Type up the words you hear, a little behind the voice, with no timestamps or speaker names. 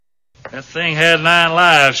That thing had 9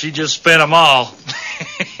 lives. She just spent them all.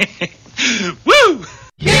 Woo!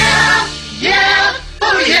 Yeah, yeah,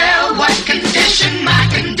 oh yeah, what condition my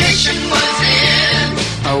condition was in.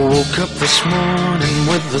 I woke up this morning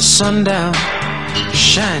with the sun down,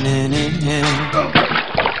 shining in.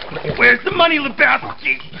 Where's the money,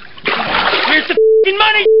 Lebowski? Where's the f***ing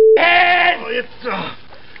money, head?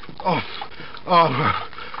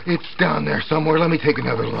 It's down there somewhere. Let me take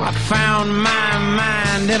another look. I found my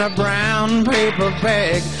mind in a brown paper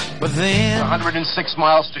bag, but then 106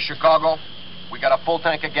 miles to Chicago. We got a full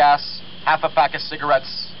tank of gas, half a pack of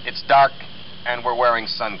cigarettes. It's dark, and we're wearing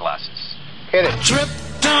sunglasses. Hit it.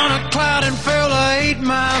 Tripped on a cloud and fell 8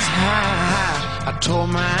 miles high. I tore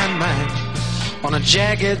my mind on a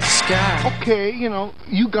jagged sky. Okay,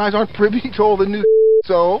 you guys aren't privy to all the new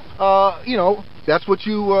so, that's what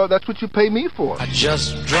you pay me for. I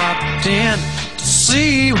just dropped in to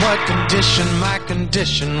see what condition my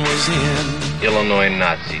condition was in. Illinois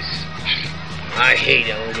Nazis. I hate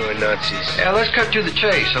Illinois Nazis. Yeah, let's cut to the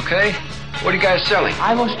chase, okay? What are you guys selling?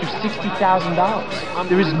 I lost you $60,000.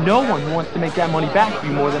 There is no one who wants to make that money back for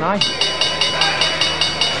you more than I do.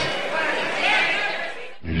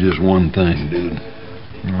 There's just one thing, dude.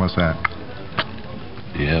 What's that?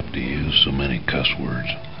 You have to use so many cuss words.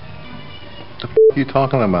 What the f*** are you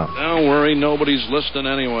talking about? Don't worry, nobody's listening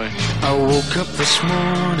anyway. I woke up this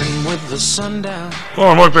morning with the sun down. Well,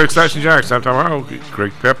 I'm Mark Bates, Station Jacks. I'm Tom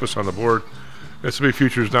Greg Pappas on the board. S&P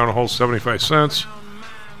futures down a whole 75 cents.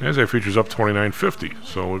 NASDAQ futures up 29.50.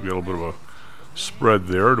 So we've got a little bit of a spread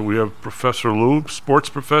there. Do we have Professor Lou, sports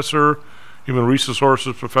professor, human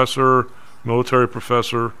resources professor, military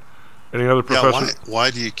professor, any other professor? Yeah,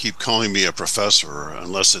 why do you keep calling me a professor?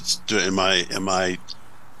 Unless it's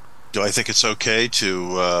do I think it's okay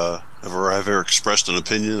to have I ever expressed an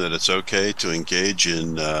opinion that it's okay to engage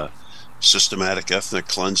in systematic ethnic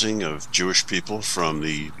cleansing of Jewish people from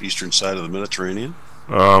the eastern side of the Mediterranean?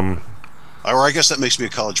 Or I guess that makes me a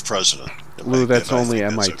college president. Lou, that's only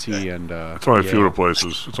MIT okay. And it's only a few other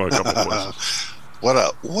places. It's only a couple of places.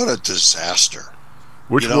 What a disaster!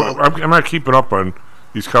 I'm not keeping up on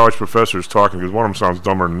these college professors talking because one of them sounds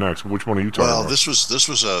dumber than the next. Which one are you talking about? Well,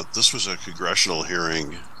 this was a congressional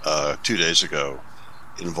hearing 2 days ago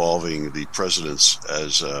involving the presidents,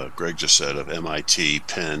 as Greg just said, of MIT,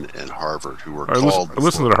 Penn, and Harvard, who were called. I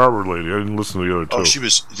listened to the Harvard lady. I didn't listen to the other two.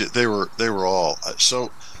 Oh, they were all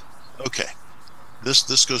so. Okay,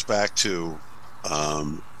 this goes back to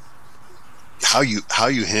how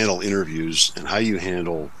you handle interviews and how you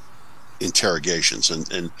handle interrogations,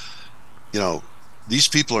 and these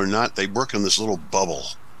people are not. They work in this little bubble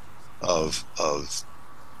of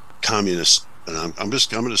communists, and I'm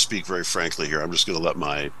going to speak very frankly here. I'm just going to let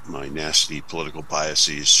my nasty political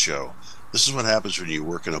biases show. This is what happens when you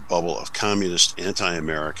work in a bubble of communist,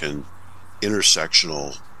 anti-American,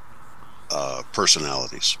 intersectional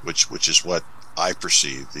personalities, which is what I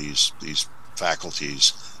perceive these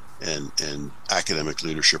faculties and academic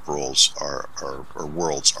leadership roles or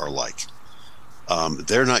worlds are like.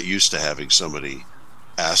 They're not used to having somebody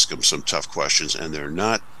ask them some tough questions, and they're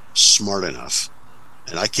not smart enough,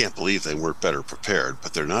 and I can't believe they weren't better prepared,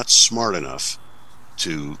 but they're not smart enough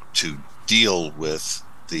to deal with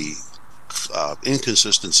the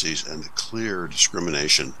inconsistencies and the clear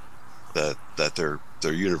discrimination that their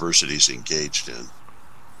universities engaged in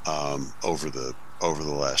over the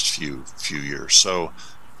last few years. So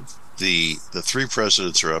the three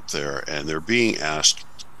presidents are up there, and they're being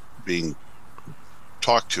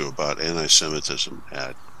talked to about anti-Semitism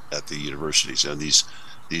at the universities and these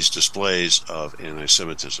displays of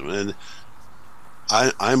anti-Semitism. And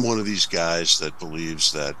I'm one of these guys that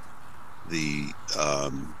believes that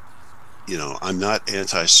I'm not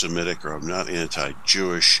anti-Semitic or I'm not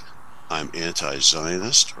anti-Jewish. I'm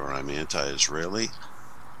anti-Zionist or I'm anti-Israeli.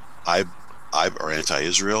 Or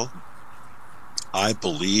anti-Israel. I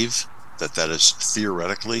believe that is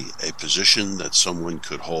theoretically a position that someone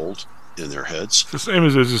could hold in their heads. It's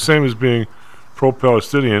the same as being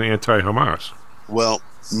pro-Palestinian, anti-Hamas. Well,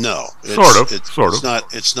 no, sort of.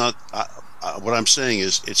 It's not. What I'm saying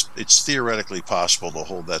is, it's theoretically possible to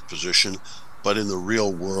hold that position, but in the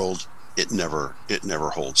real world, it never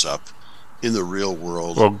holds up. In the real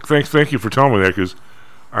world. Well, thank you for telling me that, because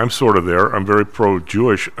I'm sort of there. I'm very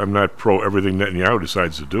pro-Jewish. I'm not pro everything Netanyahu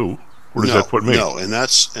decides to do. Where does that put me? No,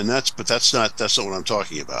 that's not what I'm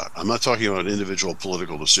talking about. I'm not talking about individual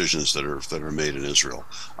political decisions that are made in Israel.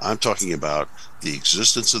 I'm talking about the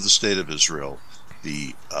existence of the state of Israel,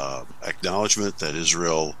 the acknowledgement that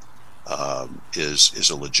Israel is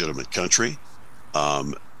a legitimate country,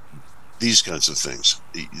 these kinds of things.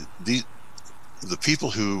 The people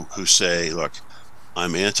who say, look,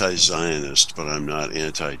 I'm anti-Zionist, but I'm not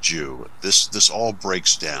anti-Jew. This all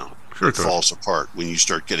breaks down. Sure it falls apart when you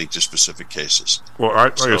start getting to specific cases. Well,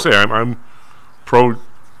 like I say, I'm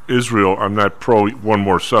pro-Israel. I'm not pro one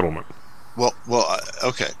more settlement. Well,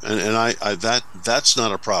 okay, and I that's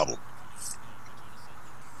not a problem,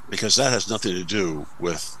 because that has nothing to do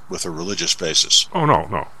with a religious basis. Oh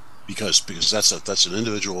no. Because that's an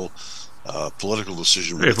individual political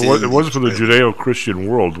decision. Hey, if it wasn't for the Judeo-Christian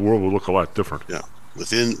world, the world would look a lot different. Yeah,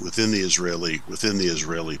 within the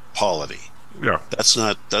Israeli polity. Yeah, that's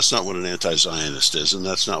not what an anti-Zionist is, and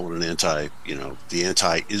that's not what an the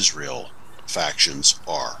anti-Israel factions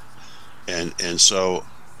are, and so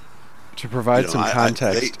to provide some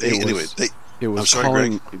context, it was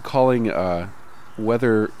calling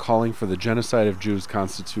whether calling for the genocide of Jews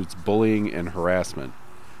constitutes bullying and harassment.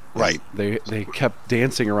 Right. They kept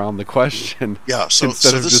dancing around the question. Yeah.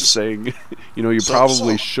 Instead of just saying, you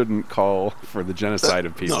probably shouldn't call for the genocide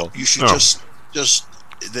of people. No, you should just.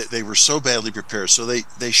 They were so badly prepared, so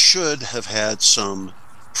they should have had some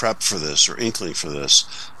prep for this or inkling for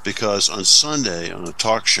this, because on Sunday on a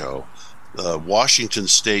talk show, Washington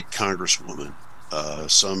State Congresswoman, I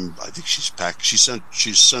think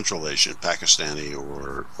she's Central Asian, Pakistani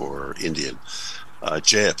or Indian,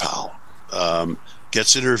 Jayapal,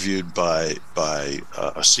 gets interviewed by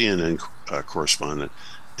a CNN correspondent,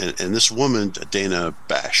 and this woman, Dana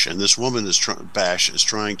Bash, and this woman is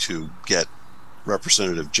trying to get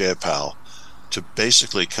Representative Jayapal to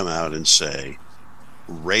basically come out and say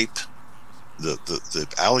rape, the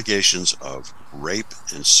allegations of rape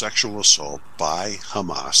and sexual assault by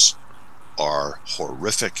Hamas are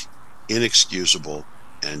horrific, inexcusable,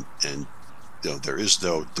 and that's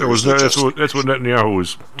what Netanyahu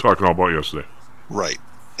was talking about yesterday. Right,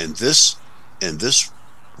 and this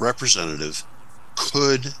representative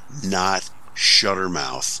could not shut her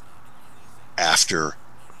mouth after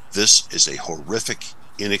this is a horrific,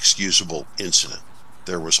 inexcusable incident.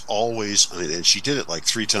 There was always, and she did it like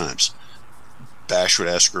 3 times. Bash would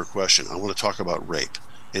ask her a question. I want to talk about rape,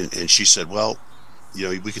 and she said, well,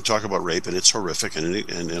 we can talk about rape, and it's horrific,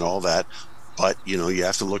 and all that, but you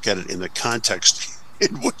have to look at it in the context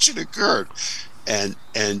in which it occurred, and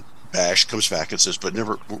Bash comes back and says, but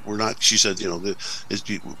we're not. She said, the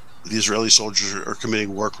Israeli soldiers are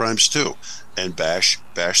committing war crimes too, and Bash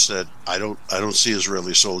said, I don't see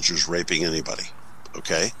Israeli soldiers raping anybody,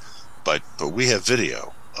 okay, but we have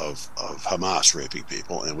video of Hamas raping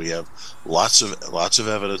people, and we have lots of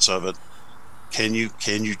evidence of it. Can you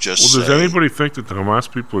just does anybody think that the Hamas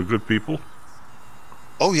people are good people?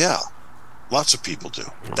 Oh yeah, lots of people do.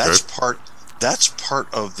 Okay. That's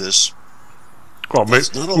part of this. Well,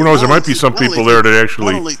 who knows? There might be some people there that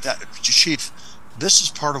actually. Not only that, Chief, this is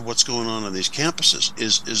part of what's going on these campuses.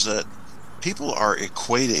 Is that people are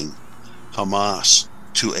equating Hamas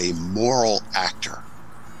to a moral actor,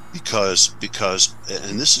 because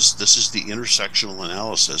and this is the intersectional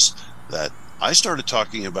analysis that I started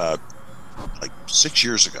talking about like 6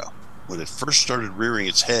 years ago, when it first started rearing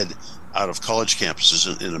its head out of college campuses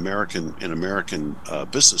in American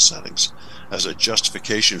business settings as a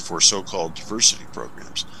justification for so-called diversity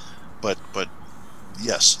programs. But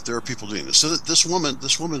yes, there are people doing this. So that this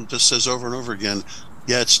woman just says over and over again,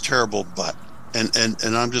 yeah, it's terrible, but and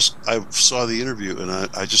I saw the interview, and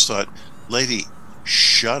I just thought, lady,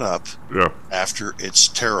 shut up. Yeah. After it's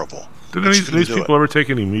terrible. Did these people ever take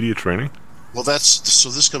any media training? Well,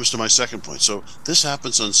 this comes to my second point. So this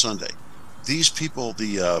happens on Sunday. These people,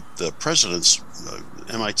 the presidents,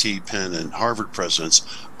 MIT, Penn, and Harvard presidents,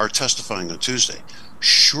 are testifying on Tuesday.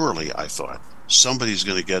 Surely, I thought, somebody's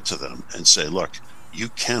going to get to them and say, look, you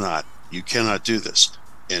cannot do this.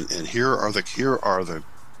 And here are the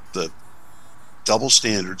double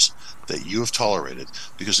standards that you have tolerated.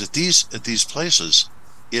 Because at these places,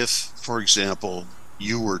 if, for example,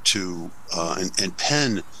 you were to and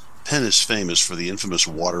Penn is famous for the infamous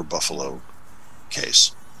water buffalo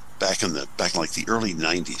case back in like the early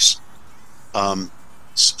 90s.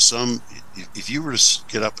 If you were to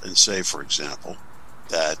get up and say, for example,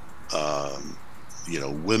 that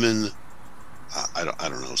women, I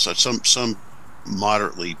don't know, some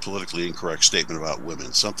moderately politically incorrect statement about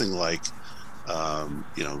women, something like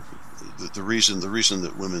the reason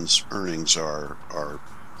that women's earnings are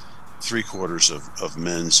 3/4 of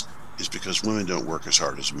men's is because women don't work as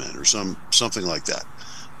hard as men, or something like that.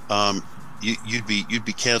 You'd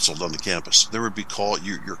be canceled on the campus. There would be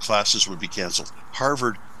your classes would be canceled.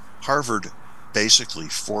 Harvard basically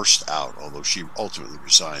forced out, although she ultimately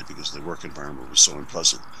resigned because the work environment was so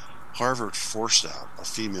unpleasant. Harvard forced out a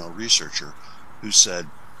female researcher who said,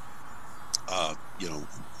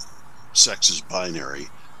 sex is binary,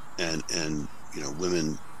 and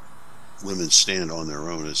women stand on their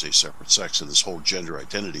own as a separate sex, and this whole gender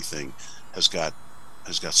identity thing has got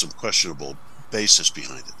some questionable basis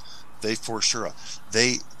behind it. They forced her out.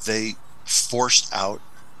 They forced out,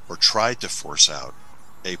 or tried to force out,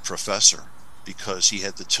 a professor because he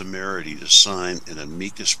had the temerity to sign an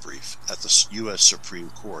amicus brief at the U.S.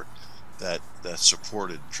 Supreme Court that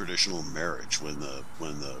supported traditional marriage when the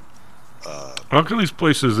how can these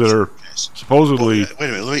places that are supposedly... Wait a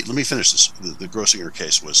minute. Let me finish this. The Grossinger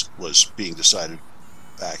case was being decided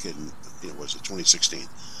back in was it 2016.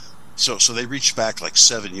 So they reached back like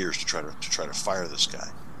 7 years to try to fire this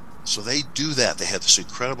guy. So they do that. They have this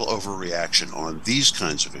incredible overreaction on these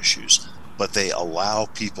kinds of issues, but they allow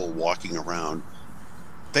people walking around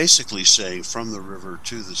basically saying, from the river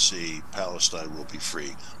to the sea, Palestine will be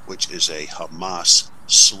free, which is a Hamas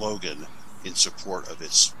slogan in support of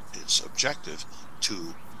its objective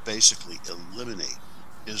to basically eliminate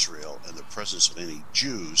Israel and the presence of any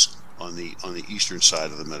Jews on the eastern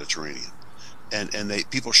side of the Mediterranean. And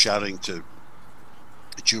people shouting to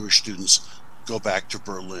Jewish students, go back to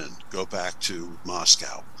Berlin, go back to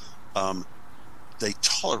Moscow. They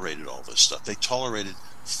tolerated all this stuff. They tolerated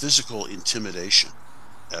physical intimidation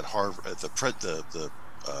at Harvard. At the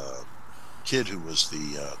kid who was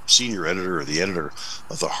the senior editor or the editor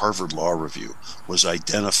of the Harvard Law Review was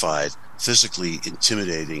identified physically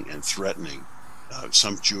intimidating and threatening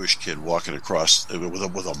some Jewish kid walking across with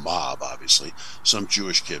a mob, obviously, some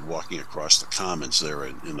Jewish kid walking across the commons there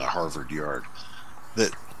in the Harvard yard.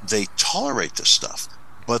 That they tolerate this stuff,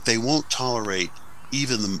 but they won't tolerate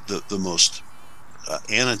even the most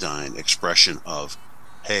anodyne expression of,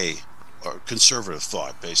 hey, or conservative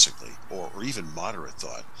thought, basically, or even moderate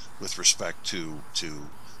thought with respect to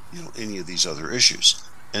any of these other issues.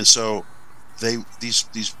 And so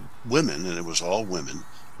these women, and it was all women,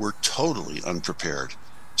 were totally unprepared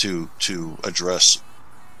to address.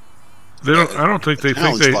 They don't. I don't think they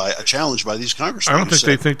think they a challenge by these congressmen. I don't think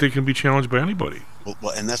they think they can be challenged by anybody.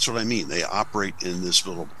 Well, and that's what I mean. They operate in this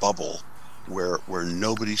little bubble where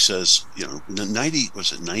nobody says,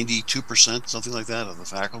 92%, something like that, of the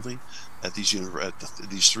faculty at these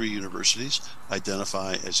these three universities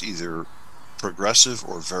identify as either progressive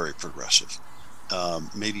or very progressive.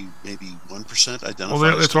 Maybe 1% identify.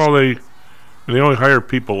 Well, that's all they. They only hire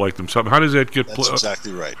people like themselves. How does that get? That's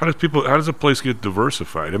exactly right. How does a place get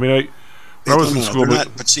diversified? I mean, when I was in school,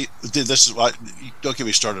 but see, this is why. Don't get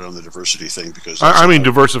me started on the diversity thing, because I mean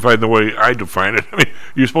diversified in the way I define it. I mean,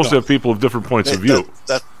 you're supposed to have people of different points of view.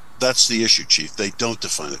 That's the issue, Chief. They don't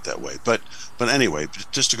define it that way. But anyway,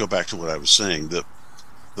 just to go back to what I was saying,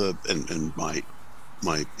 and my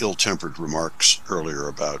ill-tempered remarks earlier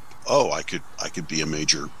about, I could be a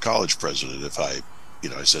major college president if I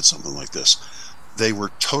said something like this. They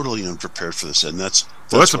were totally unprepared for this, and that's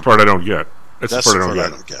the part I don't get. That's the part I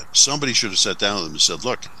don't get. Somebody should have sat down with them and said,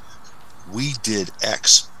 "Look, we did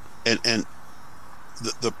X," and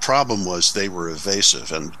the problem was they were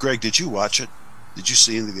evasive. And Greg, did you watch it? Did you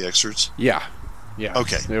see any of the excerpts? Yeah.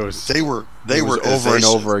 Okay. It was. They were over evasive. and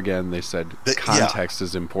over again. They said context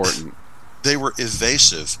is important. They were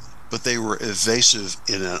evasive, but they were evasive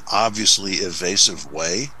in an obviously evasive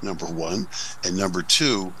way, number one. And number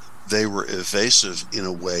two, they were evasive in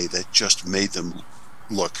a way that just made them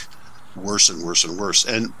look worse and worse and worse.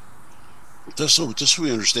 And just so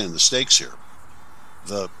we understand the stakes here,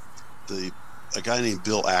 a guy named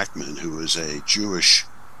Bill Ackman, who is a Jewish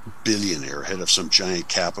billionaire, head of some giant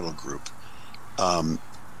capital group. I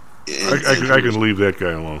can leave that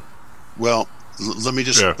guy alone. Well, let me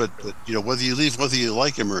just, but whether you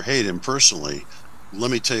like him or hate him personally, let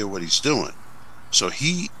me tell you what he's doing. So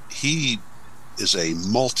he is a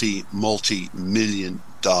multi-million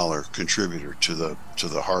dollar contributor to the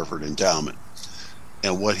Harvard endowment.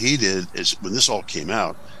 And what he did is, when this all came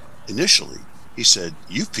out, initially he said,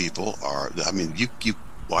 "You people are,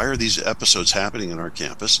 why are these episodes happening in our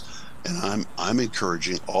campus?" And I'm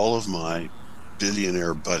encouraging all of my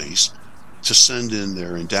billionaire buddies to send in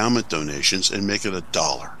their endowment donations and make it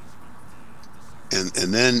 $1. And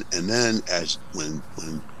then as when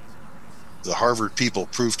the Harvard people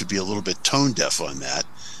proved to be a little bit tone deaf on that,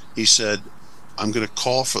 he said, I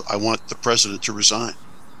want the president to resign.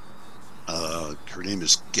 Her name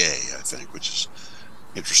is Gay, I think, which is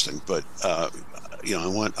interesting. But I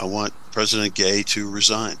want President Gay to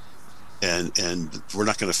resign, and we're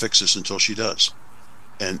not going to fix this until she does.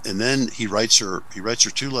 And then he writes her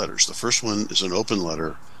 2 letters. The first one is an open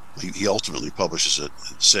letter. He ultimately publishes it,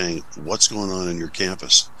 saying what's going on in your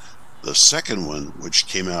campus. The second one, which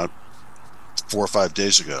came out 4 or 5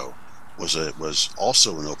 days ago, was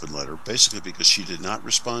also an open letter, basically because she did not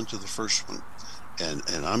respond to the first one.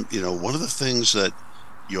 And I'm, one of the things that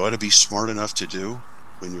you ought to be smart enough to do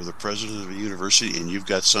when you're the president of a university and you've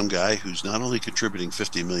got some guy who's not only contributing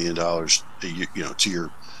 $50 million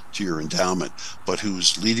to your endowment, but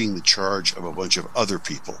who's leading the charge of a bunch of other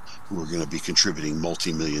people who are going to be contributing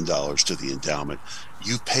multi-million dollars to the endowment.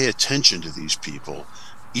 You pay attention to these people,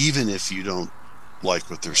 even if you don't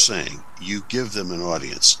like what they're saying. You give them an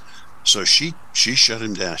audience. So she shut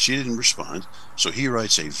him down. She didn't respond. So he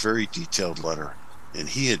writes a very detailed letter, and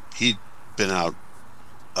he'd been out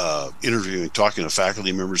interviewing, talking to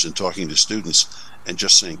faculty members and talking to students, and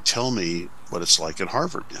just saying, tell me what it's like at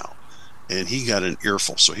Harvard now. And he got an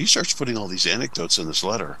earful. So he starts putting all these anecdotes in this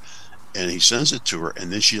letter, and he sends it to her,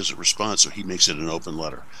 and then she doesn't respond, so he makes it an open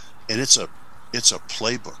letter. And it's a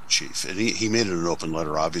playbook, Chief. And he made it an open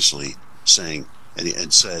letter, obviously, saying,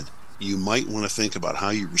 and said, you might want to think about how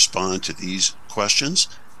you respond to these questions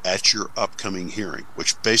at your upcoming hearing,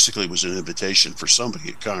 which basically was an invitation for somebody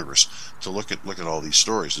at Congress to look at all these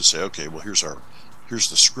stories and say, okay, well, here's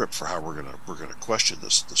the script for how we're gonna question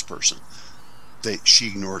this person. She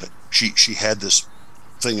ignored it. She had this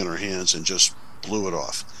thing in her hands and just blew it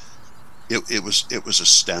off. It was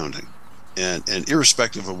astounding, and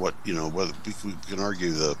irrespective of what, whether we can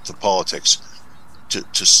argue the politics,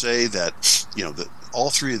 to say that that all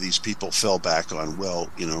three of these people fell back on, well,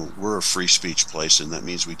 we're a free speech place, and that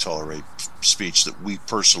means we tolerate speech that we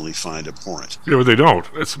personally find abhorrent. Yeah, but they don't.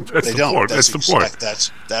 That's the point. That's the point.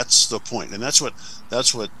 That's the point, and that's what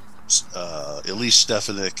Elise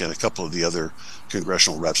Stefanik and a couple of the other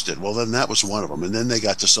congressional reps did. Well, then that was one of them, and then they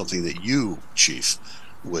got to something that you, Chief,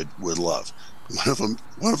 would love.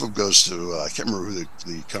 One of them goes to I can't remember who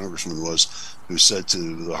the congressman was who said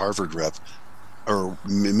to the Harvard rep, or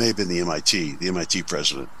it may have been the MIT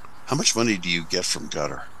president, how much money do you get from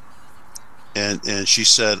gutter? And she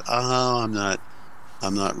said, I'm not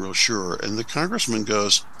real sure. And the congressman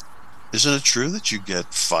goes, isn't it true that you get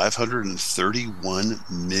 $531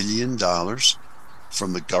 million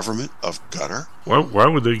from the government of gutter? Why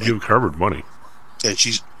would they give Harvard money? And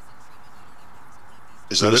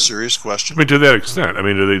is that a serious question? I mean, to that extent. I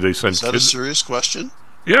mean, do they send kids? Is that a serious question?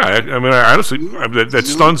 Yeah, I mean, honestly, that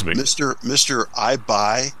stuns me. Mr. I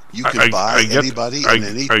buy, you can buy anybody and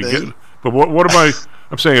anything. I get it. But what am I?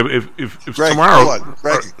 I'm saying if Greg, tomorrow, hold on.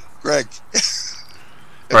 Greg, right? It's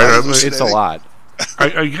a lot.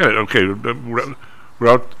 I get it. Okay,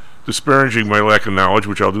 without disparaging my lack of knowledge,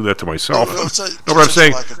 which I'll do that to myself. No, but I'm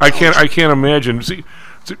saying I can't imagine. See,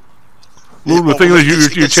 Lou, the thing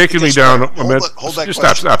is, you're taking me down.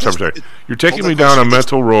 Stop. You're taking me down a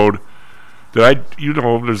mental road that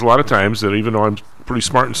there's a lot of times that even though I'm pretty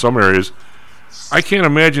smart in some areas, I can't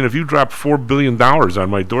imagine if you dropped $4 billion on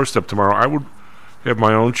my doorstep tomorrow, I would have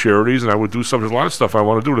my own charities and I would do something. There's a lot of stuff I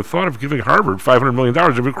want to do. The thought of giving Harvard $500 million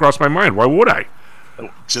never crossed my mind. Why would I?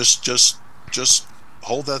 Just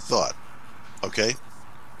hold that thought, okay?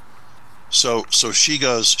 So she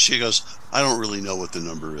goes, I don't really know what the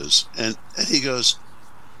number is, and he goes,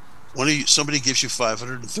 somebody gives you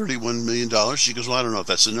 $531 million. She goes, well, I don't know if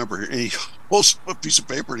that's the number here. And he holds up a piece of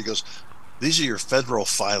paper and he goes, these are your federal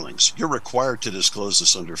filings. You're required to disclose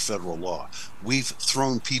this under federal law. We've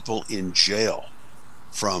thrown people in jail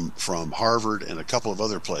from Harvard and a couple of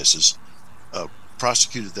other places,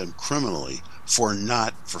 prosecuted them criminally for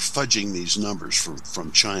fudging these numbers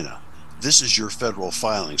from China. This is your federal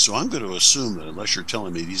filing. So I'm going to assume that unless you're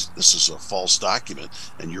telling me this is a false document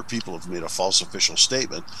and your people have made a false official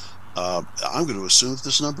statement, I'm going to assume that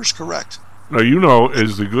this number is correct. Now,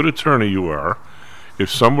 as the good attorney you are,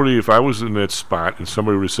 if I was in that spot and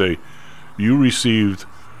somebody would say, you received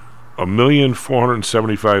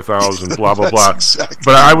 $1,475,000, blah, blah, blah. Exactly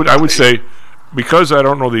but I would say, because I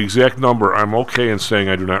don't know the exact number, I'm okay in saying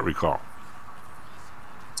I do not recall.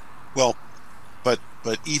 Well,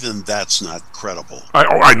 but even that's not credible.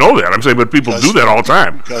 I know that. I'm saying, but people do that all the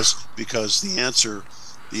time. Because the answer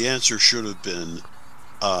should have been,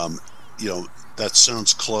 that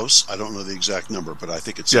sounds close. I don't know the exact number, but I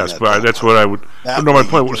think it's yes. But that's what I would. No, my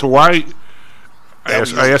point. So why? I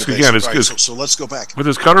ask again. So let's go back. But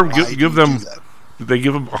does Qatar give them? Did they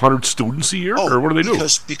give them 100 students a year, or what do they do?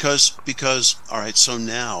 Because all right. So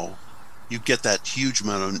now you get that huge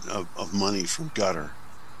amount of money from gutter,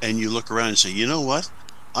 and you look around and say, you know what?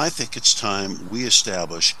 I think it's time we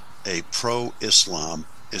establish a pro-Islam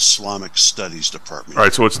Islamic Studies department. All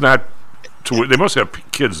right. So it's not. They must have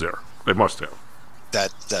kids there. They must have.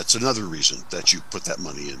 That's another reason that you put that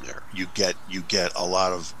money in there. You get a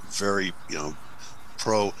lot of very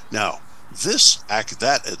pro. Now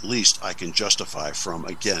that at least I can justify from,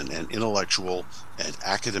 again, an intellectual and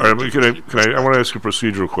academic. All right, I want to ask a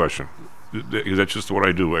procedural question because that's just what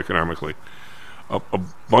I do economically. a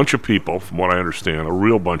bunch of people, from what I understand, a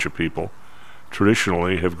real bunch of people,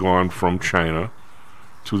 traditionally have gone from China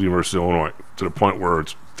to the University of Illinois, to the point where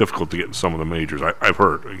it's difficult to get in some of the majors. I've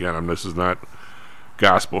heard. Again, this is not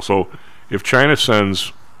gospel. So if China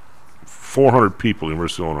sends 400 people to the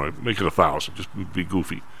University of Illinois, make it 1,000, just be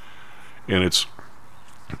goofy, and it's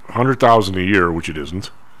 100,000 a year, which it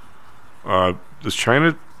isn't, does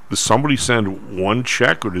somebody send one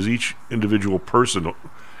check, or does each individual person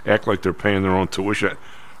act like they're paying their own tuition? In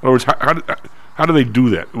other words, how do they do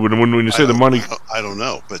that? When you say the money, I don't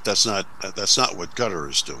know, but that's not what Gutter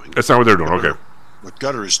is doing. That's not what they're doing. Okay. What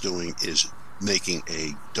Gutter is doing is making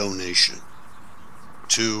a donation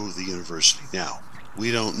to the university. Now,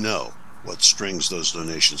 we don't know what strings those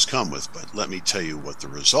donations come with, but let me tell you what the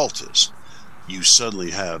result is. You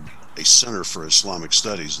suddenly have a Center for Islamic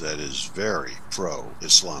Studies that is very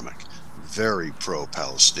pro-Islamic, very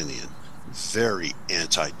pro-Palestinian, very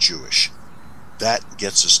anti-Jewish. That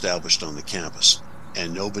gets established on the campus,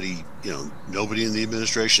 and nobody in the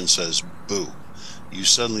administration says boo. You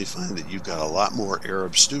suddenly find that you've got a lot more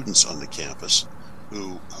Arab students on the campus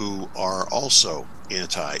who are also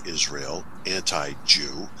anti-Israel,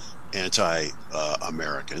 anti-Jew,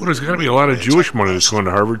 anti-American. Well, there's got to be a lot of Jewish money that's going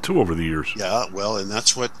to Harvard too over the years. Yeah, well, and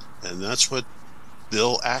that's what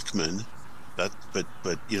Bill Ackman.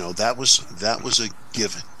 That was a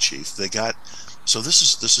given, Chief. They got so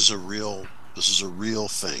this is a real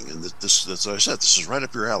thing, and that's what I said. This is right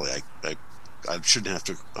up your alley. I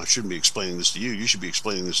shouldn't be explaining this to you. You should be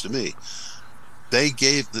explaining this to me. They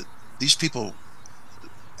gave these people,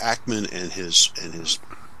 Ackman and his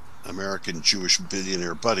American Jewish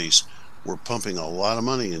billionaire buddies, were pumping a lot of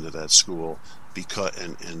money into that school because,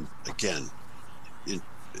 and again,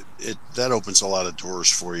 that opens a lot of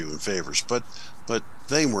doors for you and favors. But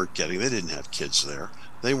they didn't have kids there.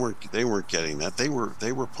 They weren't getting that. They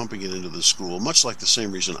were pumping it into the school, much like the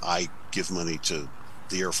same reason I give money to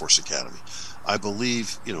the Air Force Academy. I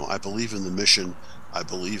believe in the mission. I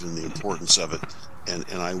believe in the importance of it, and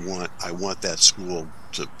I want that school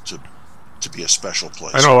to be a special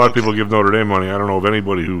place. I know a lot of people give Notre Dame money. I don't know of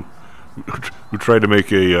anybody who tried to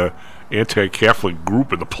make a anti-Catholic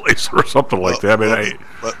group in the place or something like that.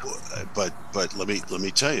 But let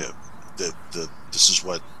me tell you that this is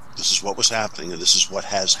what was happening, and this is what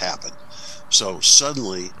has happened. So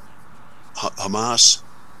suddenly, Hamas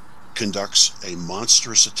conducts a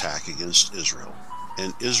monstrous attack against Israel,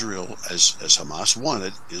 and Israel, as Hamas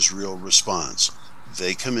wanted, Israel responds.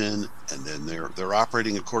 They come in, and then they're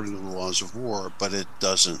operating according to the laws of war, but it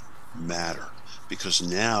doesn't matter, because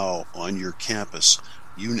now on your campus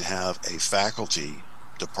you have a faculty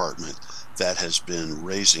department that has been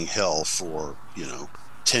raising hell for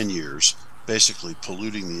 10 years, basically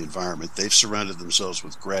polluting the environment. They've surrounded themselves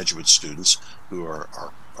with graduate students who are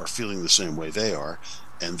feeling the same way they are,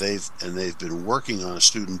 and they've been working on a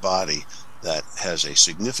student body that has a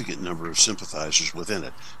significant number of sympathizers within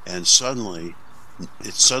it, and it's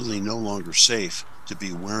suddenly no longer safe to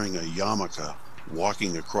be wearing a yarmulke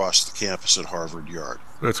walking across the campus at Harvard Yard.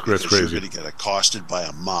 That's crazy. You're going to get accosted by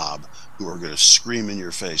a mob who are going to scream in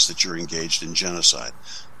your face that you're engaged in genocide.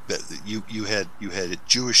 That you had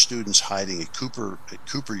Jewish students hiding at Cooper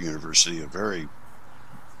University, a very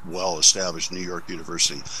well-established New York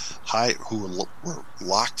university, who were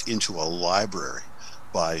locked into a library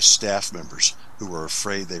by staff members who were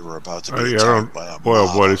afraid they were about to be attacked by a mob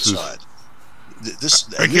outside.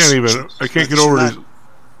 I can't get over this.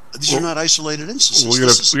 These are not isolated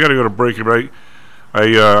instances. We got to go to break, right?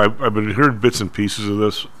 I've been hearing bits and pieces of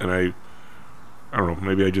this, and I don't know.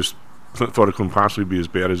 Maybe I just thought it couldn't possibly be as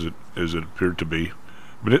bad as it appeared to be.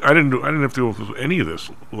 But I didn't have to go with any of this.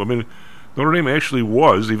 I mean, Notre Dame actually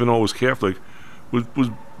was, even though it was Catholic, was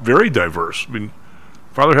very diverse. I mean,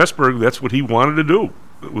 Father Hesburgh, that's what he wanted to do.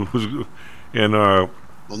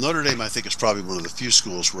 Well, Notre Dame, I think, is probably one of the few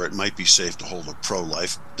schools where it might be safe to hold a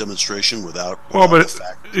pro-life demonstration without. But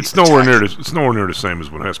it's nowhere near the same as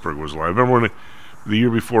when Hesburgh was alive. Remember when the year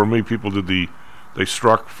before me, people they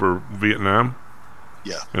struck for Vietnam.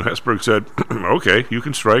 Yeah. And Hesburgh said, "Okay, you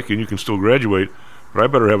can strike and you can still graduate, but I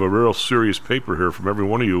better have a real serious paper here from every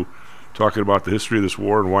one of you, talking about the history of this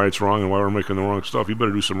war and why it's wrong and why we're making the wrong stuff. You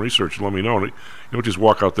better do some research and let me know. You don't just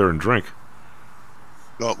walk out there and drink."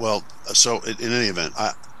 Well, so in any event,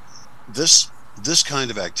 this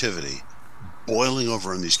kind of activity boiling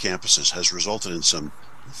over on these campuses has resulted in some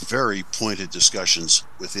very pointed discussions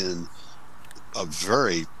within a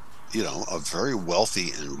very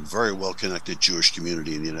wealthy and very well-connected Jewish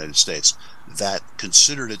community in the United States that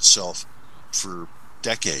considered itself for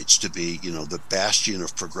decades to be, the bastion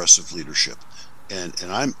of progressive leadership. And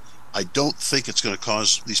I don't think it's going to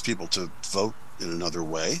cause these people to vote in another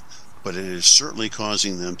way, but it is certainly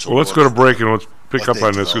causing them to. Well, let's go to break and let's pick up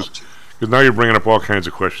on this because now you're bringing up all kinds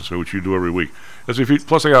of questions, which you do every week.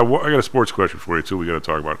 Plus, I got a sports question for you too. We got to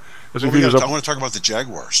talk about. I want to talk about the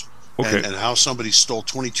Jaguars. Okay. And how somebody stole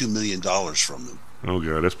 $22 million from them. Oh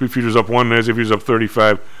God, SP futures up 1, NASDAQ futures up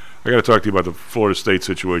 35. I got to talk to you about the Florida State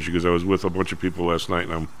situation because I was with a bunch of people last night,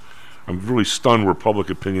 and I'm really stunned where public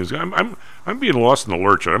opinions. I'm being lost in the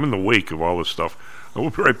lurch. I'm in the wake of all this stuff. We'll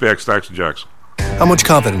be right back. Stocks and Jocks. How much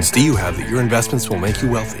confidence do you have that your investments will make you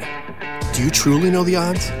wealthy? Do you truly know the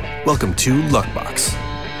odds? Welcome to Luckbox,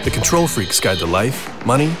 the control freak's guide to life,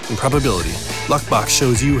 money, and probability. Luckbox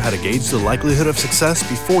shows you how to gauge the likelihood of success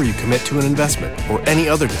before you commit to an investment or any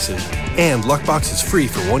other decision. And Luckbox is free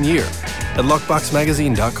for 1 year at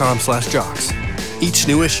luckboxmagazine.com/jocks. Each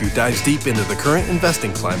new issue dives deep into the current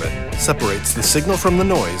investing climate, separates the signal from the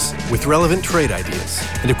noise with relevant trade ideas,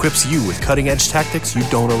 and equips you with cutting-edge tactics you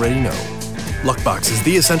don't already know. Luckbox is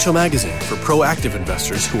the essential magazine for proactive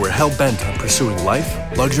investors who are hell-bent on pursuing life,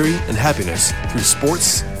 luxury, and happiness through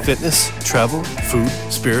sports, fitness, travel, food,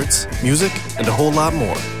 spirits, music, and a whole lot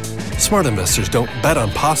more. Smart investors don't bet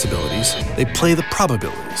on possibilities, they play the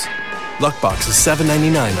probabilities. Luckbox is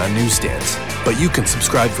 $7.99 on newsstands, but you can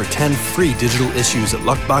subscribe for 10 free digital issues at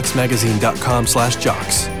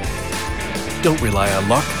luckboxmagazine.com/jocks. Don't rely on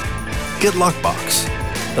luck. Get Luckbox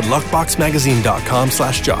at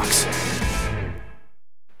luckboxmagazine.com/jocks.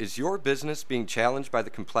 Is your business being challenged by the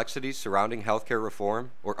complexities surrounding healthcare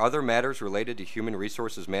reform or other matters related to human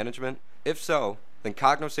resources management? If so, then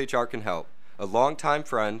Cognos HR can help. A longtime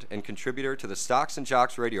friend and contributor to the Stocks and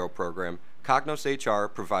Jocks radio program, Cognos HR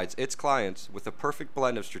provides its clients with a perfect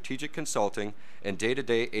blend of strategic consulting and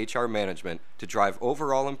day-to-day HR management to drive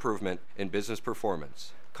overall improvement in business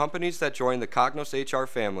performance. Companies that join the Cognos HR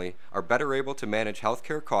family are better able to manage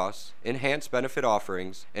healthcare costs, enhance benefit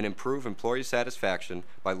offerings, and improve employee satisfaction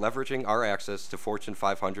by leveraging our access to Fortune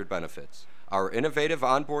 500 benefits. Our innovative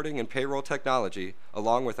onboarding and payroll technology,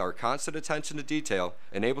 along with our constant attention to detail,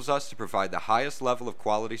 enables us to provide the highest level of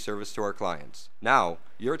quality service to our clients. Now,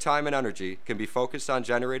 your time and energy can be focused on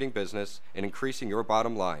generating business and increasing your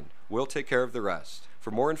bottom line. We'll take care of the rest.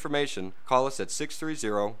 For more information, call us at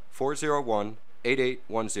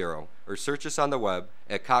 630-401-8810 or search us on the web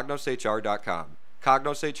at cognoshr.com.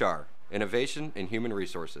 Cognos HR, innovation in human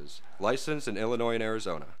resources. Licensed in Illinois and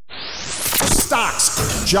Arizona.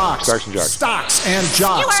 Stocks, Jocks. Stocks and Jocks. Stocks and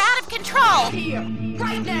Jocks. You are out of control. Here,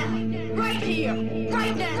 right now, right here,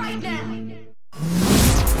 right now, right now.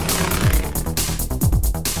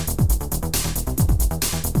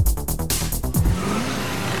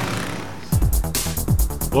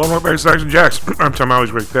 Hello, welcome back to Stocks and Jocks. I'm Tom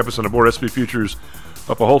Howie's Rick Pepis on the board. SP futures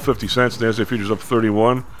up a whole 50 cents. NASDAQ futures up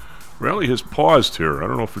 31. Rally has paused here. I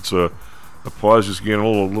don't know if it's a pause just gaining a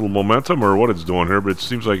little momentum or what it's doing here, but it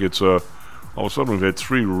seems like it's all of a sudden we've had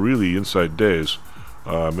 3 really inside days,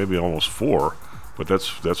 maybe almost 4, but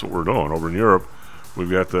that's what we're doing. Over in Europe, we've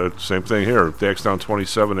got the same thing here. DAX down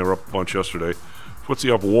 27. They were up a bunch yesterday.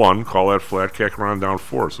 FTSE up 1. Call that flat. CAC around down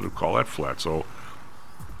 4. So call that flat. So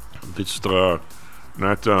it's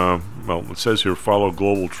not well, it says here follow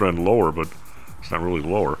global trend lower, but it's not really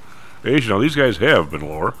lower. Asia, now these guys have been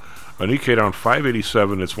lower. Nikkei down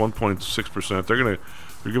 587. It's 1.6%.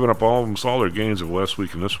 They're giving up almost all their gains of last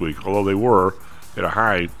week and this week, although they were at a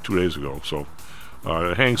high 2 days ago. So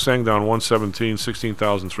Hang Seng down 117,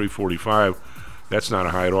 16,345. That's not a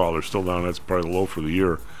high at all. They're still down. That's probably the low for the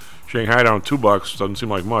year. Shanghai down $2. Doesn't seem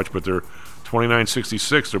like much, but they're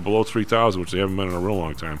 29.66. They're below 3,000, which they haven't been in a real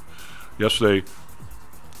long time. Yesterday,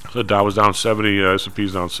 the Dow was down 70,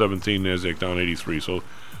 S&P's down 17, Nasdaq down 83. So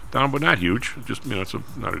down, but not huge. Just it's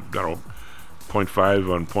not a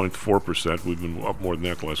 0.5 on 0.4%. We've been up more than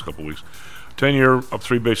that the last couple of weeks. 10-year up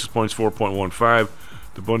 3 basis points, 4.15.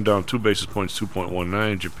 The Bund down 2 basis points,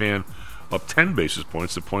 2.19. Japan up 10 basis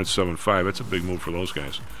points to 0.75. That's a big move for those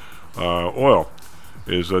guys. Oil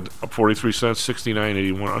is up 43 cents,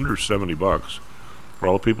 69.81, under $70. For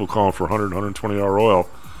all the people calling for $100, $120 oil,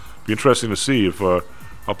 be interesting to see if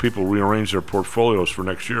how people rearrange their portfolios for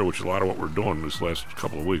next year, which is a lot of what we're doing this last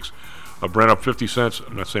couple of weeks. Brent up 50 cents.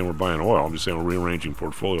 I'm not saying we're buying oil. I'm just saying we're rearranging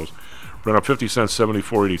portfolios. Brent up 50 cents,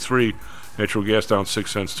 74.83. Natural gas down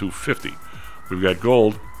 6 cents, 2.50. We've got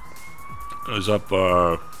gold is up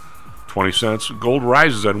 20 cents. Gold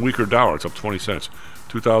rises on weaker dollar. It's up 20 cents.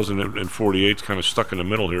 2048 is kind of stuck in the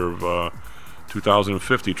middle here of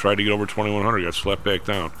 2050. Tried to get over 2100. Got slapped back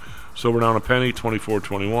down. Silver down a penny,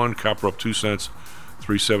 24.21. Copper up 2 cents,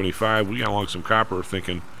 3.75. We got along some copper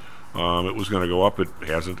thinking it was going to go up. It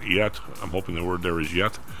hasn't yet. I'm hoping the word there is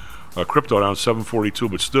yet. Crypto down 742,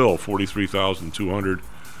 but still 43,200.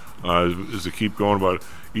 is to keep going about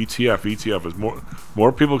ETF. ETF is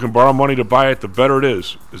more people can borrow money to buy it, the better it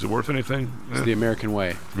is. Is it worth anything? It's the American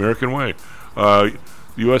way. American way. The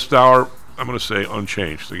U.S. dollar, I'm going to say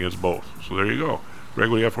unchanged against both. So there you go. Greg,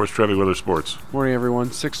 what do you have for us, Trevi, weather, sports? Morning, everyone.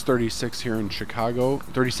 6:36 here in Chicago.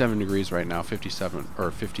 37 degrees right now.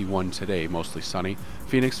 51 today, mostly sunny.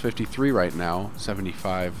 Phoenix 53 right now.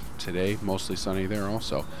 75 today, mostly sunny there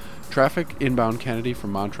also. Traffic inbound Kennedy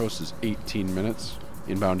from Montrose is 18 minutes.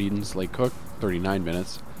 Inbound Edens Lake Cook 39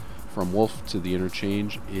 minutes. From Wolf to the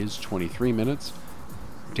interchange is 23 minutes.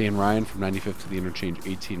 Dan Ryan from 95th to the interchange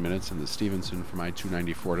 18 minutes, and the Stevenson from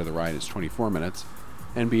I-294 to the Ryan is 24 minutes.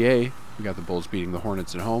 NBA, we got the Bulls beating the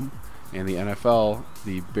Hornets at home. And the NFL,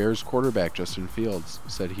 the Bears quarterback, Justin Fields,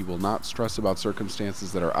 said he will not stress about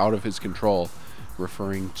circumstances that are out of his control,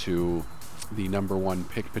 referring to the number one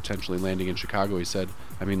pick potentially landing in Chicago. He said,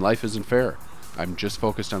 life isn't fair. I'm just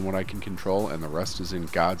focused on what I can control, and the rest is in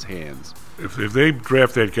God's hands. If they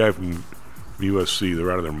draft that guy from USC,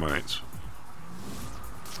 they're out of their minds.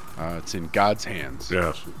 It's in God's hands.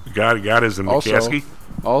 Yes. God is in McCaskey?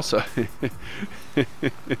 Also,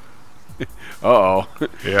 uh-oh.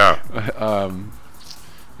 Yeah.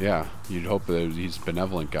 Yeah, you'd hope that he's a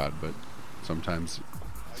benevolent God, but sometimes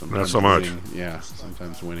not so much.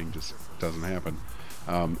 Sometimes winning just doesn't happen.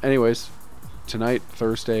 Anyways, tonight,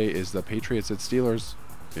 Thursday, is the Patriots at Steelers,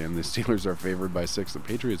 and the Steelers are favored by 6. The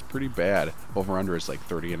Patriots pretty bad. Over-under is like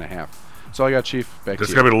 30.5. So I got Chief. Back to you.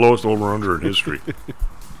 That's got to be the lowest over-under in history.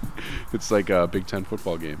 It's like a Big Ten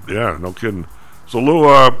football game. Yeah, no kidding. So Lou,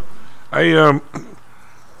 I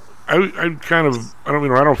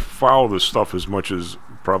don't follow this stuff as much as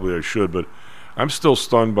probably I should, but I'm still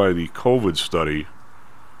stunned by the COVID study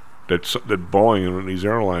that Boeing and these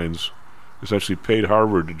airlines essentially paid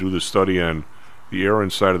Harvard to do the study on the air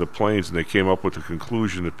inside of the planes, and they came up with the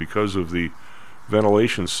conclusion that because of the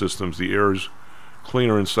ventilation systems, the air is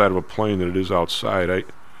cleaner inside of a plane than it is outside. When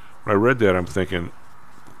I read that, I'm thinking,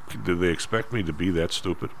 did they expect me to be that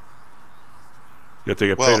stupid? Yet they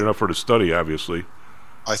get paid enough for the study, obviously.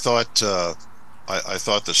 I thought I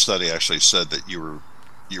thought the study actually said that you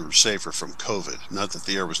were safer from COVID. Not that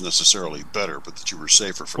the air was necessarily better, but that you were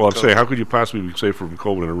safer from COVID. Well, I'm saying, how could you possibly be safer from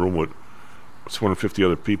COVID in a room with 250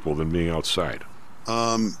 other people than being outside?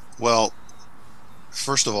 Well,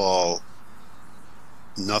 first of all,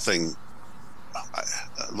 nothing.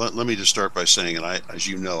 Let me just start by saying, and as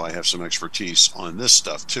you know, I have some expertise on this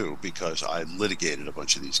stuff too, because I litigated a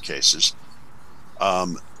bunch of these cases.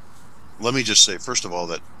 Let me just say, first of all,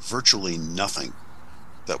 that virtually nothing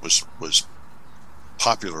that was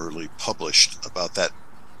popularly published about that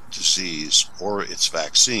disease or its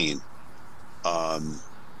vaccine,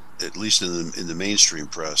 at least in the mainstream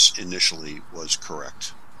press, initially was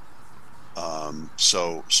correct.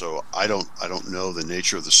 So I don't know the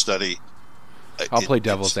nature of the study. I'll play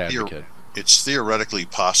devil's advocate. It's theoretically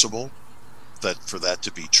possible for that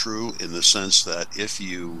to be true, in the sense that if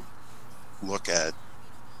you look at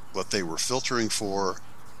what they were filtering for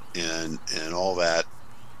and all that,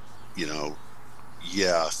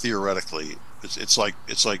 theoretically it's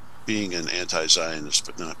like being an anti-Zionist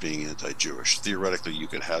but not being anti-Jewish. Theoretically, you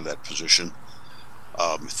could have that position.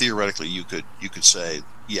 Theoretically, you could say,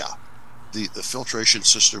 the filtration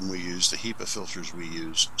system we use, the HEPA filters we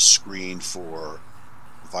use, screen for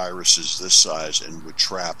viruses this size and would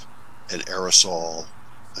trap an aerosol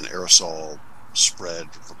spread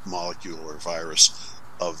molecule or virus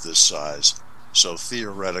of this size. So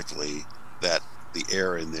theoretically, that the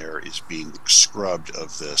air in there is being scrubbed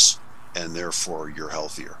of this, and therefore you're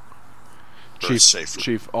healthier.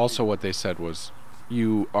 Chief, also what they said was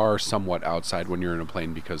you are somewhat outside when you're in a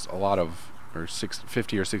plane, because a lot of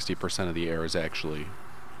 50 or 60% of the air is actually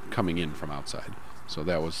coming in from outside. So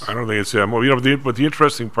that was... I don't think it's... but the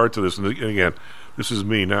interesting part to this, and again, this is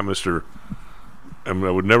me, not Mr... I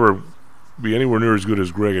would never be anywhere near as good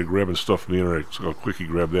as Greg at grabbing stuff from the internet, so how quick he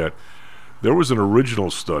grabbed that. There was an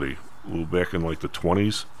original study back in like the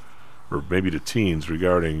 20s, or maybe the teens,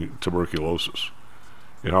 regarding tuberculosis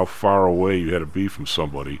and how far away you had to be from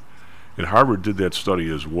somebody. And Harvard did that study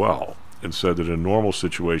as well, and said that in normal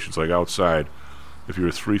situations, like outside, if you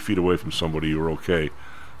were 3 feet away from somebody, you were okay.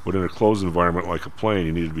 But in a closed environment like a plane,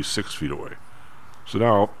 you needed to be 6 feet away. So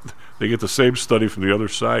now they get the same study from the other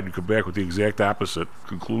side and come back with the exact opposite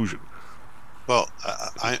conclusion. Well,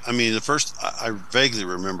 I vaguely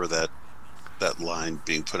remember that line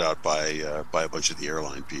being put out by a bunch of the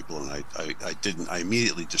airline people, and I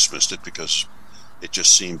immediately dismissed it because it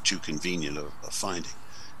just seemed too convenient a finding,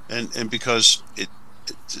 and because it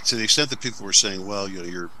to the extent that people were saying, well,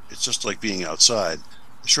 it's just like being outside.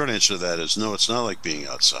 The short answer to that is no, it's not like being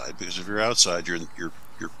outside, because if you're outside, you're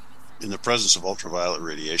in the presence of ultraviolet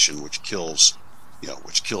radiation, which kills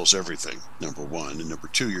everything. Number one, and number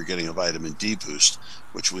two, you're getting a vitamin D boost,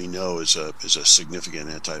 which we know is a significant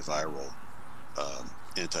antiviral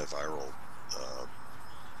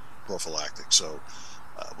prophylactic. So,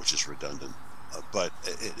 which is redundant. But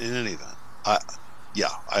in any event, I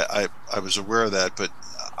was aware of that, but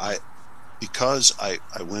because I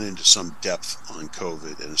went into some depth on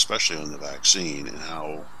COVID and especially on the vaccine and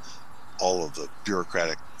how all of the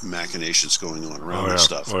bureaucratic machinations going on around this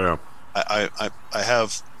stuff. Oh yeah. I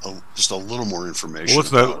have just a little more information.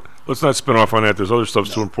 Well, let's not spin off on that. There's other stuff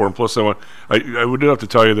too important. Plus, I would have to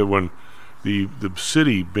tell you that when the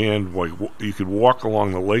city banned, like, you could walk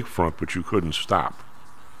along the lakefront, but you couldn't stop.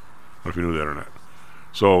 I don't know if you knew that or not.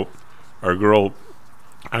 So our girl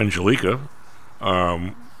Angelica,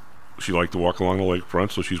 she liked to walk along the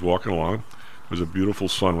lakefront, so she's walking along. It was a beautiful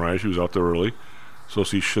sunrise. She was out there early, so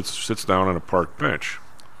she sits down on a park bench,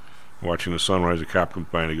 watching the sunrise. A cop comes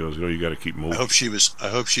by and he goes, "You got to keep moving." I hope she was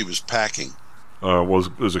packing. Well,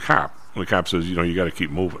 there's a cop. And the cop says, "You got to keep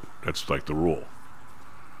moving. That's like the rule."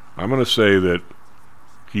 I'm going to say that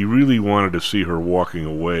he really wanted to see her walking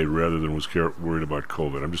away rather than was worried about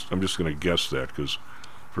COVID. I'm just going to guess that because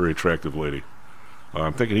very attractive lady.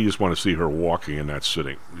 I'm thinking he just wanted to see her walking and not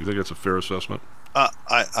sitting. Do you think that's a fair assessment?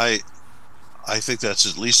 I think that's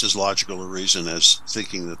at least as logical a reason as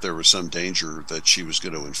thinking that there was some danger that she was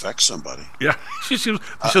going to infect somebody. Yeah, she says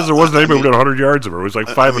there wasn't anybody within 100 yards of her. It was like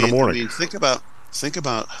 5 in the morning. I mean, think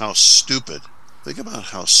about how stupid. Think about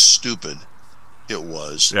how stupid it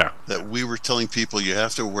was. Yeah. That we were telling people you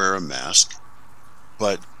have to wear a mask,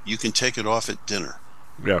 but you can take it off at dinner.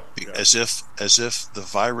 Yeah. As if the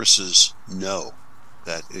viruses know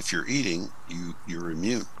that if you're eating, you're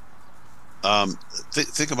immune.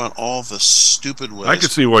 Think about all the stupid ways. I could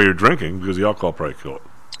see why you're drinking because the alcohol probably kill it.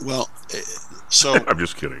 Well, so I'm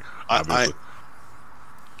just kidding. And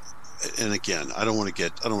again, I don't want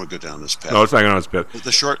to go down this path. No, it's not going down this path. But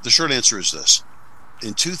the short answer is this: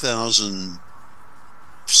 in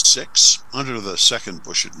 2006, under the second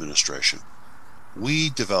Bush administration, we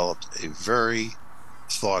developed a very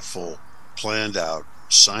thoughtful, planned out,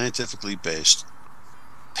 scientifically based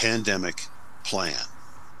pandemic plan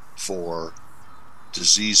for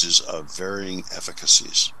diseases of varying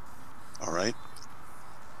efficacies. All right?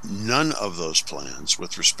 None of those plans,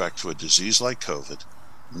 with respect to a disease like COVID,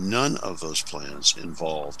 none of those plans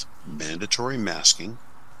involved mandatory masking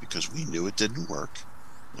because we knew it didn't work,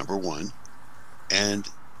 number one, and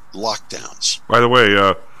lockdowns. By the way,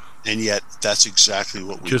 and yet that's exactly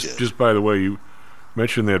what we did. Just by the way, you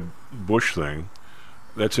mentioned that Bush thing.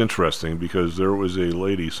 That's interesting because there was a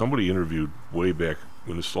lady, somebody interviewed way back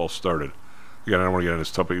when this all started. Again, I don't want to get on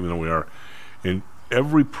this topic even though we are. And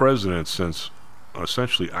every president since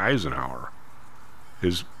essentially Eisenhower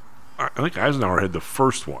I think Eisenhower had the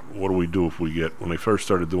first one. What do we do if we get, when they first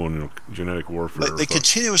started doing genetic warfare? They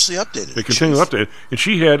continuously updated. They continually updated. And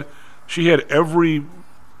she had every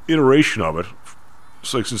iteration of it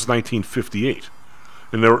since 1958.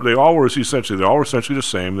 And they all were essentially the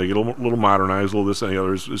same. They get a little modernized, a little this and the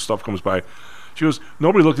other as stuff comes by. She goes,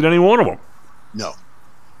 nobody looked at any one of them. No.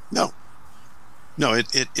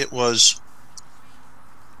 It was,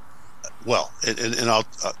 well, and I'll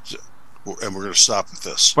and we're going to stop with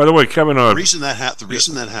this. By the way, Kevin, the reason that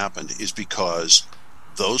happened is because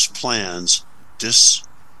those plans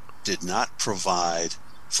did not provide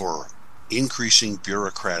for increasing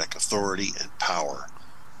bureaucratic authority and power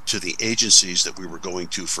to the agencies that we were going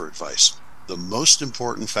to for advice. The most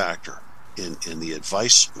important factor in the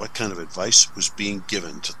advice, what kind of advice was being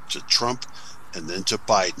given to Trump and then to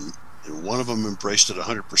Biden, and one of them embraced it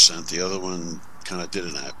 100%, the other one kind of did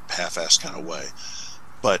it in a half-assed kind of way.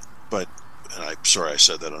 But and I'm sorry I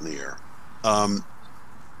said that on the air. By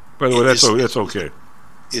the way, that's okay.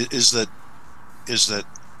 Is that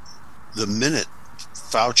the minute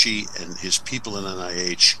Fauci and his people in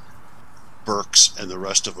NIH, Birx and the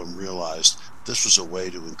rest of them realized this was a way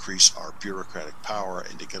to increase our bureaucratic power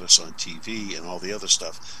and to get us on TV and all the other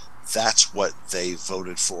stuff, that's what they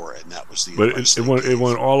voted for, and that was the advice it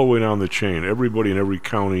went all the way down the chain. Everybody in every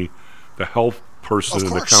county, the health person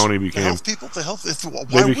in the county became the health people.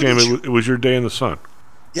 It was your day in the sun.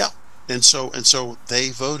 Yeah, and so they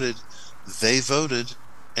voted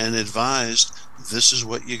and advised this is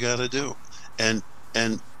what you got to do, and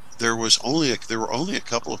there were only a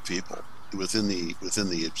couple of people within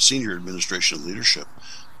the senior administration leadership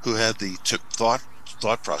who had the thought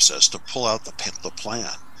process to pull out the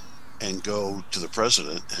plan and go to the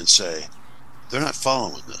president and say they're not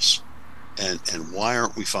following this, and why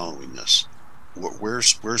aren't we following this?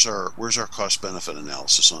 where's our cost benefit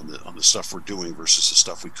analysis on the stuff we're doing versus the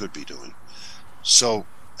stuff we could be doing? So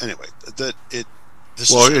anyway, this is, as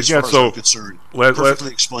far as I'm concerned,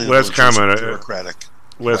 perfectly explainable. Last comment. Bureaucratic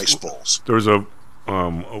rice bowls. There was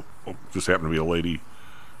just happened to be a lady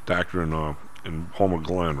doctor in Homer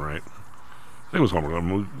Glen, right? I think it was Homer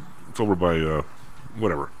Glen. It's over by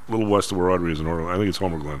whatever, a little west of where Audrey is in Orlando. I think it's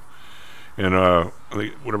Homer Glen, and I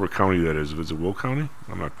think whatever county that is. If it's Will County,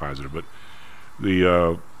 I'm not positive, but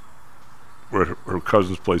we're at her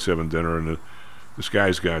cousin's place having dinner, and this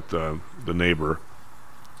guy's got the neighbor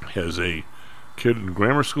has a kid in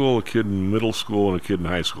grammar school, a kid in middle school, and a kid in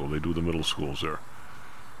high school. They do the middle schools there.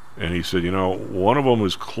 And he said, one of them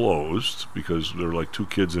is closed because there were like 2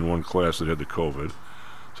 kids in one class that had the COVID.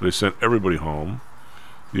 So they sent everybody home.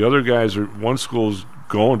 The other guys one school's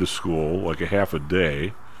going to school like a half a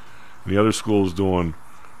day. And the other school's doing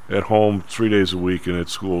at home 3 days a week and at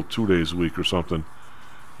school 2 days a week or something.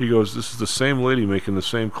 He goes, this is the same lady making the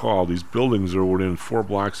same call. These buildings are within 4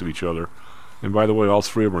 blocks of each other. And by the way, all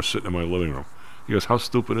 3 of them are sitting in my living room. He goes, how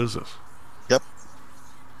stupid is this? Yep.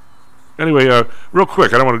 Anyway, real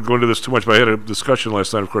quick, I don't want to go into this too much, but I had a discussion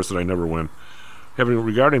last night, of course, that I never win,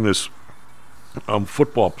 regarding this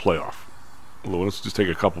football playoff. Well, let's just take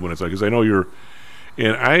a couple minutes, because I know you're,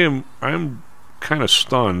 and I'm kind of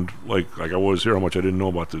stunned, like I was here, how much I didn't know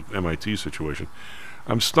about the MIT situation.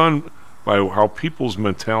 I'm stunned by how people's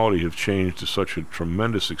mentality have changed to such a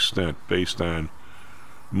tremendous extent based on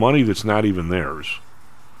money that's not even theirs,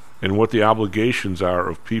 and what the obligations are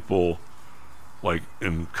of people like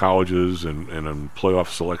in colleges and in playoff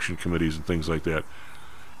selection committees and things like that.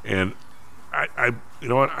 And I you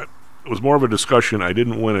know what, it was more of a discussion. I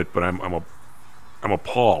didn't win it, but I'm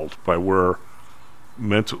appalled by where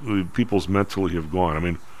people's mentally have gone. I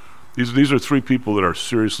mean, these are 3 people that are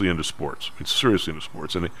seriously into sports. It's seriously into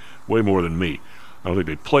sports, and they, way more than me. I don't think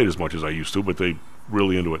they played as much as I used to, but they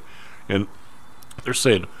really into it. And they're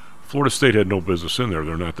saying Florida State had no business in there.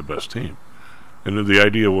 They're not the best team. And the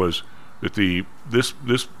idea was that this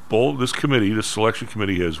committee, this selection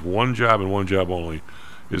committee, has one job and one job only,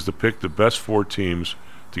 is to pick the best 4 teams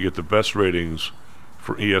to get the best ratings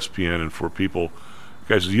for ESPN and for people.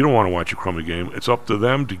 Guys, you don't want to watch a crummy game. It's up to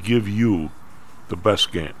them to give you the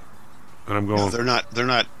best game. And I'm going. No, they're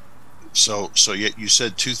not. So yet you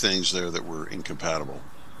said 2 things there that were incompatible.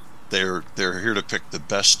 They're here to pick the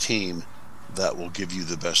best team that will give you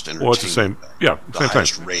the best entertainment. Well, it's the same. Yeah, the same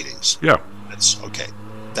highest thing. Ratings. Yeah, that's okay.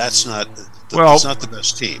 That's not. It's not the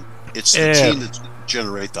best team. It's the team that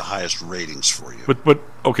generate the highest ratings for you. But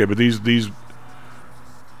okay, but these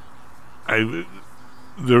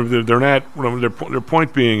they're not. Their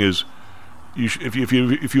point being is,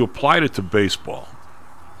 if you applied it to baseball,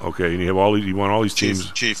 okay, and you want all these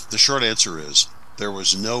teams. Chief, the short answer is there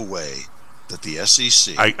was no way that the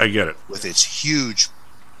SEC. I get it. With its huge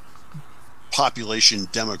population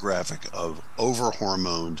demographic of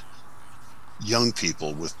over-hormoned young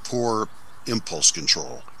people with poor impulse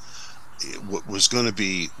control was going to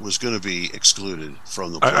be excluded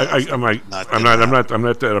from the playoff. I'm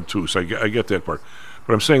not that obtuse. I get that part,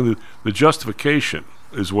 but I'm saying the justification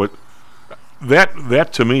is what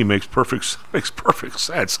that to me makes perfect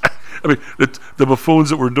sense. I mean, the buffoons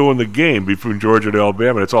that were doing the game between Georgia and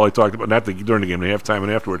Alabama. That's all I talked about. Not during the game, the halftime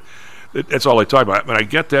and afterward. That's all I talk about. I mean, I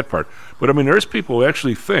get that part, but I mean, there's people who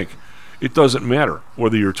actually think it doesn't matter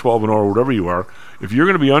whether you're 12-0 or whatever you are. If you're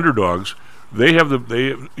going to be underdogs, he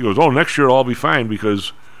goes, oh, next year it'll all be fine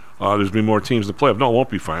because there's going to be more teams in the playoff. No, it won't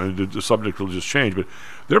be fine. The subject will just change. But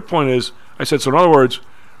their point is, I said, so in other words,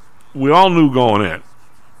 we all knew going in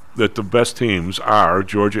that the best teams are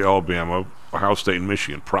Georgia, Alabama, Ohio State, and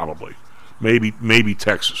Michigan, probably. Maybe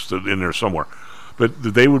Texas in there somewhere. But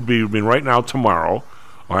they would be, I mean, right now, tomorrow,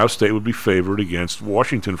 Ohio State would be favored against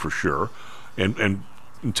Washington for sure, and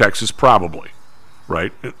Texas probably,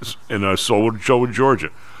 right? And so would Georgia.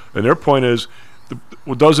 And their point is,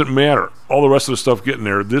 it doesn't matter. All the rest of the stuff getting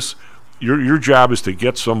there. Your job is to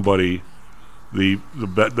get somebody the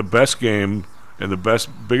best game and the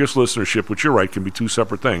biggest listenership, which you're right, can be 2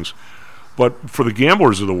 separate things. But for the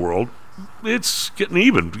gamblers of the world, it's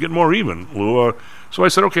getting more even, Lou. So I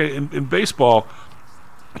said, okay, in baseball,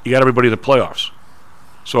 you got everybody in the playoffs.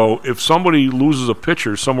 So if somebody loses a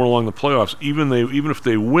pitcher somewhere along the playoffs, even if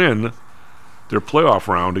they win their playoff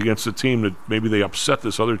round against a team that maybe they upset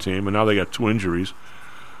this other team and now they got 2 injuries,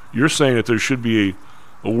 you're saying that there should be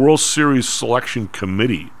a World Series selection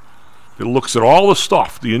committee that looks at all the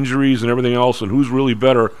stuff, the injuries and everything else, and who's really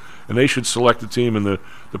better, and they should select the team, and the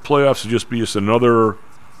playoffs would just be just another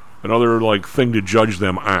like thing to judge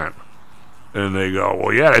them on. And they go,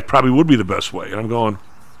 well, yeah, it probably would be the best way. And I'm going,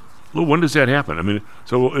 Lou, when does that happen? I mean,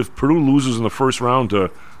 so if Purdue loses in the first round to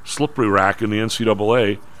Slippery Rack in the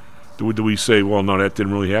NCAA, do we say, well, no, that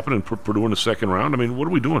didn't really happen, and put Purdue in the second round? I mean, what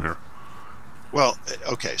are we doing here? Well,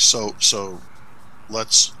 okay, so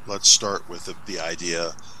let's start with the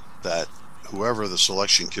idea that whoever the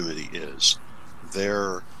selection committee is,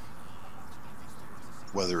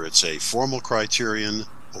 whether it's a formal criterion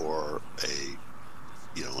or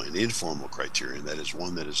an informal criterion, that is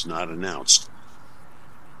one that is not announced.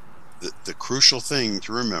 The crucial thing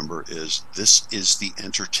to remember is this is the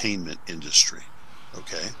entertainment industry.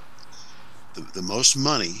 Okay, the most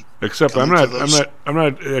money. Except I'm not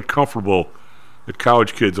that comfortable that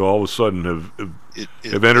college kids all of a sudden have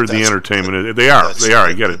entered the entertainment. They are.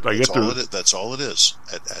 I get it. That's all it is.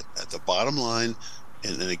 At the bottom line,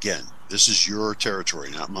 and again, this is your territory,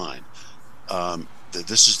 not mine. That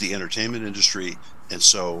this is the entertainment industry, and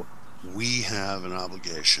so we have an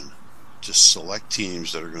obligation to select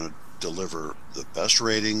teams that are going to deliver the best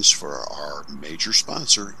ratings for our major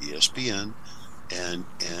sponsor, ESPN,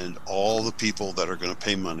 and all the people that are going to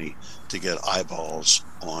pay money to get eyeballs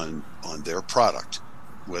on their product,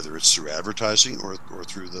 whether it's through advertising or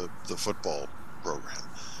through the football program.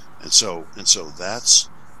 And so that's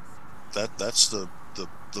the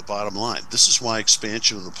bottom line. This is why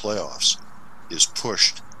expansion of the playoffs is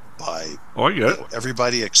pushed by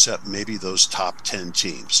everybody except maybe those top 10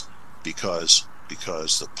 teams, because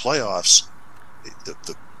the playoffs,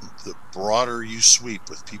 the broader you sweep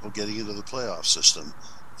with people getting into the playoff system,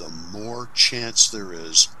 the more chance there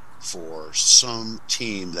is for some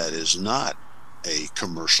team that is not a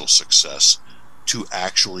commercial success to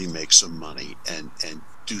actually make some money and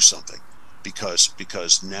do something,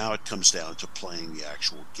 because now it comes down to playing the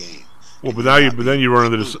actual game. Well, but then you run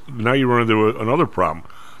into this. Now you run into another problem,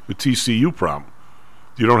 the TCU problem.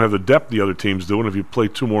 You don't have the depth the other teams do, and if you play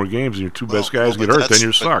two more games and your two best guys get hurt, then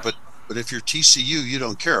you're stuck. But if you're TCU, you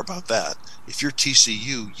don't care about that. If you're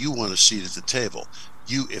TCU, you want a seat at the table.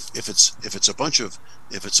 If it's a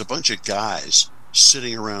bunch of guys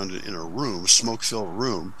sitting around in a room, smoke-filled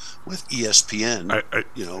room with ESPN,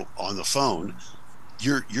 on the phone,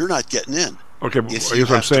 you're not getting in. Okay, but I guess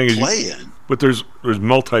what I'm saying is, but there's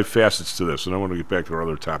multifacets to this, and I want to get back to our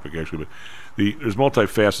other topic actually. But there's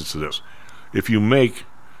multifacets to this. If you make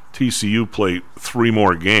TCU play 3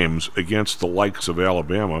 more games against the likes of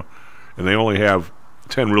Alabama, and they only have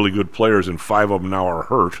 10 really good players and 5 of them now are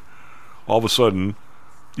hurt, all of a sudden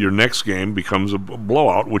your next game becomes a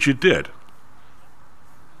blowout, which it did.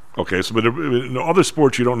 Okay, so but in other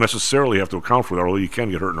sports you don't necessarily have to account for that, although you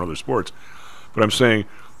can get hurt in other sports. But I'm saying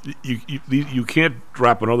you can't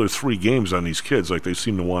drop another 3 games on these kids like they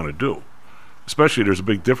seem to want to do. Especially, there's a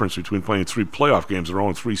big difference between playing 3 playoff games in a row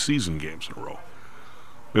and 3 season games in a row.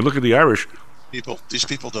 I mean, look at the Irish. These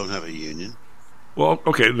people don't have a union. Well,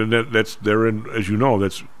 okay, then they're in. As you know,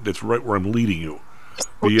 that's right where I'm leading you.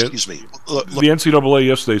 Excuse me. Look. The NCAA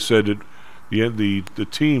yesterday said that the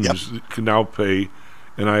teams can now pay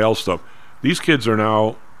NIL stuff. These kids are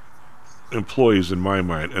now employees in my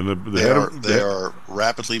mind, and they are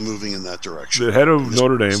rapidly moving in that direction. The head of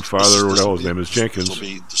Notre Dame, Father, whatever his name is, Jenkins.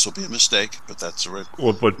 This will be a mistake, but that's right.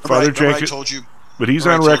 Well, but Father Jenkins, I told you, but he's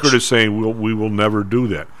on record as saying we will never do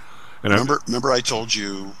that. And remember, I told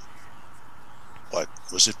you. What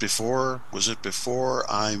was it before? Was it before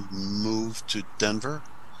I moved to Denver?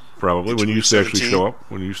 Probably when you used to actually show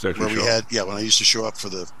up. When I used to show up for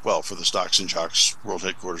the Stocks and Jocks World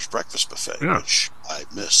Headquarters Breakfast Buffet, which I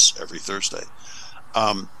miss every Thursday.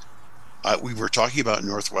 We were talking about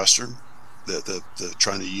Northwestern, the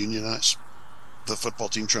trying to unionize, the football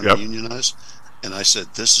team trying to unionize, and I said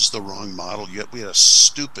this is the wrong model. We had a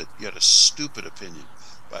stupid opinion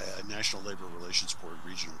by a National Labor Relations Board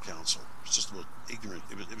Regional Council. It was just a little ignorant.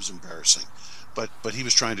 It was embarrassing, but he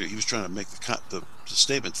was trying to make the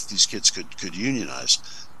statement that these kids could unionize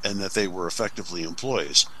and that they were effectively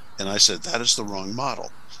employees. And I said that is the wrong model,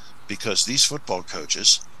 because these football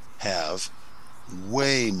coaches have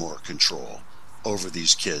way more control over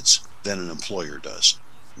these kids than an employer does.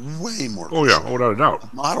 Way more control. Oh yeah, without a doubt.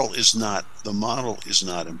 The model is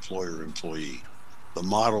not employer-employee. The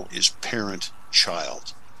model is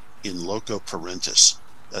parent-child. In loco parentis.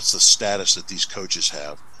 That's the status that these coaches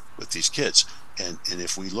have with these kids. And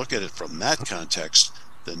if we look at it from that context,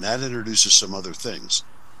 then that introduces some other things.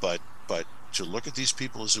 But to look at these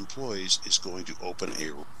people as employees is going to open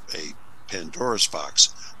a Pandora's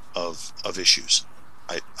box of issues.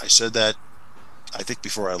 I said that, I think,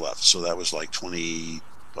 before I left. So that was like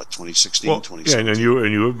 2016, 2017. Yeah,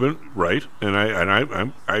 and you have been right. And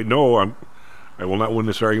I know I will not win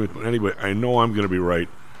this argument, but anyway, I know I'm going to be right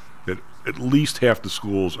that at least half the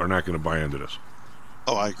schools are not going to buy into this.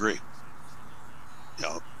 Oh, I agree.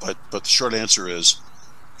 But the short answer is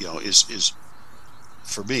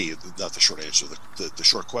for me, not the short answer. The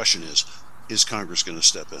short question is Congress going to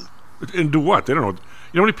step in and do what? They don't know. You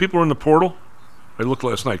know how many people are in the portal? I looked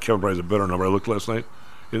last night. Kevin probably has a better number. I looked last night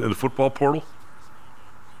in the football portal.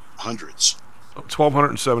 Hundreds.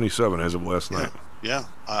 1,277 as of last night. Yeah.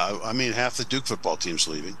 I mean, half the Duke football team's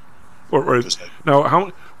leaving.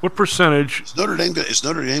 Now, what percentage? Is Notre Dame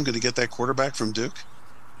going to get that quarterback from Duke?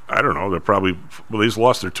 I don't know. They're probably they just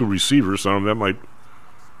lost their two receivers. So that might.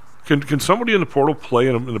 Can somebody in the portal play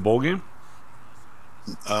in the bowl game?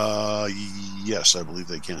 Yes, I believe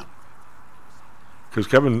they can. Because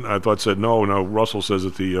Kevin, I thought, said no. Now Russell says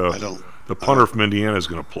that the punter from Indiana is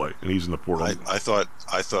going to play, and he's in the portal. I thought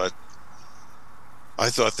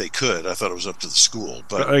they could. I thought it was up to the school,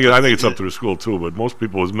 but I think it's up to the school too. But most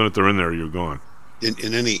people, the minute they're in there, you're gone.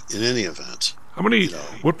 In any event, how many?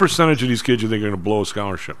 What percentage of these kids do you think are going to blow a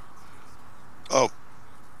scholarship?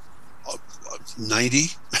 90.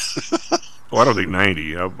 Oh, I don't think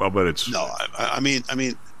 90. I'll bet it's no. I mean,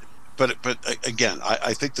 but again,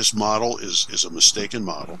 I think this model is a mistaken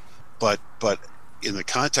model. But in the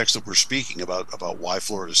context that we're speaking about why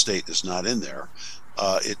Florida State is not in there,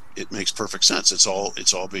 it makes perfect sense. It's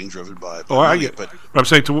all being driven by money. I get. But I'm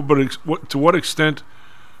saying to what extent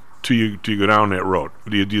do you go down that road?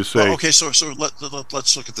 Do you say? Well, okay, so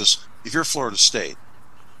let's look at this. If you're Florida State,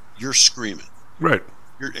 you're screaming, right?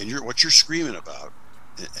 What you're screaming about,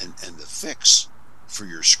 and the fix for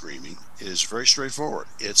your screaming is very straightforward.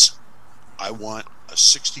 It's I want a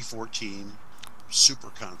 64-team super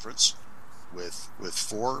conference with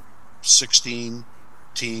 4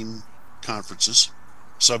 16-team conferences,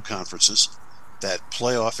 sub-conferences that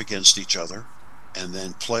play off against each other and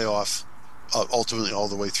then play off ultimately all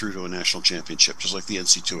the way through to a national championship, just like the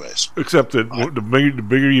NC2As. Except that the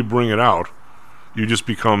bigger you bring it out, you just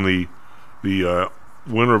become the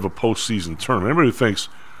winner of a postseason tournament. Everybody who thinks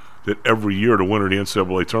that every year the winner of the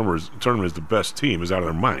NCAA tournament is the best team is out of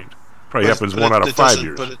their mind. Probably happens 1 out of 5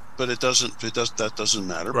 years. But it doesn't. That doesn't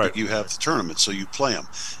matter. Right. But you have the tournament, so you play them.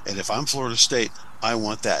 And if I'm Florida State, I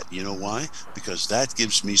want that. You know why? Because that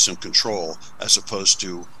gives me some control, as opposed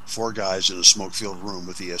to 4 guys in a smoke-filled room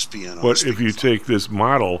with ESPN on. But if you take this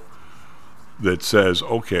model that says,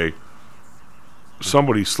 okay,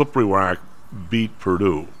 somebody slippery rock beat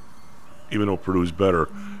Purdue, even though Purdue's better,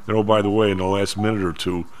 and oh, by the way, in the last minute or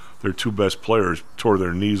two, their 2 best players tore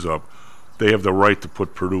their knees up, they have the right to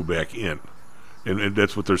put Purdue back in. And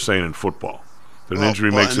that's what they're saying in football. That an injury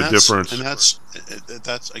makes a difference. And that's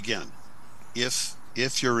again, if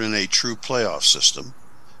you're in a true playoff system,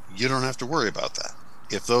 you don't have to worry about that.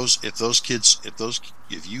 If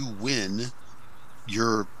you win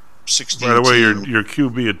your 16. By the way, your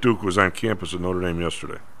QB at Duke was on campus at Notre Dame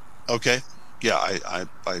yesterday. Okay, yeah,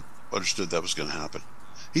 I understood that was going to happen.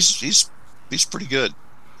 He's pretty good.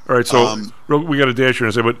 All right, so we got a dash here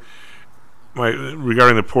and say, but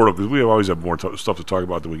regarding the portal, because we always have more stuff to talk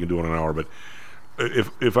about than we can do in an hour. But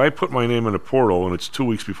if I put my name in the portal and it's 2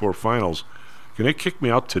 weeks before finals, can they kick me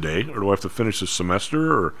out today, or do I have to finish the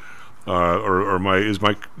semester, or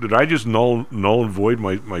did I just null and void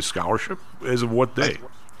my scholarship as of what day?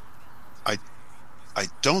 I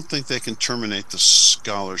don't think they can terminate the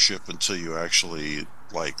scholarship until you actually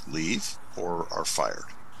leave or are fired.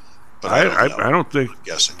 But I don't think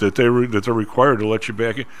that they're required to let you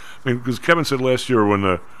back in. I mean, because Kevin said last year when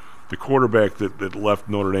the quarterback that left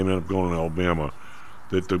Notre Dame and ended up going to Alabama,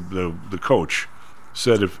 that the coach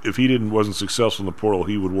said if he wasn't successful in the portal,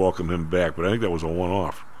 he would welcome him back. But I think that was a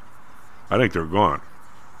one-off. I think they're gone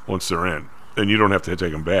once they're in, and you don't have to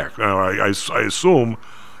take them back. I assume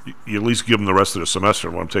you at least give them the rest of the semester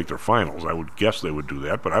and let them take their finals. I would guess they would do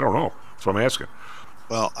that, but I don't know. That's what I'm asking.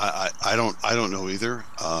 Well, I don't know either.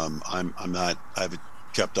 I haven't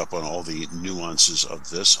kept up on all the nuances of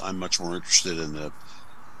this. I'm much more interested in the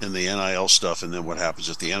NIL stuff and then what happens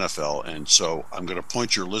at the NFL. And so I'm going to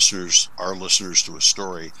point our listeners to a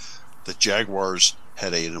story that Jaguars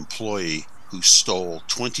had an employee who stole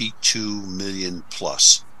 $22 million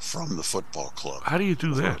plus from the football club. How do you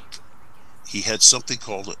do that? He had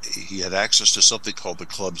access to something called the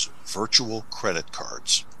club's virtual credit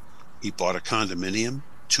cards. He bought a condominium,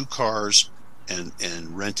 2 cars, and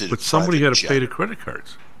rented. But somebody had to pay the credit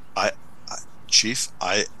cards. Chief,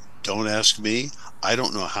 don't ask me. I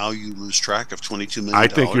don't know how you lose track of $22 million. I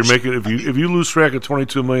think you're making if you lose track of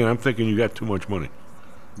 $22 million, I'm thinking you got too much money.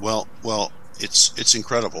 Well, it's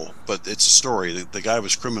incredible, but it's a story. The guy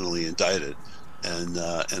was criminally indicted, and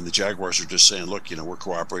the Jaguars are just saying, look, we're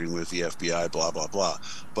cooperating with the FBI, blah blah blah.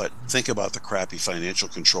 But think about the crappy financial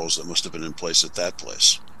controls that must have been in place at that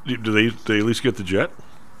place. Do they at least get the jet?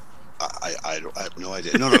 I have no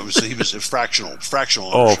idea. No, he was a fractional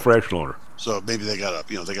ownership. Oh, fractional owner. So maybe they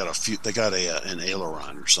got an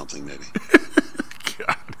aileron or something maybe.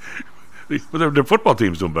 God, but their football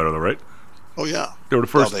team's doing better though, right? Oh yeah, they were the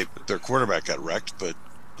first. Well, their quarterback got wrecked, but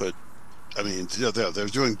I mean, they're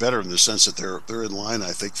doing better in the sense that they're in line,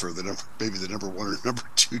 I think, for the number 1 or number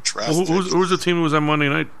 2 draft. Well, who was the team who was on Monday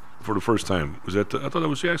night for the first time? Was that I thought that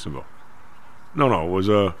was Jacksonville. No, it was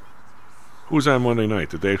who was on Monday night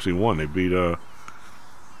that they actually won? They beat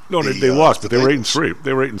they lost, but they were 8-3.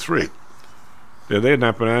 They were 8-3. Yeah, they had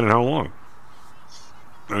not been on in how long?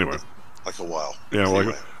 Anyway, like a while. Yeah,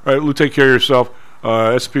 anyway. All right, Lou, take care of yourself.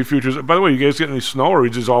 SP Futures. By the way, you guys getting any snow, or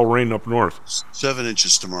is it just all rain up north? 7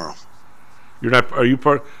 inches tomorrow. You're not. Are you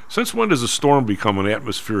part? Since when does a storm become an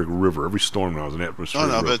atmospheric river? Every storm now is an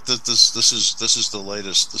atmospheric river. No, but this is the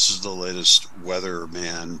latest. This is the latest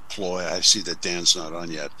weatherman ploy. I see that Dan's not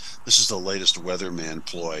on yet. This is the latest weatherman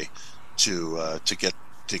ploy to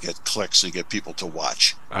get clicks and get people to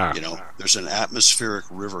watch. There's an atmospheric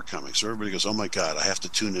river coming, so everybody goes, "Oh my God, I have to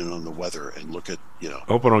tune in on the weather and look at." I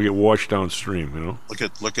hope I don't get washed downstream.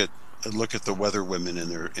 Look at the weather women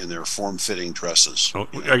in their form-fitting dresses. Oh,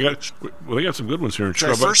 they got some good ones here in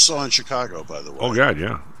Chicago. I first saw in Chicago, by the way. Oh God,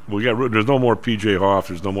 yeah. There's no more PJ Hoff.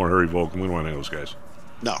 There's no more Harry Volk. We don't want any of those guys.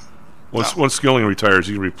 No. Once Skilling retires,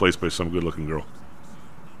 he's replaced by some good-looking girl.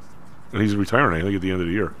 And he's retiring, I think, at the end of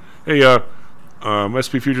the year. Hey,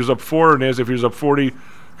 SP Futures up 4, NASDAQ Futures up 40.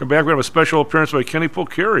 Come back. We have a special appearance by Kenny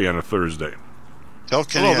Polcari on a Thursday. Tell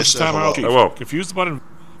Kenny I said hello. I will. Confused about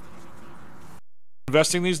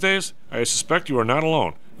investing these days? I suspect you are not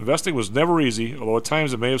alone. Investing was never easy, although at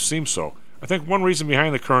times it may have seemed so. I think one reason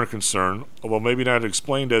behind the current concern, although maybe not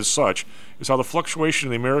explained as such, is how the fluctuation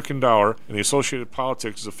in the American dollar and the associated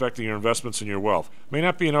politics is affecting your investments and your wealth. It may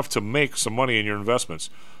not be enough to make some money in your investments.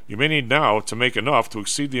 You may need now to make enough to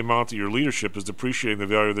exceed the amount that your leadership is depreciating the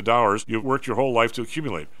value of the dollars you've worked your whole life to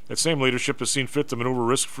accumulate. That same leadership has seen fit to maneuver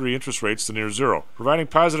risk-free interest rates to near zero. Providing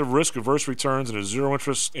positive risk-averse returns in a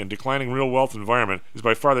zero-interest and declining real wealth environment is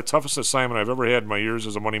by far the toughest assignment I've ever had in my years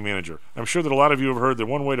as a money manager. I'm sure that a lot of you have heard that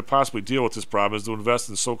one way to possibly deal with this problem is to invest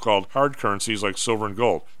in so-called hard currencies like silver and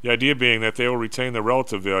gold. The idea being that they will retain their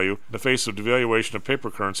relative value in the face of devaluation of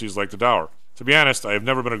paper currencies like the dollar. To be honest, I have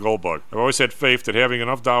never been a gold bug. I've always had faith that having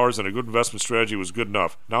enough dollars and a good investment strategy was good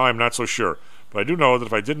enough. Now I'm not so sure. But I do know that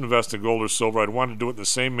if I did invest in gold or silver, I'd want to do it in the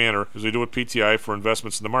same manner as we do with PTI for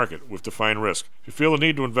investments in the market, with defined risk. If you feel the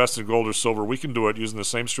need to invest in gold or silver, we can do it using the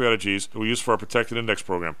same strategies that we use for our protected index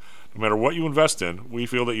program. No matter what you invest in, we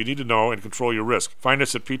feel that you need to know and control your risk. Find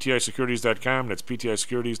us at ptisecurities.com. That's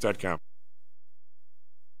ptisecurities.com.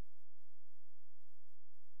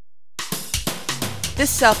 This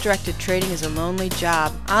self-directed trading is a lonely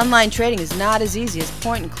job. Online trading is not as easy as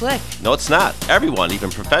point and click. No, it's not. Everyone, even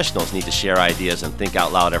professionals, need to share ideas and think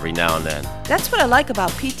out loud every now and then. That's what I like about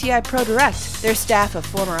PTI Pro Direct. Their staff of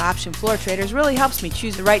former option floor traders really helps me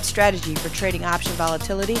choose the right strategy for trading option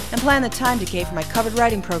volatility and plan the time decay for my covered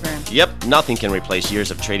writing program. Yep, nothing can replace years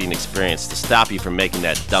of trading experience to stop you from making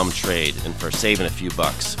that dumb trade and for saving a few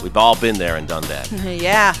bucks. We've all been there and done that.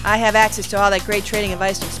 Yeah, I have access to all that great trading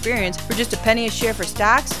advice and experience for just a penny a share for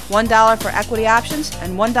stocks, $1 for equity options,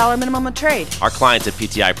 and $1 minimum a trade. Our clients at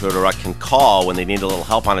PTI Pro Direct can call when they need a little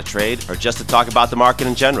help on a trade or just to talk about the market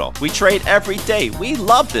in general. We trade every day. We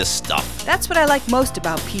love this stuff. That's what I like most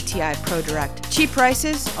about PTI Pro Direct. Cheap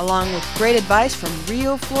prices, along with great advice from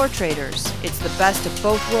real floor traders. It's the best of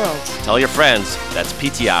both worlds. Tell your friends. That's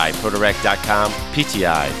PTIProDirect.com,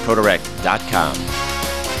 PTIProDirect.com.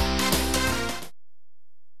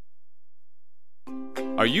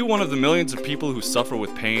 Are you one of the millions of people who suffer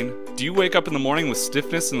with pain? Do you wake up in the morning with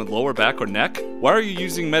stiffness in the lower back or neck? Why are you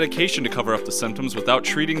using medication to cover up the symptoms without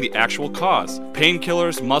treating the actual cause?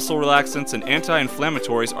 Painkillers, muscle relaxants, and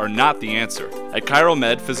anti-inflammatories are not the answer. At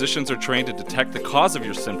ChiroMed, physicians are trained to detect the cause of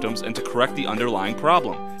your symptoms and to correct the underlying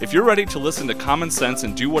problem. If you're ready to listen to common sense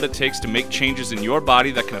and do what it takes to make changes in your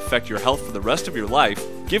body that can affect your health for the rest of your life,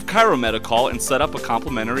 give ChiroMed a call and set up a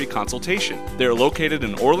complimentary consultation. They are located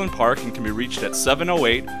in Orland Park and can be reached at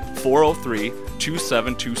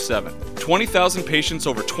 708-403-2727. 20,000 patients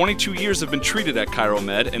over 22 years have been treated at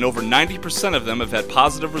ChiroMed, and over 90% of them have had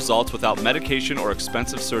positive results without medication or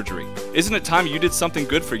expensive surgery. Isn't it time you did something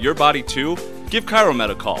good for your body too? Give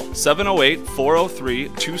ChiroMed a call,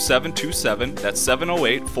 708-403-2727. That's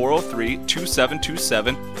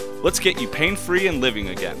 708-403-2727. Let's get you pain-free and living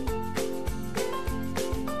again.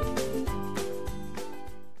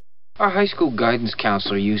 Our high school guidance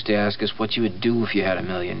counselor used to ask us what you would do if you had $1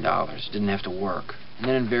 million. Didn't have to work. And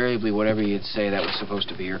then invariably, whatever you'd say, that was supposed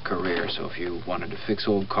to be your career. So if you wanted to fix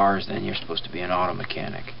old cars, then you're supposed to be an auto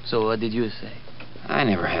mechanic. So what did you say? I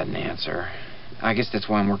never had an answer. I guess that's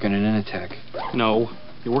why I'm working at Initech. No,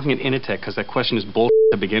 you're working at Initech because that question is bullshit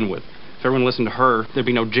to begin with. If everyone listened to her, there'd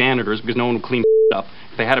be no janitors because no one would clean up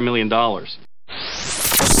if they had $1 million.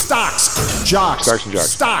 Stocks, jocks, Stocks and jocks.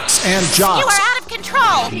 Stocks and jocks. You are out of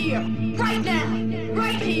control. Here, right now,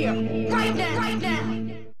 right here, right now, right now.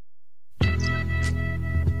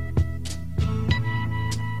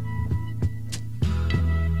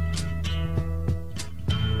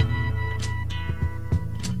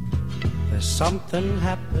 There's something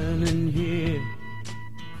happening here.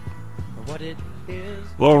 What it is.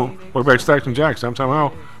 Hello, welcome back to Stocks and Jocks. I'm Tom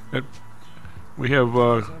Howe. We have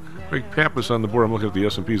Greg Pappas on the board. I'm looking at the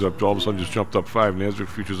S&P's up. All of a sudden just jumped up 5. NASDAQ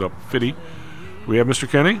futures up 50. We have Mr.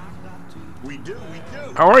 Kenny. We do.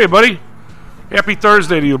 How are you, buddy? Happy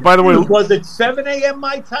Thursday to you. By the way, was it 7 a.m.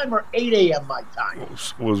 my time or 8 a.m. my time?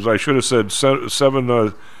 I should have said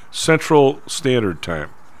 7 Central Standard Time.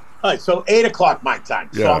 All right, so 8 o'clock my time.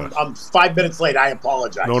 Yeah. So I'm 5 minutes late. I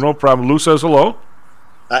apologize. No problem. Lou says hello.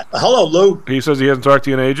 Hello, Lou. He says he hasn't talked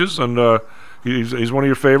to you in ages, and he's one of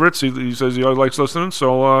your favorites. He says he always likes listening.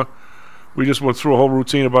 So we just went through a whole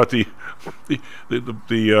routine about the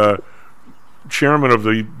chairman of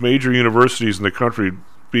the major universities in the country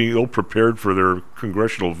being ill-prepared for their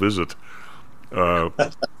congressional visit. How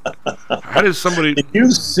does somebody...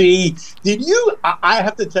 I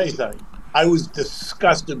have to tell you something. I was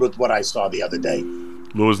disgusted with what I saw the other day.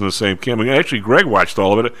 Lou was in the same camp. Actually, Greg watched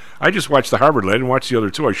all of it. I just watched the Harvard. I didn't watch the other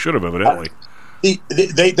two. I should have, evidently.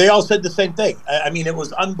 They all said the same thing. I mean, it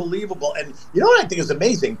was unbelievable. And you know what I think is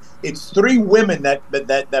amazing? It's 3 women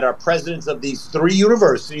that are presidents of these 3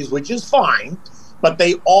 universities, which is fine, but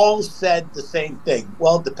they all said the same thing.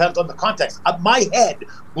 Well, it depends on the context. My head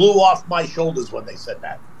blew off my shoulders when they said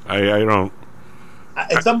that. I don't...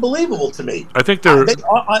 It's unbelievable to me. I think they're...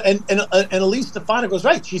 and Elise Stefanik was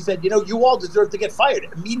right. She said, you all deserve to get fired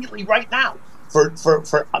immediately right now for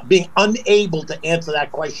being unable to answer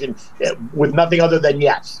that question with nothing other than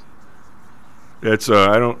yes. It's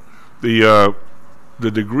I don't the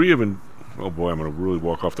degree of oh boy, I'm going to really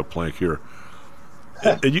walk off the plank here.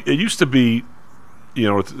 It used to be,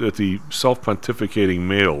 that the self-pontificating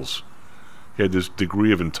males had this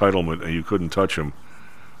degree of entitlement and you couldn't touch them.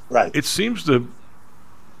 Right. It seems to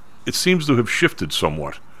have shifted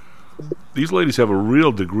somewhat. These ladies have a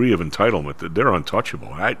real degree of entitlement that they're untouchable.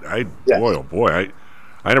 Boy,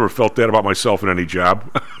 I never felt that about myself in any job.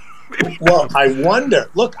 Well, I wonder.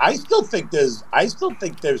 Look, I still think there's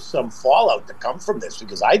some fallout to come from this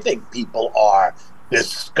because I think people are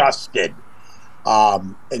disgusted,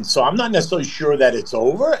 and so I'm not necessarily sure that it's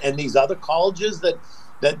over. And these other colleges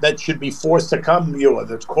that should be forced to come,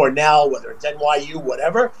 whether it's Cornell, whether it's NYU,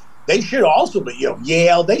 whatever, they should also be,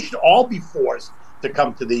 Yale. They should all be forced to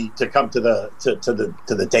come to the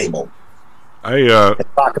table. And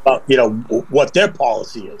talk about what their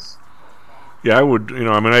policy is. Yeah, I would.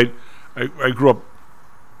 I grew up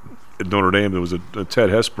at Notre Dame. There was a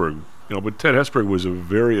Ted Hesburgh. But Ted Hesburgh was a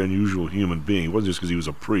very unusual human being. It wasn't just because he was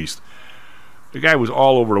a priest. The guy was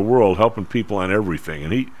all over the world helping people on everything,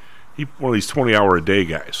 and he one of these 20-hour-a-day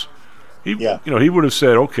guys. He would have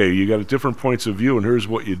said, okay, you got different points of view, and here's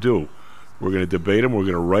what you do. We're going to debate them. We're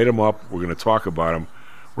going to write them up. We're going to talk about them.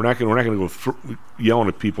 We're not going to go yelling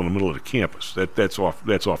at people in the middle of the campus. That's off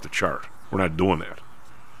the chart. We're not doing that.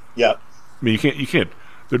 Yeah. I mean, you can't.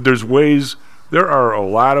 There's ways. There are a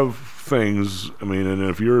lot of things. I mean, and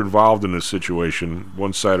if you're involved in this situation,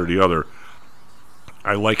 one side or the other,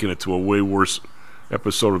 I liken it to a way worse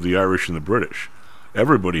episode of The Irish and the British.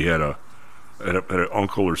 Everybody had an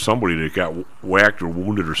uncle or somebody that got whacked or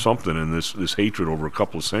wounded or something in this hatred over a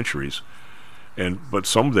couple of centuries. But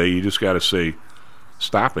someday you just got to say,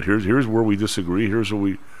 stop it. Here's where we disagree. Here's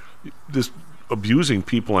where this abusing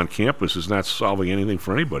people on campus is not solving anything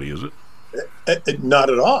for anybody, is it? Not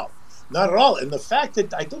at all. Not at all. And the fact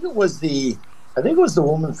that I think it was the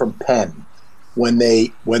woman from Penn when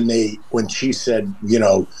she said,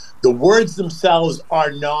 the words themselves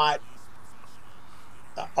are not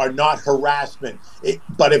harassment.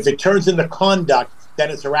 But if it turns into conduct, then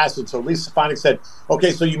it's harassment. So Lisa Stefanik said,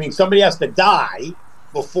 okay, so you mean somebody has to die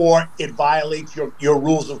before it violates your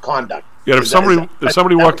rules of conduct? Yeah, if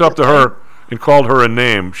somebody walked up to her and called her a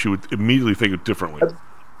name, she would immediately think it differently.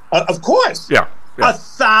 Of course. Yeah.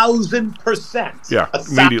 1,000%. Yeah,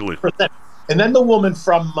 immediately. 1,000%. And then the woman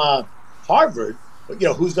from Harvard,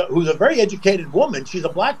 who's a very educated woman. She's a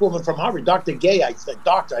black woman from Harvard, Dr. Gay. I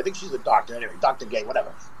think she's a doctor anyway. Dr. Gay,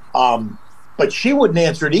 whatever. But she wouldn't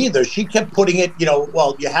answer it either. She kept putting it,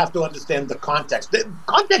 well, you have to understand the context. The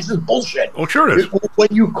context is bullshit. Oh, sure it is. When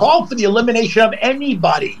you call for the elimination of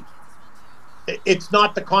anybody, it's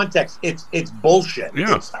not the context. It's bullshit.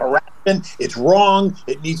 Yeah. It's harassment. It's wrong.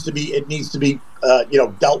 It needs to be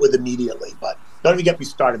dealt with immediately. But don't even get me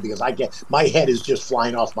started because my head is just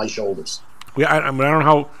flying off my shoulders. Yeah, I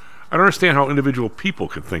don't understand how individual people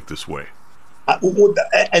can think this way.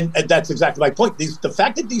 And that's exactly my point. The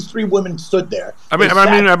fact that these three women stood there. I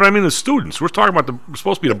mean the students. We're talking about we're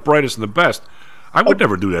supposed to be the brightest and the best. I would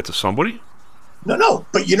never do that to somebody. No.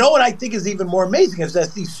 But you know what I think is even more amazing is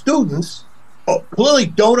that these students clearly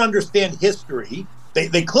don't understand history.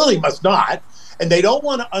 They clearly must not. And they don't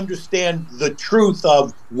want to understand the truth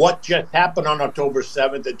of what just happened on October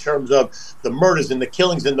 7th in terms of the murders and the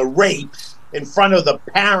killings and the rapes in front of the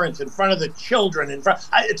parents, in front of the children.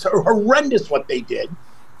 It's horrendous what they did.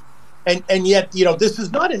 And yet, this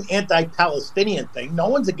is not an anti-Palestinian thing. No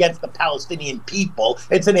one's against the Palestinian people.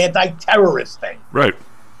 It's an anti-terrorist thing. Right.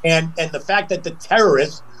 And the fact that the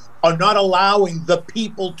terrorists are not allowing the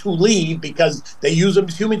people to leave because they use them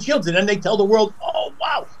as human shields. And then they tell the world, oh,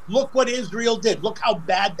 wow, look what Israel did. Look how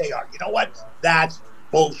bad they are. You know what? That's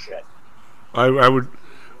bullshit. I would.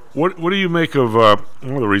 What do you make of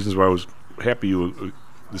one of the reasons why I was happy you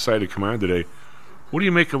decided to come on today? What do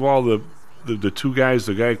you make of all the two guys,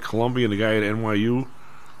 the guy at Columbia and the guy at NYU,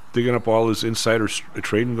 digging up all this insider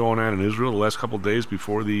trading going on in Israel the last couple of days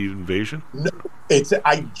before the invasion? No,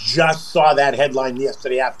 I just saw that headline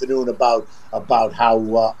yesterday afternoon about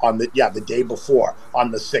how on the day before,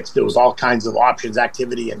 on the 6th, there was all kinds of options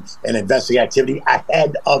activity and investing activity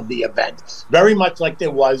ahead of the event. Very much like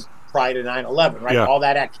there was prior to 9/11, right? Yeah. All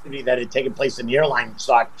that activity that had taken place in the airline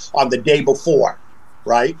stock on the day before,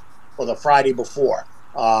 right? Or the Friday before,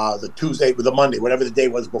 the Tuesday, the Monday, whatever the day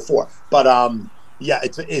was before. But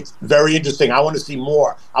it's very interesting. I want to see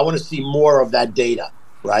more. I want to see more of that data,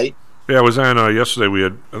 right? Yeah, I was on yesterday. We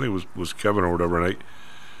had, I think it was Kevin or whatever, and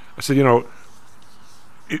I said,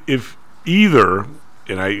 if either,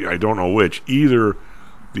 and I don't know which, either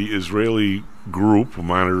the Israeli group who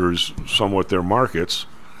monitors somewhat their markets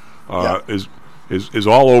is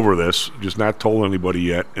all over this, just not told anybody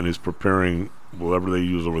yet, and is preparing whatever they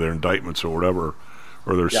use over there, indictments or whatever,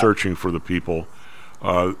 or they're searching for the people.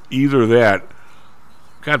 Either that,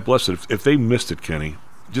 God bless it. If they missed it, Kenny,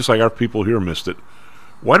 just like our people here missed it,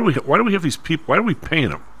 why do we have these people? Why are we paying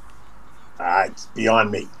them? It's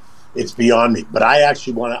beyond me. It's beyond me. But I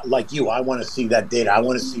actually want to, like you, I want to see that data. I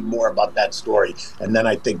want to see more about that story. And then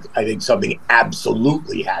I think something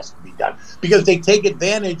absolutely has to be done because they take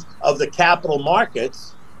advantage of the capital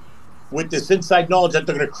markets with this inside knowledge that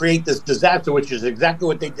they're going to create this disaster, which is exactly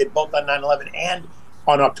what they did both on 9/11 and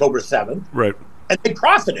on October 7th. Right. And they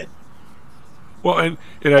profited. Well, and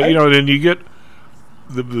then you get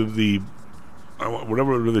the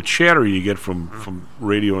whatever the chatter you get from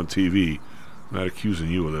radio and TV. I'm not accusing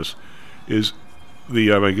you of this. Is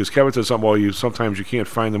because Kevin said something. Well, sometimes you can't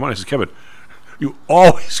find the money. I said, Kevin, you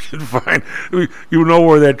always can find. You know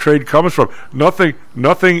where that trade comes from. Nothing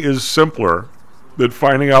is simpler than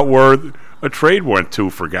finding out where a trade went to.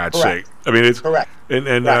 For God's sake, I mean it's correct.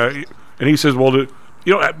 And he says, well,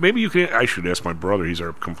 maybe you can. I should ask my brother. He's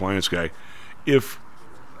our compliance guy. If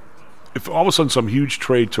all of a sudden some huge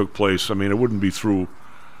trade took place, I mean, it wouldn't be through.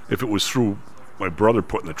 If it was through my brother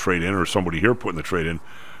putting the trade in or somebody here putting the trade in,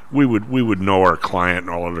 we would know our client and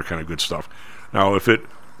all other kind of good stuff. Now,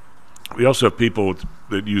 we also have people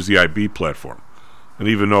that use the IB platform, and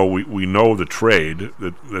even though we know the trade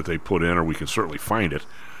that they put in, or we can certainly find it,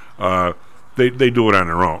 they do it on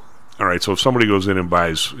their own. All right, so if somebody goes in and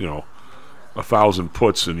buys 1,000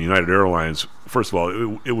 puts in United Airlines, first of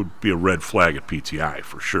all, it would be a red flag at PTI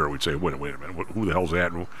for sure. We'd say, wait a minute, who the hell's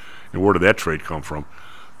that, and where did that trade come from?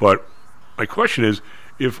 But my question is,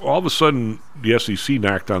 if all of a sudden the SEC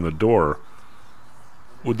knocked on the door,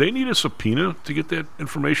 would they need a subpoena to get that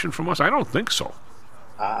information from us? I don't think so.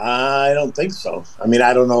 I don't think so. I mean,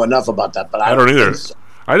 I don't know enough about that, but I don't either. think so.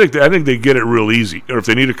 I think they get it real easy. Or if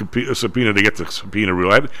they need a subpoena, they get the subpoena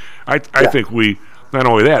real. I think we, not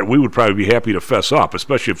only that, we would probably be happy to fess up,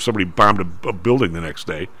 especially if somebody bombed a building the next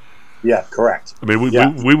day. Yeah, correct. I mean,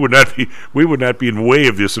 we would not be in way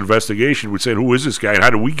of this investigation. We'd say, who is this guy and how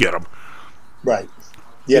do we get him? Right.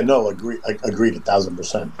 Yeah. No. Agreed.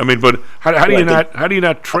 1,000%. I mean, but how do you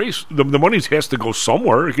not trace the money? Has to go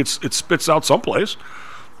somewhere. It spits out someplace.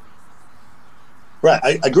 Right.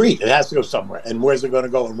 I agree. It has to go somewhere. And where's it going to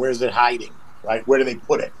go? And where's it hiding? Right. Where do they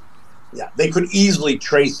put it? Yeah. They could easily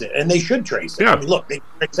trace it, and they should trace it. Yeah. I mean, look, they can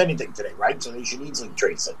trace anything today, right? So they should easily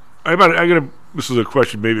trace it. This is a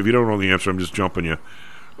question. Maybe if you don't know the answer, I'm just jumping you.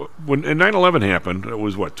 when 9/11 happened, it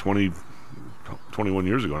was what 21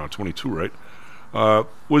 years ago now, 22, right?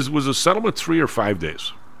 Was the settlement 3 or 5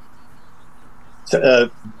 days?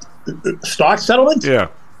 Stock settlement? Yeah.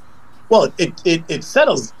 Well, it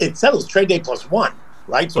settles trade day plus 1,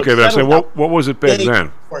 right? So okay, but I say what was it back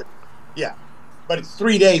then? Yeah, but it's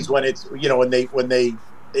 3 days when it's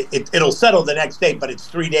it'll settle the next day, but it's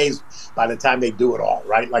 3 days by the time they do it all,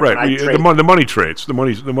 right? Like right. The money trades, the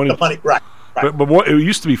money, right. But what, it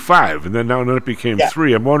used to be 5, and then it became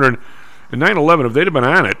 3. I'm wondering, in 9/11, if they'd have been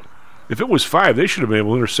on it, if it was 5, they should have been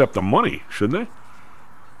able to intercept the money, shouldn't they?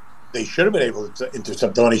 They should have been able to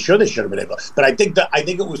intercept the money. Sure, they should have been able. But I think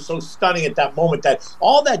it was so stunning at that moment that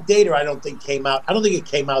all that data I don't think came out. I don't think it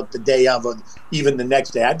came out the day of, or even the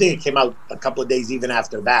next day. I think it came out a couple of days even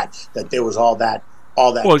after that. That there was all that.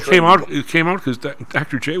 Well, it came out. It came out because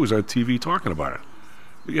Dr. J was on TV talking about it.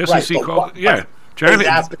 The SEC called. Yeah, John.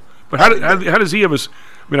 But how does he have his?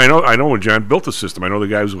 I mean, I know when John built the system. I know the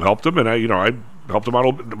guys who helped him, and I helped him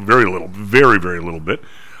out very little bit.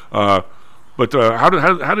 But how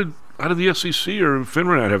did the SEC or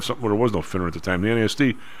FINRA not have something? Well, there was no FINRA at the time. The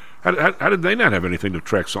NASD. How did they not have anything to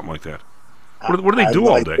track something like that? What do they do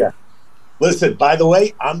all day? Listen, by the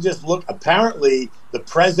way, apparently, the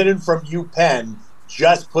president from UPenn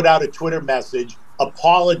just put out a Twitter message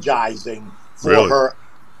apologizing for her.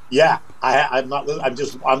 Yeah, I'm not.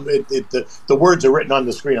 The words are written on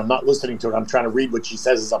the screen. I'm not listening to it. I'm trying to read what she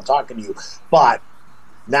says as I'm talking to you. But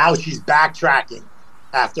now she's backtracking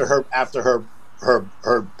after her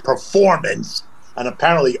performance, and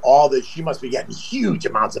apparently she must be getting huge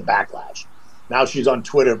amounts of backlash. Now she's on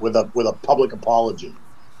Twitter with a public apology.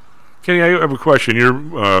 Kenny, I have a question. You're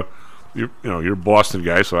a Boston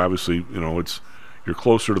guy, so obviously you're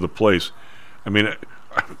closer to the place. I mean,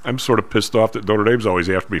 I'm sort of pissed off that Notre Dame's always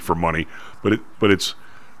after me for money, but it's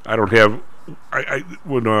I don't have.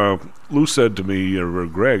 When Lou said to me, or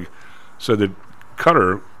Greg said that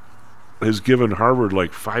Qatar has given Harvard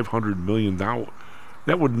like $500 million,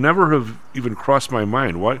 that would never have even crossed my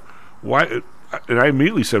mind. Why? And I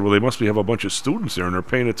immediately said, well, they must have a bunch of students there and they're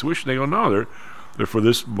paying the tuition. They go, no, they're for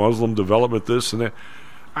this Muslim development, this and that.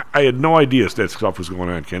 I had no idea that stuff was going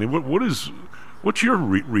on, Kenny. What's your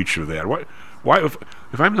reach of that? Why if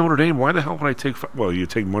I'm Notre Dame, why the hell would I take? Well, you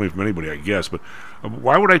take money from anybody, I guess, but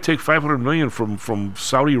why would I take $500 million from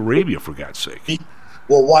Saudi Arabia, for God's sake?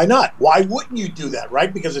 Well, why not? Why wouldn't you do that,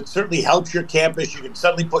 right? Because it certainly helps your campus. You can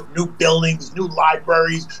suddenly put new buildings, new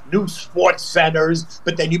libraries, new sports centers,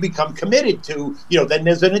 but then you become committed to, then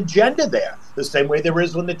there's an agenda there. The same way there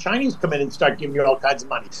is when the Chinese come in and start giving you all kinds of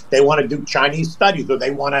money. They want to do Chinese studies, or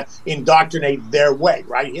they want to indoctrinate their way,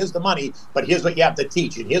 right? Here's the money, but here's what you have to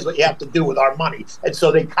teach, and here's what you have to do with our money. And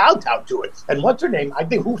so they kowtow to it. And what's her name? I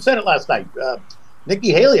think, who said it last night?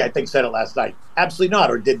 Nikki Haley, I think, said it last night. Absolutely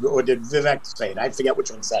not. Or did Vivek say it? I forget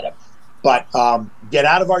which one said it. But get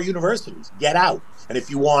out of our universities. Get out. And if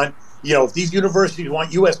you want, if these universities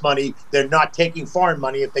want U.S. money, they're not taking foreign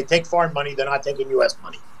money. If they take foreign money, they're not taking U.S.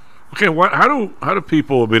 money. Okay, how do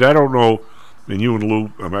people? I mean, I don't know. And you and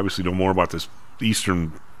Lou obviously know more about this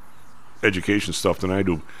Eastern education stuff than I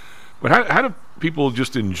do. But how do people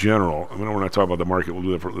just in general? I mean, we're not talking about the market. We'll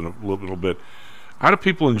do that for a little bit. How do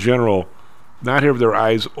people in general not have their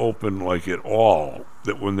eyes open like at all,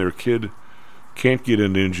 that when their kid can't get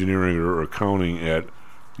into engineering or accounting at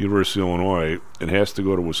University of Illinois and has to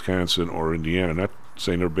go to Wisconsin or Indiana? Not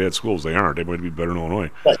saying they're bad schools, they aren't. They might be better in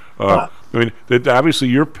Illinois. I mean, obviously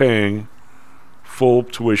you're paying full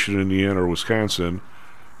tuition in Indiana or Wisconsin,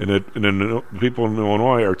 and then the people in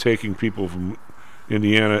Illinois are taking people from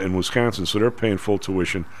Indiana and Wisconsin, so they're paying full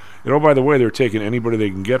tuition. And by the way, they're taking anybody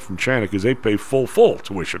they can get from China because they pay full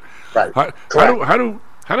tuition. Right.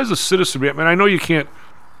 How does a citizen? I mean, I know you can't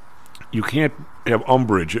have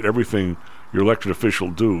umbrage at everything your elected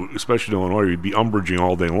official do, especially in Illinois. You'd be umbraging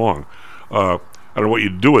all day long. I don't know what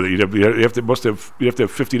you'd do with it. You'd have to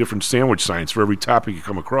have 50 different sandwich signs for every topic you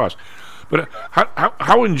come across. But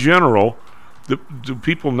how in general do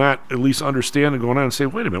people not at least understand and go on and say,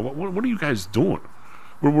 wait a minute, what are you guys doing?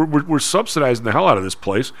 We're subsidizing the hell out of this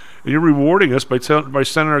place, and you're rewarding us by sending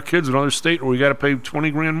our kids to another state where we got to pay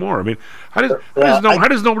 $20,000 more. I mean, how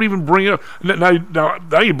does nobody even bring it up?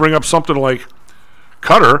 Now you bring up something like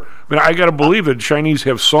Qatar. I mean, I got to believe that Chinese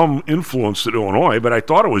have some influence in Illinois, but I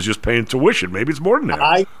thought it was just paying tuition. Maybe it's more than that.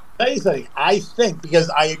 I tell you something. I think, because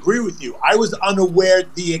I agree with you, I was unaware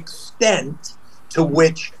the extent to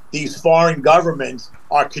which these foreign governments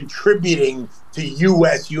are contributing to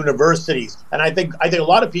U.S. universities. And I think a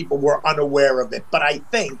lot of people were unaware of it, but I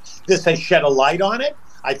think this has shed a light on it.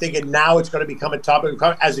 I think now it's going to become a topic,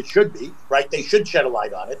 as it should be, right? They should shed a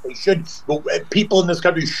light on it. They should. People in this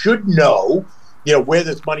country should know, where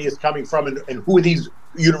this money is coming from and who these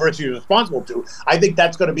universities are responsible to. I think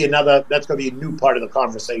that's going to be a new part of the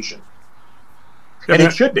conversation. Yeah, and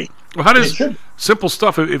it should be. Well, how does simple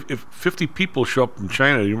stuff? If 50 people show up from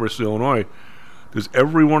China at the University of Illinois, does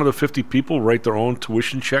every one of the 50 people write their own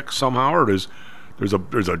tuition check somehow, or there's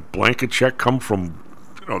a blanket check come from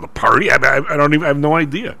the party? I have no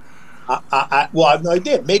idea. Well, I have no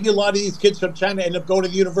idea. Maybe a lot of these kids from China end up going to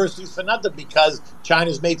the universities for nothing because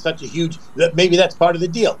China's made such a huge. Maybe that's part of the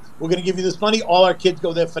deal. We're going to give you this money. All our kids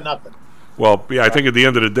go there for nothing. Well, yeah, I think at the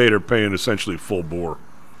end of the day, they're paying essentially full bore.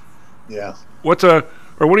 Yeah. What do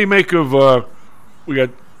you make of? We got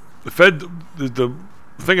the Fed. The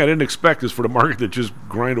thing I didn't expect is for the market to just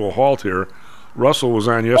grind to a halt here. Russell was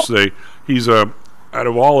on yesterday. He's out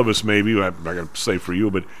of all of us, maybe I'm not going to say for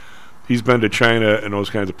you, but he's been to China and those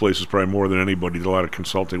kinds of places probably more than anybody. Did a lot of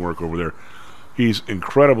consulting work over there. He's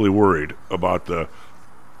incredibly worried about the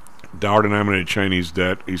dollar-denominated Chinese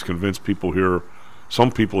debt. He's convinced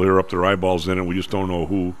some people here, up their eyeballs in it. We just don't know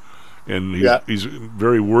who, and he's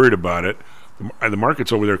very worried about it. The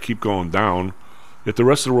markets over there keep going down, yet the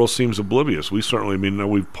rest of the world seems oblivious. We certainly,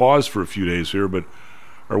 we've paused for a few days here, but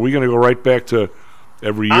are we going to go right back to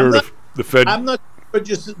every year the Fed? I'm not. But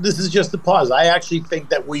this is just the pause. I actually think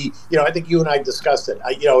that I think you and I discussed it.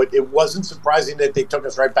 It wasn't surprising that they took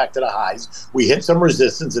us right back to the highs. We hit some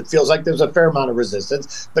resistance. It feels like there's a fair amount of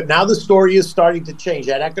resistance. But now the story is starting to change.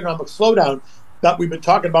 That economic slowdown that we've been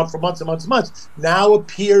talking about for months and months and months now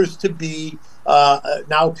appears to be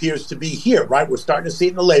here, right? We're starting to see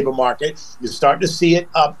it in the labor market. You're starting to see it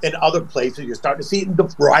in other places. You're starting to see it in the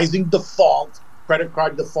rising default. Credit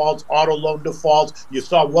card defaults, auto loan defaults. You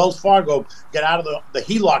saw Wells Fargo get out of the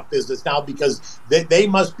HELOC business now because they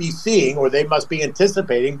must be seeing or they must be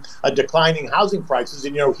anticipating a declining housing prices.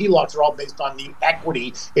 And, HELOCs are all based on the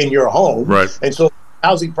equity in your home. Right. And so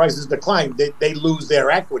housing prices decline. They lose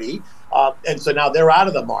their equity. And so now they're out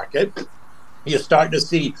of the market. You're starting to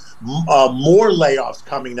see more layoffs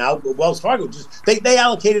coming now. But Wells Fargo they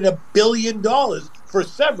allocated $1 billion for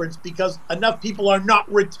severance because enough people are not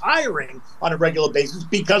retiring on a regular basis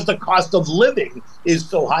because the cost of living is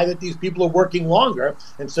so high that these people are working longer.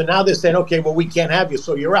 And so now they're saying, okay, well, we can't have you,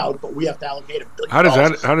 so you're out, but we have to allocate $1 billion. How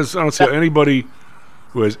does I don't see how anybody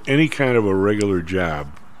who has any kind of a regular job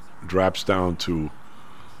drops down to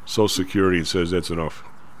Social Security and says that's enough?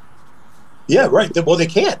 Yeah, right. Well, they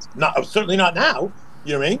can't. Certainly not now.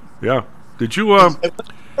 You know what I mean? Yeah. Did you? I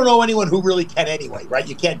don't know anyone who really can anyway, right?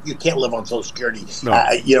 You can't live on Social Security,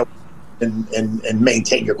 no. And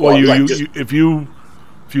maintain your quality. Well, if you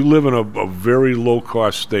live in a very low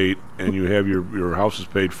cost state and you have your house is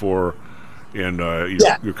paid for, and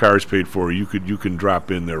your car is paid for, you can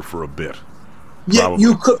drop in there for a bit. Yeah, probably.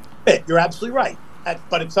 you could. You're absolutely right.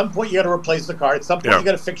 But at some point, you got to replace the car. At some point, you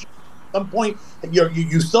got to fix. At some point,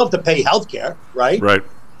 you still have to pay health care, right? Right.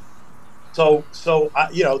 So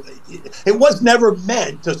it was never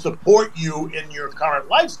meant to support you in your current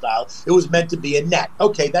lifestyle. It was meant to be a net.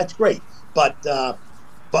 Okay, that's great, but and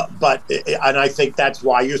I think that's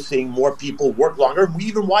why you're seeing more people work longer.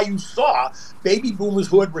 Even why you saw baby boomers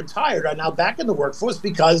who had retired are now back in the workforce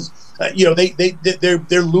because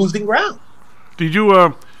they're losing ground. Did you?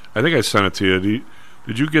 I think I sent it to you.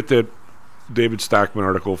 Did you get that David Stockman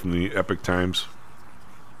article from the Epoch Times?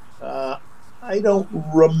 I don't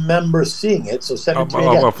remember seeing it, so send it to me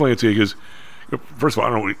again. I'll fling it to you because, first of all,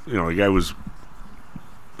 I don't know. The guy was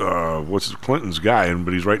Clinton's guy,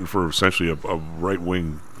 but he's writing for essentially a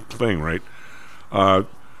right-wing thing, right?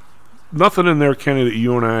 Nothing in there, Kenny, that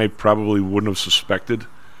you and I probably wouldn't have suspected.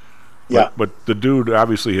 But the dude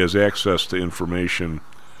obviously has access to information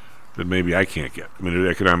that maybe I can't get. I mean, the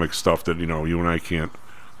economic stuff that you and I can't,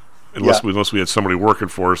 unless we had somebody working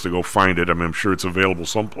for us to go find it. I mean, I'm sure it's available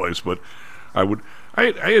someplace, but I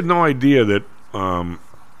had no idea that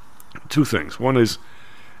two things. One is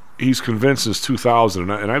he's convinced since 2000,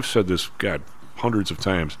 and I've said this, God, hundreds of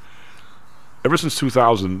times. Ever since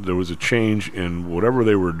 2000, there was a change in whatever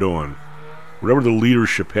they were doing, whatever the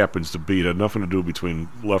leadership happens to be. It had nothing to do between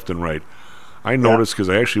left and right. I noticed because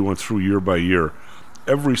I actually went through year by year.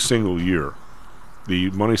 Every single year, the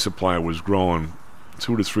money supply was growing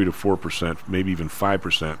 2 to 3 to 4%, maybe even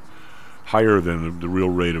 5% higher than the real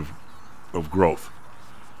rate of growth,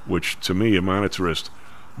 which to me, a monetarist,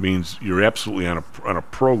 means you're absolutely on a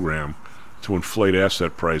program to inflate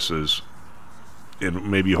asset prices, and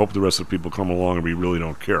maybe you hope the rest of the people come along and we really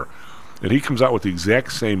don't care. And he comes out with the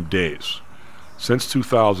exact same days. Since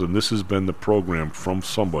 2000, this has been the program from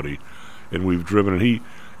somebody, and we've driven, and he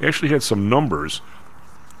actually had some numbers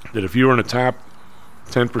that if you were in the top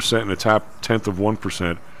 10% and the top 10th of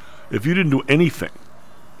 1%, if you didn't do anything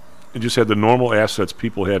and just had the normal assets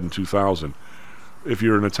people had in 2000, if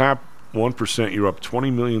you're in the top 1%, you're up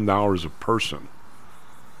 $20 million a person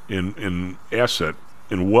in asset,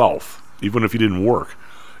 in wealth, even if you didn't work.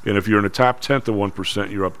 And if you're in the top 10th of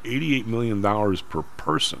 1%, you're up $88 million per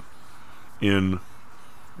person in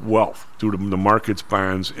wealth due to the markets,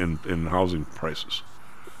 bonds, and housing prices.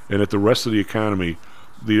 And at the rest of the economy,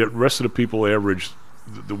 the rest of the people average,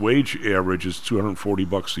 the wage average is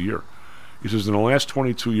 $240 a year. He says in the last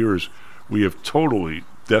 22 years, we have totally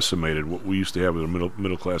decimated what we used to have in a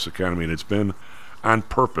middle class economy, and it's been on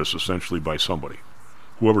purpose, essentially, by somebody,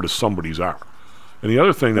 whoever the somebodies are. And the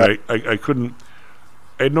other thing that I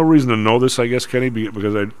had no reason to know this, I guess, Kenny,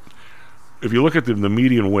 because if you look at the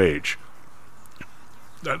median wage,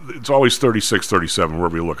 it's always 36, 37,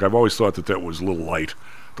 wherever you look. I've always thought that was a little light.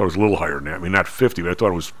 I thought it was a little higher than that. I mean, not 50, but I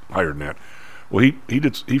thought it was higher than that. Well,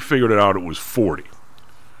 he figured it out. It was 40.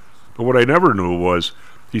 But what I never knew was,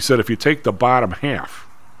 he said if you take the bottom half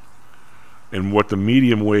and what the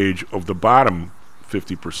median wage of the bottom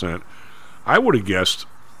 50%, I would have guessed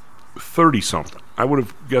 30-something. I would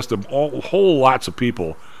have guessed whole lots of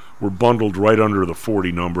people were bundled right under the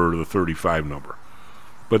 40 number or the 35 number.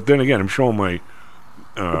 But then again, I'm showing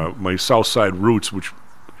my South Side roots, which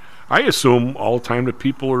I assume all the time that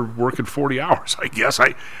people are working 40 hours. I guess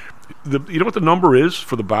you know what the number is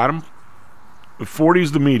for the bottom? 40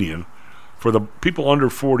 is the median. For the people under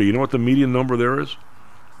 40, you know what the median number there is?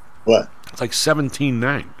 What? It's like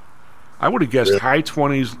 17.9. I would have guessed high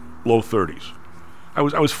 20s, low 30s. I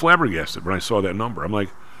was flabbergasted when I saw that number. I'm like,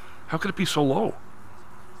 how could it be so low?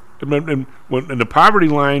 And the poverty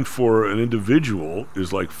line for an individual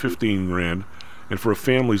is like 15 grand, and for a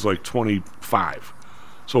family is like 25.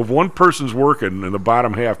 So if one person's working in the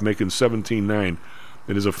bottom half making 17.9,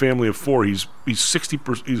 and is a family of four, he's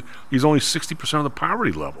 60%. He's only 60% of the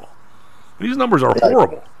poverty level. These numbers are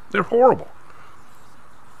horrible. They're horrible.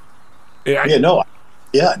 I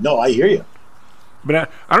hear you. But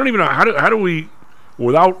I don't even know how do we,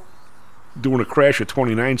 without doing a crash at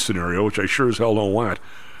 29 scenario, which I sure as hell don't want.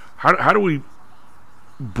 How do we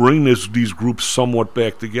bring these groups somewhat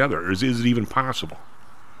back together? Is it even possible?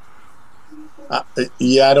 I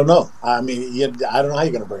don't know. I mean, I don't know how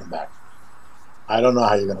you're going to bring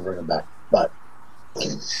them back. But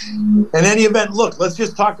in any event, look, let's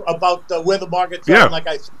just talk about where the market's at. Like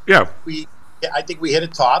I said, I think we hit a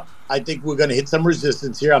top. I think we're going to hit some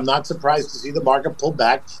resistance here. I'm not surprised to see the market pull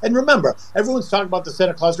back. And remember, everyone's talking about the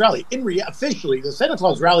Santa Claus rally. Officially, the Santa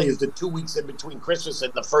Claus rally is the 2 weeks in between Christmas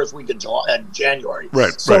and the first week of January.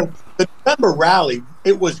 Right. So the November rally,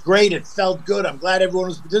 it was great. It felt good. I'm glad everyone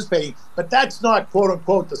was participating. But that's not, quote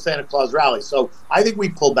unquote, the Santa Claus rally. So I think we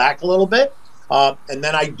pull back a little bit. And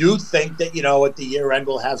then I do think that, at the year end,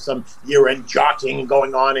 we'll have some year end jockeying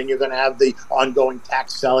going on, and you're going to have the ongoing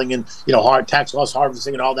tax selling and, hard tax loss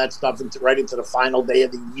harvesting and all that stuff right into the final day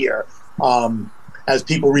of the year as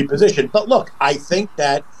people reposition. But look, I think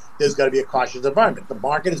that there's going to be a cautious environment. The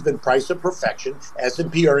market has been priced to perfection.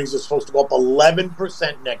 S&P earnings are supposed to go up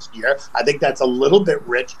 11% next year. I think that's a little bit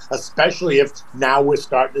rich, especially if now we're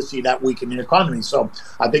starting to see that weakening economy. So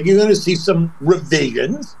I think you're going to see some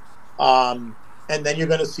revisions. And then you're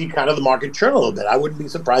going to see kind of the market churn a little bit. I wouldn't be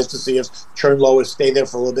surprised to see us churn lower, stay there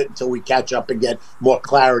for a little bit until we catch up and get more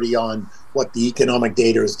clarity on what the economic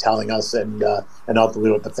data is telling us and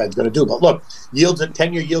ultimately what the Fed's going to do. But look,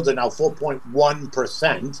 10-year yields are now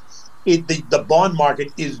 4.1%. The bond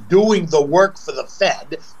market is doing the work for the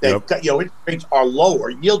Fed. Interest rates are lower,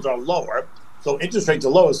 yields are lower, so interest rates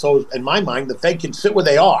are lower. So in my mind, the Fed can sit where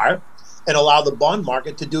they are and allow the bond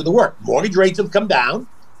market to do the work. Mortgage rates have come down.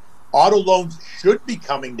 Auto loans should be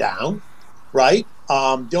coming down, right?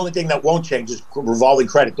 The only thing that won't change is revolving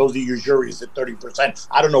credit. Those are usurious at 30%.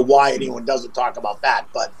 I don't know why anyone doesn't talk about that,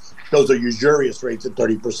 but those are usurious rates at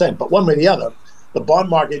 30%. But one way or the other, the bond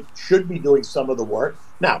market should be doing some of the work.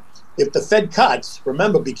 Now, if the Fed cuts,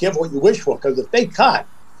 remember, be careful what you wish for, because if they cut,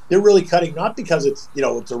 they're really cutting not because it's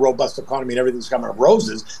a robust economy and everything's coming up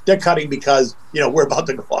roses. They're cutting because we're about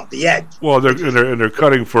to go off the edge. Well, they're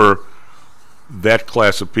cutting for that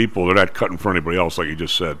class of people. They're not cutting for anybody else, like you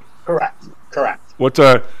just said. Correct. What,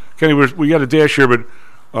 Kenny? We got a dash here, but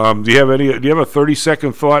do you have a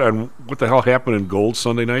 30-second thought on what the hell happened in gold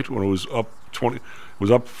Sunday night when it was up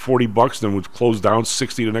 $40, then was closed down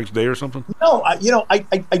 60 the next day or something? No, I don't. I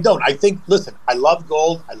think, listen, I love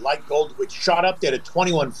gold. I like gold, which shot up there to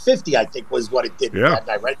 21.50. I think was what it did that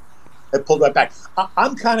night, right? It pulled right back.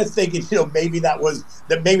 I'm kind of thinking, maybe that was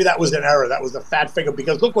an error. That was a fat figure,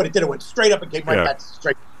 because look what it did. It went straight up and came right back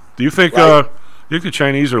straight. Do you think You think the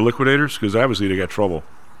Chinese are liquidators? Because obviously they got trouble.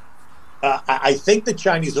 I think the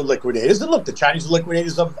Chinese are liquidators. And look, the Chinese are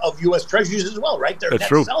liquidators of U.S. treasuries as well, right? They're That's net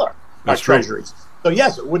true. seller That's of true. treasuries. So,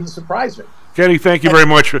 yes, it wouldn't surprise me. Kenny, thank you very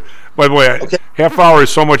much. By the way, half hour is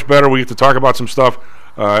so much better. We get to talk about some stuff.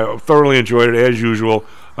 Thoroughly enjoyed it, as usual.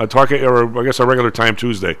 Or I guess our regular time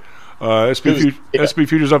Tuesday. SB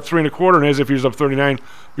Futures up 3 1/4, and NASDAQ Futures up 39.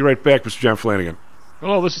 Be right back, Mr. John Flanagan.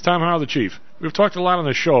 Hello, this is Tom Howe, the Chief. We've talked a lot on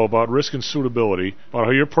the show about risk and suitability, about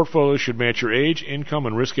how your portfolio should match your age, income,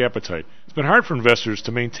 and risk appetite. It's been hard for investors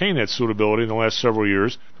to maintain that suitability in the last several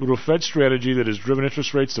years due to a Fed strategy that has driven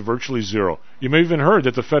interest rates to virtually zero. You may have even heard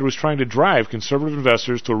that the Fed was trying to drive conservative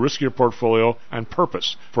investors to a riskier portfolio on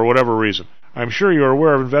purpose, for whatever reason. I'm sure you're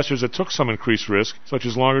aware of investors that took some increased risk, such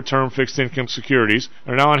as longer-term fixed-income securities,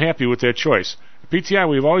 and are now unhappy with that choice. At PTI,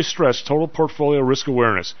 we've always stressed total portfolio risk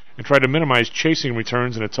awareness and tried to minimize chasing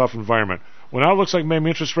returns in a tough environment. Well, now it looks like maybe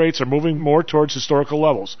interest rates are moving more towards historical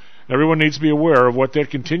levels. Everyone needs to be aware of what that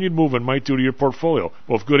continued movement might do to your portfolio,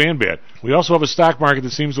 both good and bad. We also have a stock market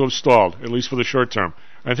that seems to have stalled, at least for the short term.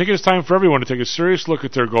 I think it's time for everyone to take a serious look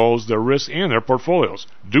at their goals, their risks, and their portfolios.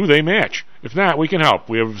 Do they match? If not, we can help.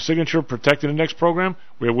 We have a signature protected index program.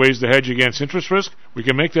 We have ways to hedge against interest risk. We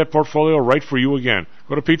can make that portfolio right for you again.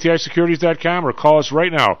 Go to PTIsecurities.com or call us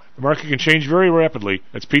right now. The market can change very rapidly.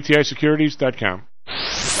 That's PTIsecurities.com.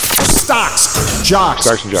 Stocks, jocks,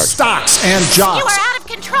 Stocks and jocks. Stocks and jocks. You are out of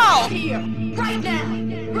control. Here, right now,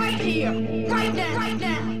 right here, right now, right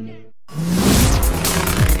now.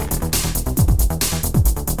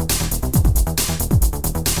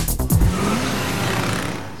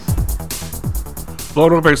 Hello,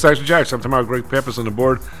 welcome back to Stocks and Jocks. I'm tomorrow. Greg Pappas on the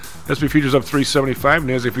board. SP Futures up 375.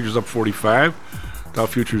 NASDAQ Futures up 45. Dow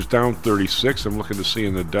Futures down 36. I'm looking to see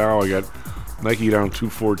in the Dow. I got Nike down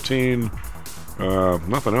 214.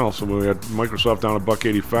 Nothing else. We got Microsoft down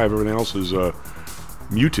 $1.85. Everything else is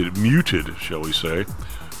muted, shall we say.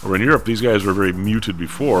 Or in Europe, these guys were very muted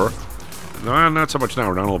before. No, not so much now.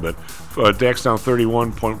 We're down a little bit. DAX down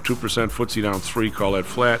 31.2%. FTSE down 3. Call that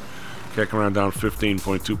flat. CAC around down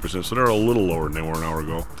 15.2%. So they're a little lower than they were an hour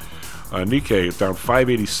ago. Nikkei down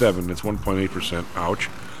 587. That's 1.8%. Ouch.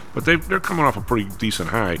 But they're coming off a pretty decent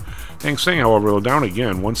high. Hang Seng, however, they're down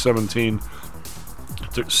again. 117.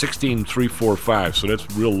 16,345, so that's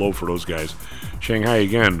real low for those guys. Shanghai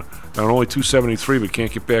again, down only 273, but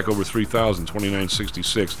can't get back over 3,000,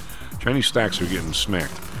 2966. Chinese stocks are getting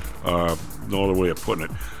smacked. No other way of putting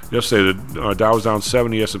it. Yesterday, the Dow was down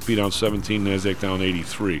 70, S&P down 17, NASDAQ down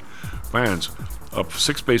 83. Bonds up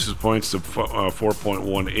 6 basis points to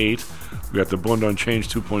 4.18. We got the Bund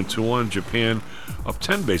unchanged, 2.21. Japan up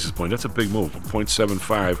 10 basis points. That's a big move,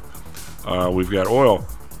 0.75. We've got oil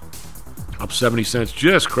up 70 cents,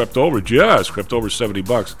 just crept over $70 at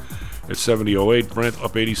 70.08. Brent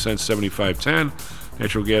up 80 cents, 75.10.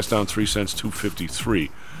 Natural gas down 3 cents, 253.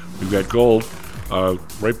 We've got gold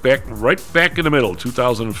right back in the middle,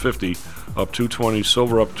 2050 up 220.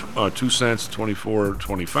 Silver up 2 cents,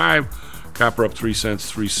 24.25. Copper up 3 cents,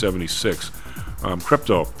 376.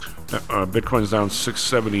 Crypto, Bitcoin's down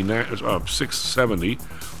 670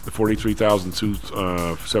 to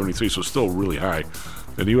 43,273. So still really high.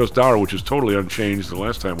 And the U.S. dollar, which is totally unchanged the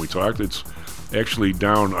last time we talked, it's actually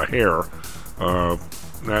down a hair.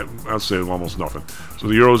 I'd say almost nothing. So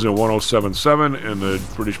the euro's at 107.7 and the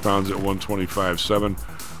British pound's at 125.7.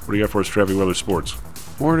 What do you got for us, traffic, weather, sports?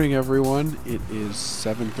 Morning, everyone. It is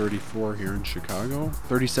 7:34 here in Chicago.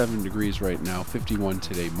 37 degrees right now. 51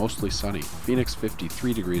 today, mostly sunny. Phoenix,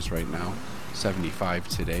 53 degrees right now. 75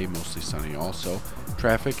 today, mostly sunny also.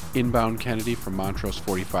 Traffic inbound Kennedy from Montrose,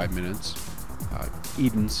 45 minutes.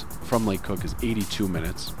 Edens from Lake Cook is 82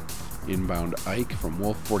 minutes. Inbound Ike from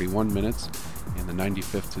Wolf, 41 minutes. And the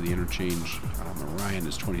 95th to the interchange on the Ryan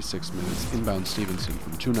is 26 minutes. Inbound Stevenson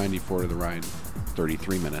from 294 to the Ryan,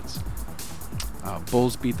 33 minutes.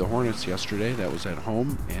 Bulls beat the Hornets yesterday. That was at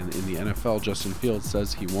home. And in the NFL, Justin Fields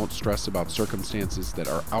says he won't stress about circumstances that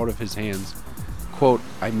are out of his hands. Quote,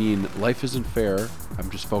 I mean, life isn't fair. I'm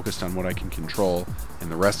just focused on what I can control, and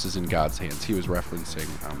the rest is in God's hands. He was referencing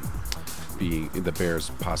being the Bears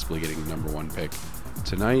possibly getting the #1 pick.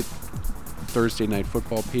 Tonight, Thursday night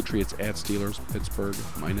football, Patriots at Steelers, Pittsburgh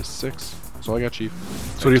 -6. That's all I got, Chief.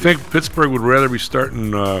 So do you think Pittsburgh would rather be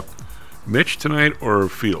starting Mitch tonight or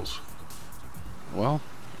Fields? Well,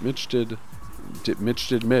 Mitch did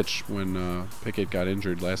Mitch when Pickett got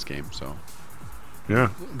injured last game. So, yeah.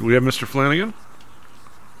 Do we have Mr. Flanagan?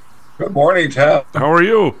 Good morning, Tom. How are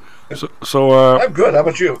you? So I'm good. How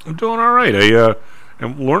about you? I'm doing all right.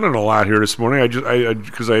 I'm learning a lot here this morning.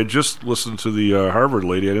 Because I had just listened to the Harvard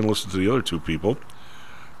lady. I didn't listen to the other two people.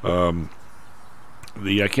 I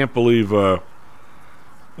can't believe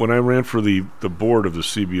when I ran for the board of the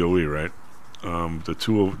CBOE, right, the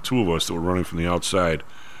two of us that were running from the outside,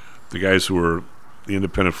 the guys who were the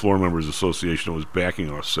Independent Floor Members Association that was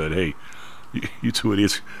backing us said, hey, you two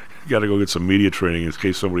idiots, you got to go get some media training in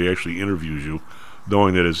case somebody actually interviews you,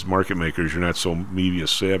 knowing that as market makers you're not so media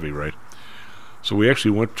savvy, right? So we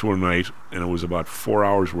actually went to a night, and it was about 4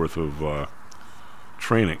 hours worth of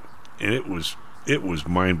training, and it was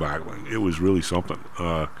mind-boggling. It was really something.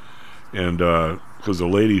 Because the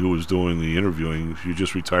lady who was doing the interviewing, she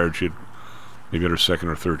just retired. She had maybe had her second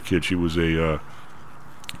or third kid. She was God,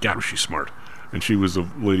 was she smart. And she was the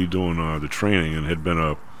lady doing the training and had been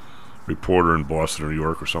a reporter in Boston or New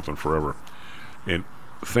York or something forever. And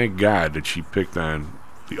thank God that she picked on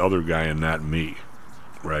the other guy and not me,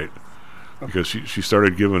 right? Because she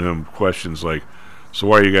started giving him questions like, so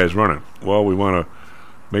why are you guys running? Well, we want to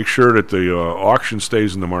make sure that the auction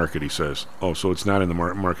stays in the market, he says. Oh, so it's not in the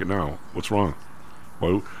market now. What's wrong?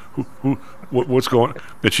 Well, what's going on?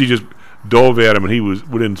 And she just dove at him, and he was,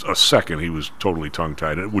 within a second, he was totally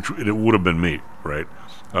tongue-tied, which it would have been me, right?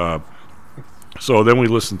 So then we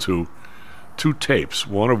listened to 2 tapes,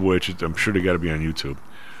 one of which, I'm sure they got to be on YouTube.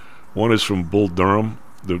 One is from Bull Durham,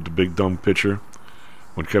 the big dumb pitcher,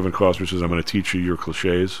 when Kevin Costner says, I'm going to teach you your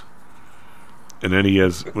cliches. And then he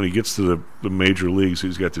has, when he gets to the major leagues,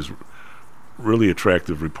 he's got this really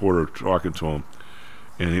attractive reporter talking to him.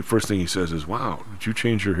 And the first thing he says is, wow, did you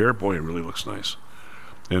change your hair? Boy, it really looks nice.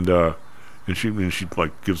 And she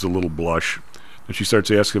like gives a little blush. And she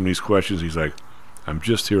starts asking him these questions. He's like, I'm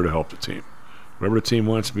just here to help the team. Whatever the team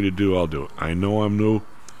wants me to do, I'll do it. I know I'm new.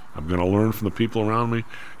 I'm going to learn from the people around me.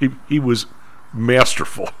 He was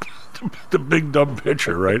masterful. The big dumb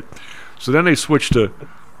pitcher, right? So then they switched to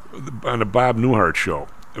on the Bob Newhart show.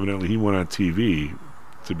 Evidently, he went on TV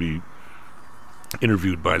to be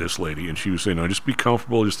interviewed by this lady, and she was saying, "No, just be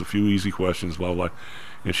comfortable. Just a few easy questions, blah blah."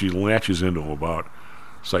 And she latches into him about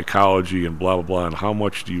psychology and blah blah blah, and how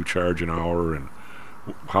much do you charge an hour, and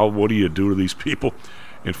what do you do to these people?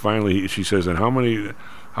 And finally, she says, "And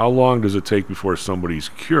how long does it take before somebody's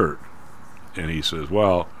cured?" And he says,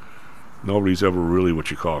 "Well, nobody's ever really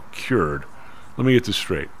what you call cured. Let me get this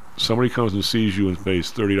straight. Somebody comes and sees you and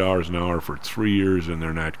pays $30 an hour for 3 years, and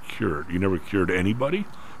they're not cured. You never cured anybody?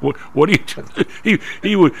 What do you?"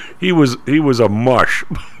 He was a mush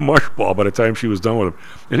ball by the time she was done with him,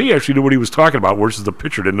 and he actually knew what he was talking about, versus the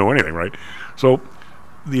pitcher didn't know anything, right? So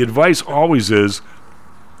the advice always is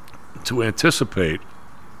to anticipate.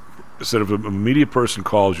 Instead of a media person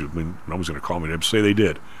calls you, I mean, nobody's going to call me. They'd say they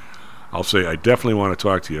did. I'll say, I definitely want to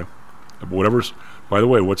talk to you. Whatever's, by the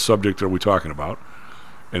way, what subject are we talking about?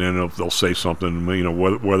 And then they'll say something, you know,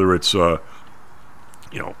 whether it's, you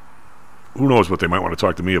know, who knows what they might want to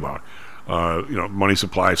talk to me about. You know, money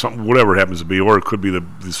supply, something, whatever it happens to be, or it could be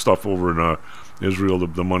the stuff over in Israel,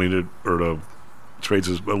 the money that, or the trades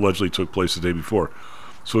that allegedly took place the day before.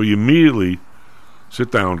 So you immediately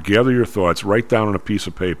sit down, gather your thoughts, write down on a piece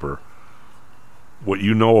of paper what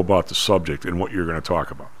you know about the subject and what you're going to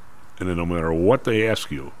talk about. And then no matter what they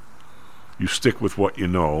ask you, you stick with what you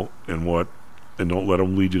know and don't let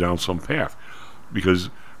them lead you down some path.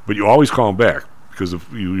 But you always call them back, because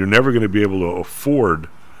if you're never going to be able to afford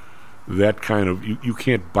that kind of, you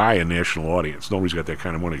can't buy a national audience. Nobody's got that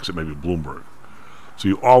kind of money except maybe Bloomberg. So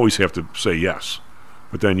you always have to say yes.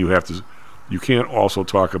 But then you can't also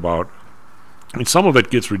talk about, I mean, some of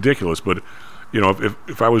it gets ridiculous, but you know,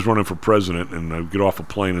 if I was running for president and I get off a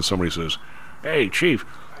plane and somebody says, "Hey, Chief,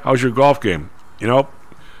 how's your golf game?" You know,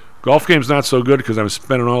 golf game's not so good because I'm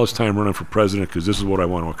spending all this time running for president because this is what I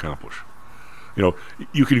want to accomplish. You know,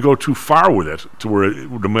 you can go too far with it to where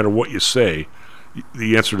no matter what you say,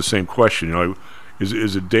 the answer to the same question. You know,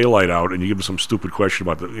 is it daylight out, and you give them some stupid question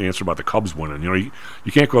about the answer about the Cubs winning. You know,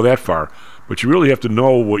 you can't go that far, but you really have to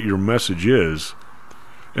know what your message is.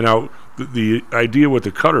 And now the idea with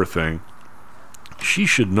the Cutter thing, she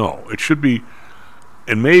should know. It should be,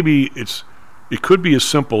 and maybe it could be as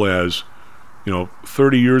simple as, you know,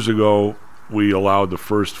 30 years ago we allowed the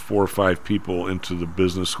first 4 or 5 people into the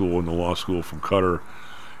business school and the law school from Cutter,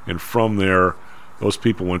 and from there those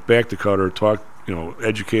people went back to Cutter, taught, you know,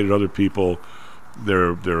 educated other people.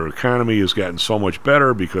 Their economy has gotten so much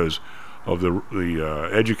better because of the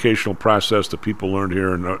educational process that people learned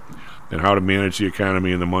here, and how to manage the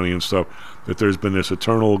economy and the money and stuff, that there's been this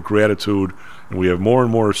eternal gratitude, and we have more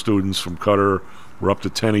and more students from Cutter. We're up to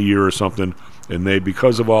 10 a year or something, and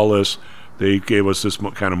because of all this, they gave us this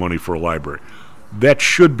kind of money for a library. That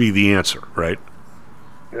should be the answer, right?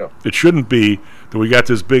 Yeah. It shouldn't be that we got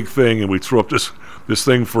this big thing and we threw up this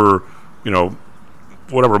thing for, you know,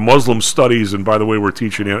 whatever Muslim studies, and by the way, we're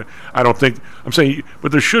teaching it. I don't think I'm saying,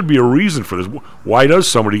 but there should be a reason for this. Why does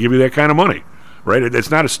somebody give you that kind of money? Right?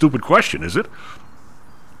 It's not a stupid question, is it?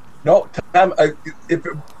 No, Tom.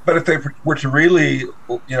 But if they were to really,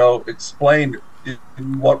 explain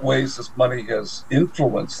in what ways this money has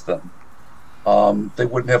influenced them, they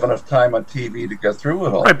wouldn't have enough time on TV to get through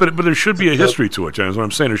it all. Right, but there should be a history to it, John. Is what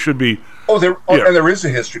I'm saying. There should be. And there is a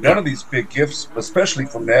history. None of these big gifts, especially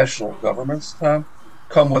from national governments, Tom,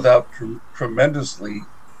 come without tremendously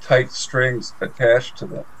tight strings attached to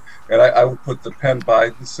them. And I would put the Penn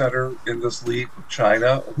Biden Center in this league with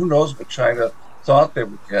China. Who knows what China thought they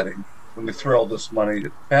were getting when they threw all this money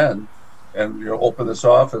at Penn and open this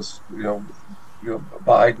office.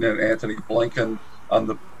 Biden and Anthony Blinken on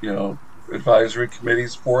the advisory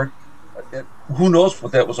committees for it. And who knows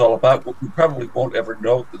what that was all about? We probably won't ever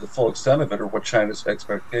know the full extent of it or what China's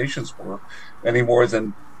expectations were, any more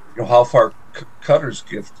than how far Qatar's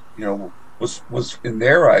gift was in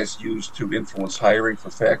their eyes used to influence hiring for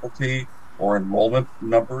faculty or enrollment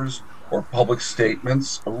numbers or public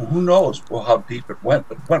statements. Who knows how deep it went,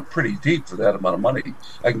 but it went pretty deep for that amount of money.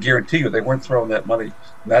 I can guarantee you they weren't throwing that money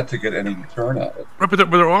not to get any return on it. Right, but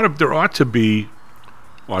there ought to be.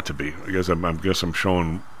 I guess I'm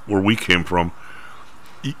showing where we came from.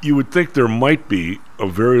 You would think there might be a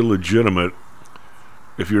very legitimate.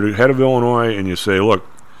 If you're the head of Illinois and you say, look,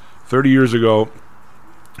 30 years ago,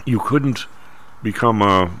 you couldn't become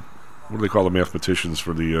what do they call the mathematicians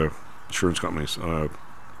for the insurance companies?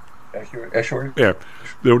 Actuary? Yeah.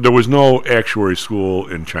 There was no actuary school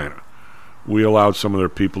in China. We allowed some of their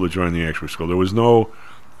people to join the actuary school. There was no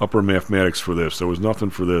upper mathematics for this. There was nothing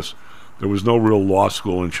for this. There was no real law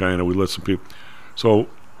school in China. We let some people. So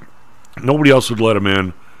nobody else would let them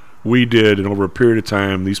in. We did, and over a period of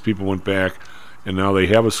time, these people went back, and now they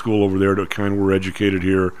have a school over there that kind of were educated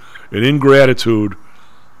here. And in gratitude,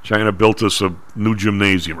 China built us a new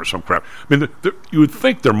gymnasium or some crap. I mean, you would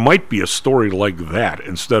think there might be a story like that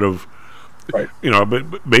instead of, right.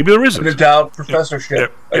 But maybe there isn't. An endowed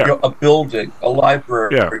professorship, a building, a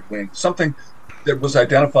library wing, something that was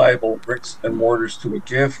identifiable, bricks and mortars to a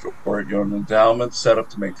gift or an endowment set up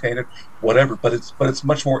to maintain it, whatever. But it's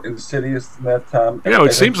much more insidious than that, Tom. Yeah,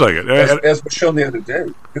 it seems like it. As was shown the other day,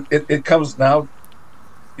 it comes now.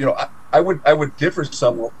 I would differ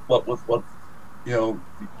somewhat with what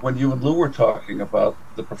when you and Lou were talking about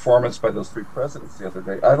the performance by those three presidents the other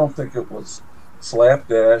day. I don't think it was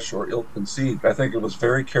slapdash or ill-conceived. I think it was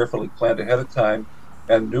very carefully planned ahead of time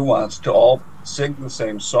and nuanced to all sing the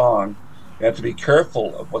same song and to be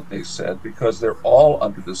careful of what they said because they're all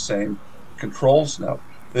under the same controls now.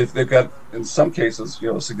 They've got, in some cases,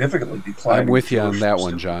 significantly declining. I'm with you on that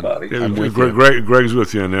one, John. Yeah, I'm with you. Greg's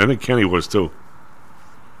with you, and I think Kenny was too.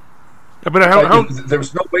 Yeah, but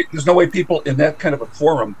there's no way people in that kind of a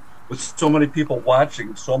forum with so many people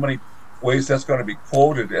watching, so many ways that's going to be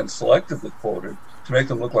quoted and selectively quoted to make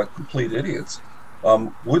them look like complete idiots,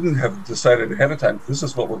 wouldn't have decided ahead of time this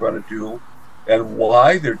is what we're going to do and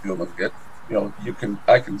why they're doing it.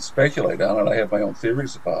 I can speculate on it. I have my own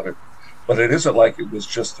theories about it, but it isn't like it was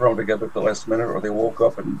just thrown together at the last minute or they woke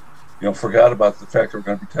up and forgot about the fact they're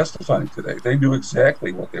going to be testifying today. They knew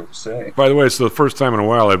exactly what they were saying. By the way, it's the first time in a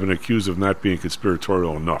while I've been accused of not being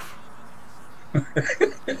conspiratorial enough.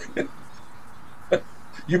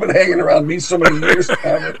 You've been hanging around me so many years,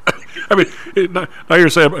 Tom. I mean, now you're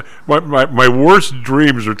saying my worst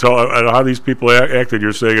dreams are how these people acted.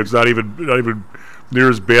 You're saying it's not even near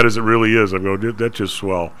as bad as it really is. I'm going, that's just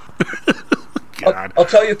swell. God. I'll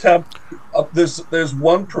tell you, Tom. There's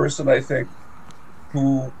one person I think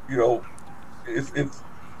who, if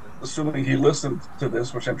assuming he listened to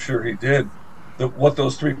this, which I'm sure he did, that what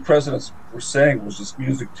those three presidents were saying was just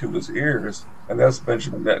music to his ears, and that's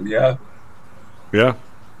Benjamin Netanyahu. Yeah.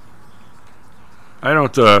 I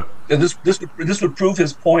don't. And this would prove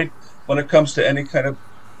his point when it comes to any kind of,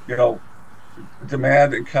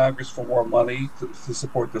 demand in Congress for more money to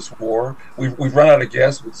support this war. We've run out of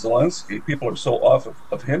gas with Zelensky. People are so off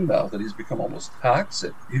of him now that he's become almost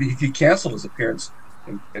toxic. He canceled his appearance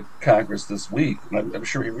in Congress this week, and I'm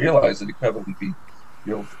sure he realized that he'd probably be,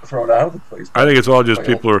 thrown out of the place. I think it's all just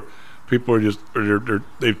people are just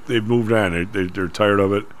they've moved on. They're tired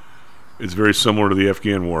of it. It's very similar to the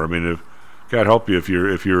Afghan war. I mean, God help you if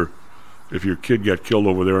your kid got killed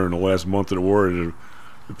over there in the last month of the war.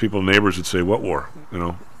 The people, neighbors would say, "What war?"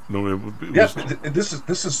 No. This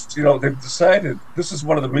is they've decided. This is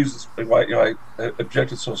one of the reasons why I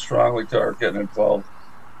objected so strongly to our getting involved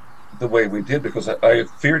the way we did, because I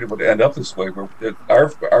feared it would end up this way, where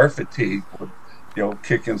our fatigue would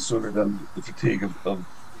kick in sooner than the fatigue of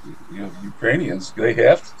Ukrainians, they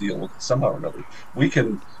have to deal with it somehow or another. We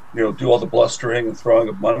can, do all the blustering and throwing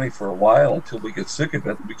of money for a while until we get sick of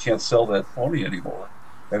it and we can't sell that phony anymore.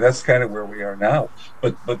 And that's kind of where we are now.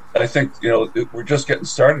 But I think, we're just getting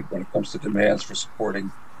started when it comes to demands for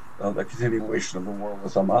supporting the continuation of the war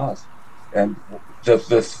with Hamas. And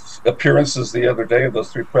the appearances the other day of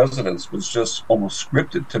those three presidents was just almost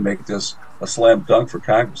scripted to make this a slam dunk for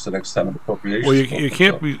Congress the next time an appropriations. Well,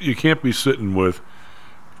 you can't be sitting with.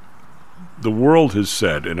 The world has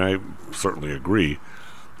said, and I certainly agree,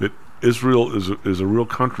 that Israel is a real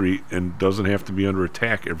country and doesn't have to be under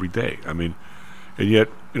attack every day. I mean, and yet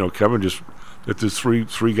Kevin just that the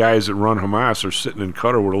three guys that run Hamas are sitting in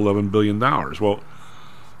Qatar with $11 billion. Well,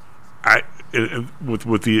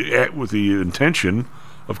 with the intention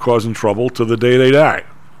of causing trouble to the day they die,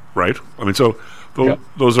 right? I mean, so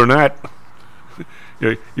those are not.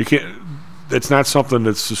 You can't. That's not something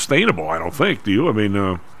that's sustainable. I don't think. Do you? I mean,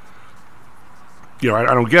 I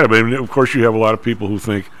don't get it. I mean, of course, you have a lot of people who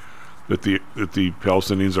think that the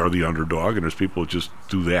Palestinians are the underdog, and there's people that just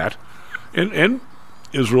do that. And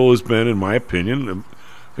Israel has been, in my opinion,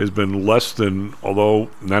 has been less than. Although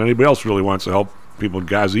not anybody else really wants to help people in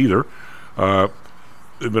Gaza either.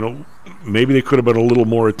 Maybe they could have been a little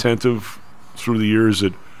more attentive through the years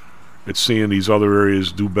at seeing these other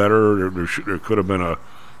areas do better. There could have been a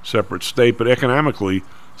separate state, but economically,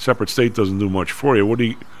 separate state doesn't do much for you.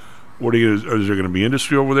 Is there going to be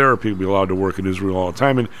industry over there? Are people be allowed to work in Israel all the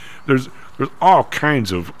time? And there's all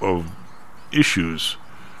kinds of issues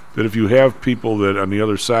that if you have people that on the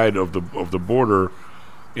other side of the border,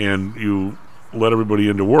 and you let everybody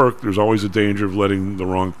into work, there's always a danger of letting the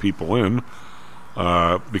wrong people in,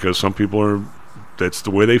 because some people that's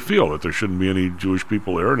the way they feel, that there shouldn't be any Jewish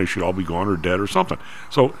people there and they should all be gone or dead or something.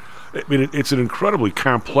 So, I mean, it's an incredibly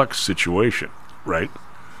complex situation, right?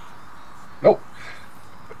 No.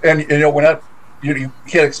 And, we're not, you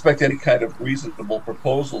can't expect any kind of reasonable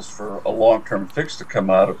proposals for a long-term fix to come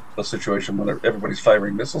out of a situation when everybody's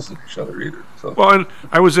firing missiles at each other either. So. Well, and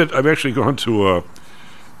I've actually gone to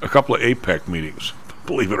a couple of APEC meetings,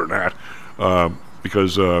 believe it or not,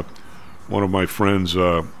 because one of my friends,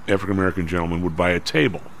 African-American gentleman, would buy a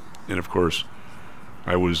table. And, of course,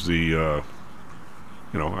 I was I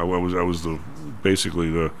was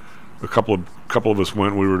a couple of us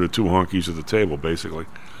went, we were the two honkies at the table, basically.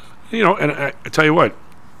 And I tell you what,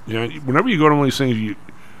 whenever you go to one of these things,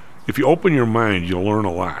 if you open your mind, you'll learn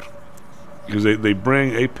a lot. Because they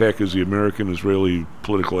bring APEC as the American-Israeli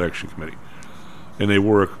Political Action Committee. And they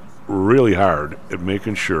work really hard at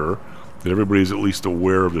making sure that everybody's at least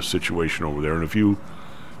aware of the situation over there. And if you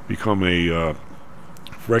become a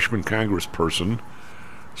freshman congressperson,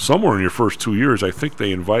 somewhere in your first 2 years, I think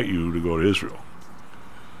they invite you to go to Israel.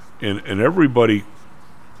 And everybody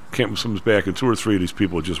comes back, and two or three of these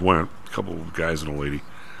people just went, a couple of guys and a lady.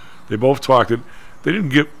 They both talked. They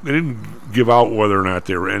didn't give out whether or not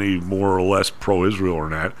they were any more or less pro-Israel or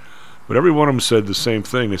not, but every one of them said the same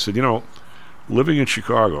thing. They said, living in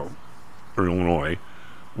Chicago or Illinois,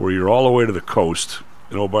 where you're all the way to the coast,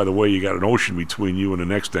 and oh, by the way, you got an ocean between you and the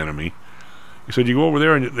next enemy. He said, you go over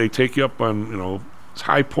there and they take you up on, it's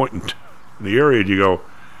high point in the area, and you go,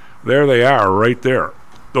 there they are, right there.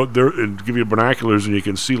 And give you binoculars, and you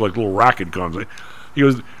can see like little rocket guns. He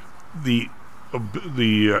goes, the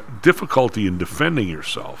difficulty in defending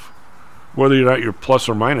yourself, whether or not you're plus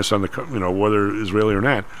or minus on the, whether Israeli or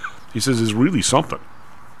not, he says, is really something.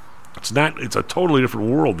 It's a totally different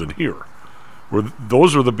world than here, where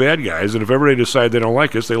those are the bad guys, and if everybody decides they don't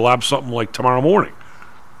like us, they lob something like tomorrow morning.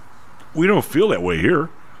 We don't feel that way here.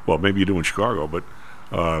 Well, maybe you do in Chicago, but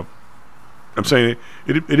I'm saying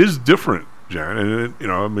it is different, John. And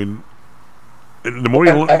the more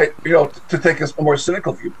to take a more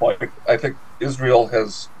cynical viewpoint, I think Israel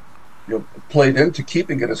has played into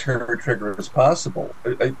keeping it as hair-trigger as possible.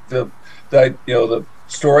 The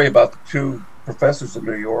story about the two professors in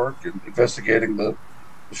New York and investigating the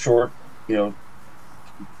short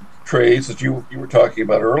trades that you were talking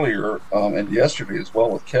about earlier, and yesterday as well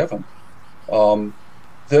with Kevin.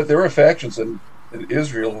 There are factions in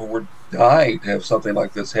Israel who were dying to have something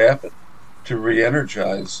like this happen, to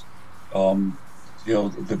re-energize the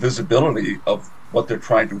visibility of what they're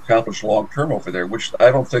trying to accomplish long term over there, which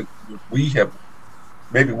I don't think we have.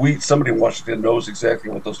 Maybe somebody in Washington knows exactly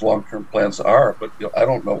what those long term plans are, but I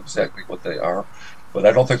don't know exactly what they are. But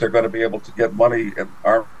I don't think they're going to be able to get money and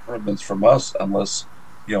armaments from us unless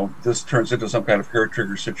this turns into some kind of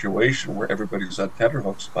hair-trigger situation where everybody's on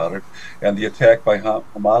tenterhooks about it. And the attack by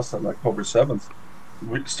Hamas on October 7th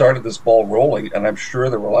started this ball rolling, and I'm sure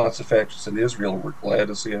there were lots of factions in Israel who were glad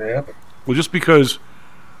to see it happen. Well, just because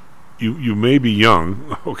you may be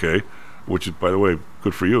young, okay, which is, by the way,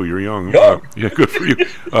 good for you. You're young. Young. Yeah, good for you.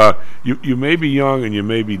 You may be young and you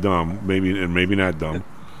may be dumb, maybe not dumb,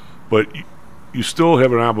 but you still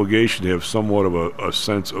have an obligation to have somewhat of a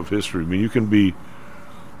sense of history. I mean, you can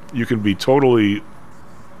be totally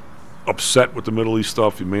upset with the Middle East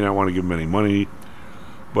stuff. You may not want to give them any money,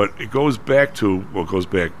 but it goes back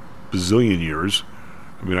bazillion years.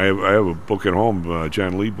 I mean, I have a book at home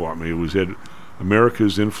John Lee bought me. It had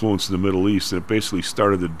America's influence in the Middle East, and it basically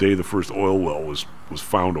started the day the first oil well was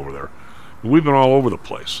found over there. We've been all over the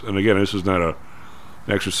place. And again, this is not an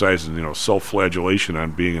exercise in self-flagellation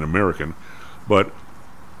on being an American, but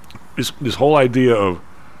this whole idea of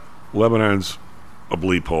Lebanon's a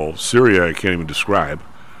bleep hole, Syria I can't even describe.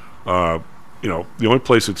 The only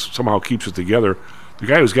place that somehow keeps it together, the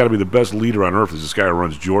guy who's got to be the best leader on earth is this guy who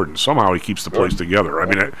runs Jordan. Somehow he keeps the place together. I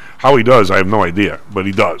mean, how he does, I have no idea, but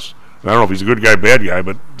he does. I don't know if he's a good guy, bad guy,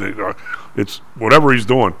 but it's whatever he's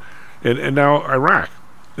doing. And now Iraq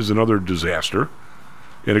is another disaster,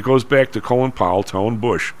 and it goes back to Colin Powell telling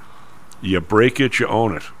Bush, you break it, you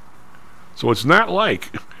own it. So it's not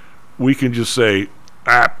like we can just say,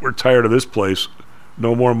 we're tired of this place,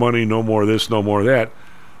 no more money, no more this, no more that.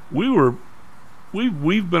 We've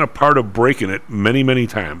been a part of breaking it many, many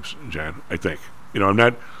times, John, I think. I'm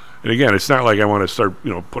not, and again, it's not like I want to start,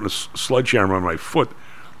 putting a sledgehammer on my foot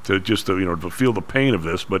to feel the pain of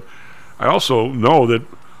this, but I also know that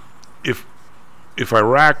if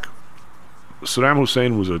Iraq, Saddam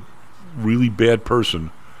Hussein was a really bad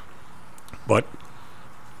person, but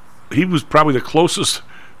he was probably the closest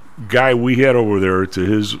guy we had over there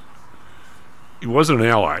to he wasn't an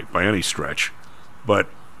ally by any stretch, but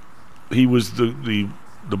he was the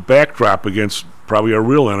backdrop against probably our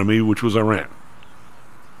real enemy, which was Iran.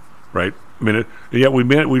 Right? I mean, yet we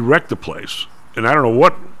wrecked the place. And I don't know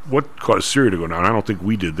what caused Syria to go down. I don't think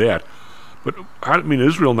we did that. But,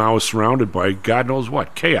 Israel now is surrounded by God knows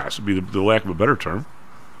what. Chaos would be the lack of a better term.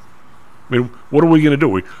 I mean, what are we going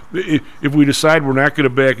to do? If we decide we're not going to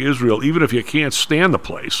back Israel, even if you can't stand the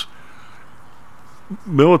place,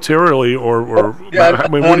 militarily I'm not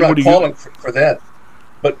calling for that.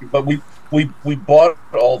 But we bought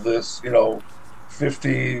all this,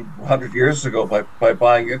 50, 100 years ago by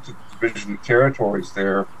buying into the division of territories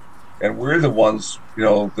there. And we're the ones,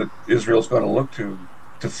 that Israel's going to look to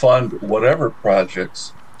fund whatever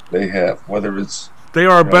projects they have, whether it's... They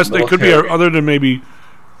are our best, they could be other than maybe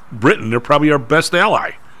Britain, they're probably our best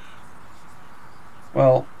ally.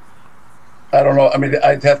 Well, I don't know. I mean,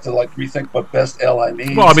 I'd have to rethink what best ally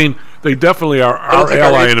means. Well, I mean, they definitely are our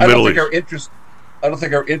ally in the Middle East. I don't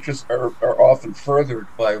think our interests are often furthered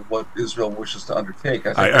by what Israel wishes to undertake.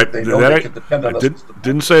 I think they know they can depend on us.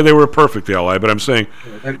 Didn't say they were a perfect ally, but I'm saying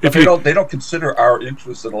they don't consider our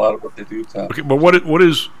interests in a lot of what they do, Tom. Okay, but what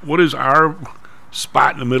is our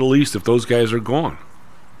spot in the Middle East if those guys are gone?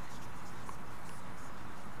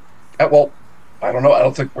 Well, I don't know. I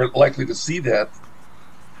don't think we're likely to see that.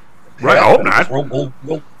 Right, I hope not.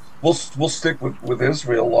 We'll stick with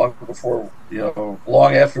Israel long before,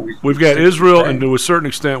 long after we've got Israel, and to a certain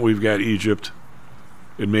extent we've got Egypt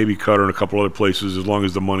and maybe Qatar and a couple other places, as long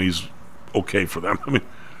as the money's okay for them. I mean,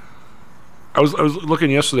 I was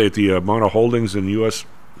looking yesterday at the amount of holdings in U.S.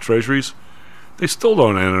 treasuries. They still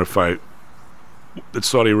don't identify that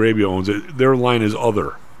Saudi Arabia owns it. Their line is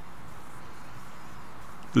other.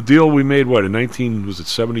 The deal we made, in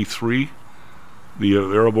 73? The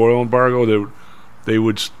Arab oil embargo, they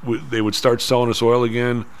would start selling us oil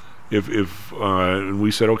again if and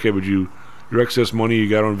we said, okay, but your excess money you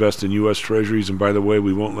got to invest in U.S. treasuries, and by the way,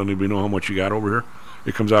 we won't let anybody know how much you got over here.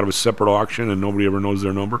 It comes out of a separate auction and nobody ever knows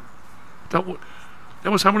their number. That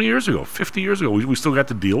was how many years ago? 50 years ago. We still got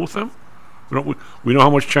to deal with them. We know how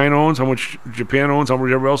much China owns, how much Japan owns, how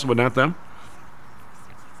much everybody else, but not them.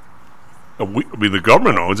 The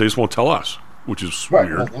government owns. They just won't tell us, which is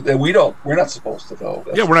weird. Well, we're not supposed to know.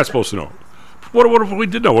 We're not supposed to know. What if we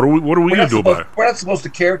did know? What are we going to do about it? We're not supposed to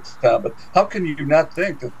care, Tom, but how can you not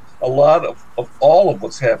think that a lot of all of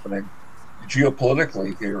what's happening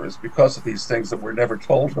geopolitically here is because of these things that we're never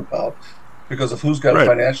told about, because of who's got a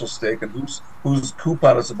financial stake and whose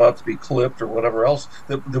coupon is about to be clipped or whatever else,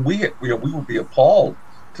 that we would be appalled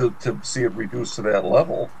to see it reduced to that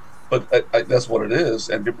level. But that's what it is,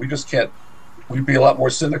 and we just can't. We'd be a lot more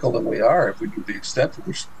cynical than we are if we knew the extent to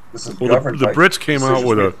which this is governed. The Brits came out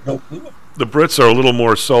with the Brits are a little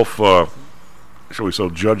more shall we say,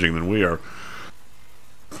 judging than we are,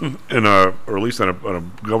 or at least on a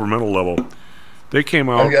governmental level. They came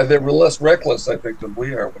out. They were less reckless, I think, than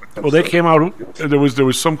we are. When it comes they came out. There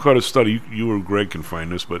was some kind of study. You or Greg can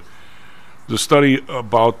find this, but the study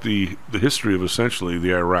about the history of essentially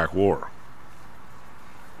the Iraq War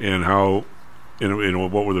and how,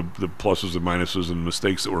 what were the pluses and minuses and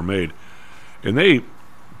mistakes that were made. And they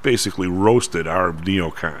basically roasted our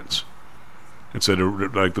neocons and said,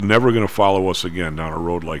 like, they're never going to follow us again down a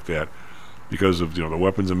road like that because of, the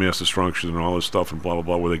weapons of mass destruction and all this stuff and blah, blah,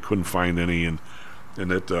 blah, where they couldn't find any. And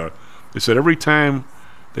that they said every time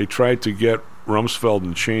they tried to get Rumsfeld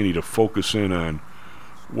and Cheney to focus in on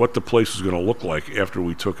what the place was going to look like after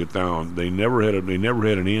we took it down, they never had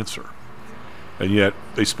an answer. And yet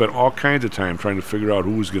they spent all kinds of time trying to figure out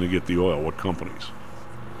who was going to get the oil, what companies.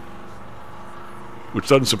 Which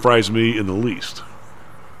doesn't surprise me in the least.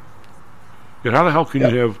 Yet how the hell can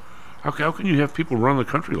you have how can you have people run the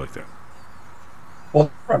country like that? Well,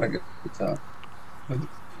 running it.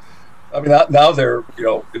 I mean, now they're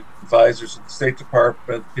advisors of the State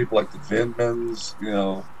Department, people like the Vindmans,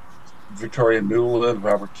 Victoria Nuland,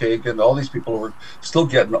 Robert Kagan, all these people who are still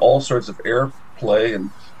getting all sorts of airplay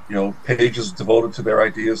and pages devoted to their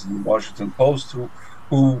ideas in the Washington Post,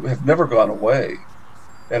 who have never gone away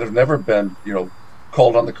and have never been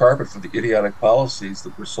called on the carpet for the idiotic policies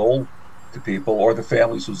that were sold to people or the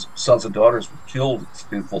families whose sons and daughters were killed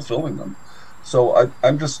in fulfilling them. So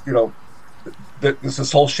I'm just there's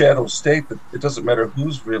this whole shadow state that it doesn't matter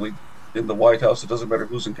who's really in the White House, it doesn't matter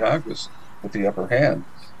who's in Congress with the upper hand.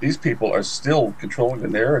 These people are still controlling the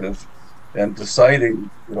narrative and deciding,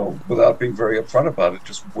 without being very upfront about it,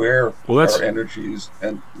 just where our energies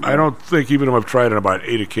and. I don't think, even though I've tried on about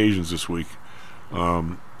 8 occasions this week,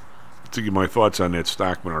 to give my thoughts on that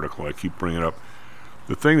Stockman article, I keep bringing up.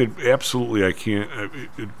 The thing that absolutely I can't,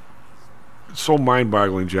 it's so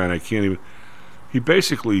mind-boggling, John, I can't even. He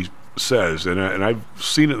basically says, and I've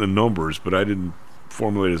seen it in the numbers, but I didn't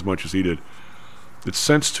formulate as much as he did, that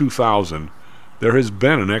since 2000, there has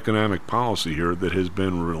been an economic policy here that has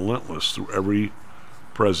been relentless through every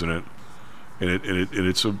president, and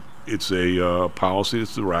it's a policy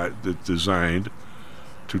that's designed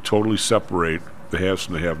to totally separate the haves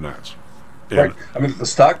from the have-nots. Right. I mean, the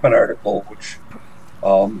Stockman article, which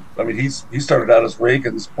he started out as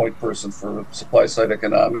Reagan's point person for supply side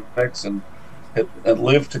economics and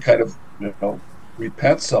lived to kind of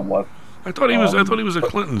repent somewhat. I thought he was a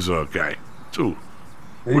Clinton's guy too.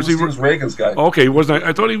 He was Reagan's guy. Okay, wasn't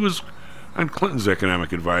I thought he was on Clinton's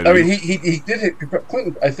economic advisor. I mean, he did.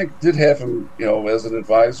 Clinton, I think, did have him, as an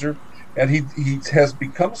advisor, and he has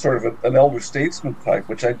become sort of an elder statesman type,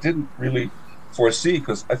 which I didn't really foresee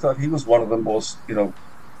because I thought he was one of the most,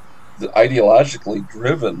 ideologically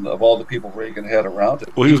driven of all the people Reagan had around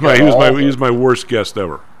him. Well, he was my worst guest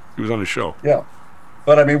ever. He was on the show. Yeah,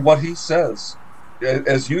 but I mean, what he says,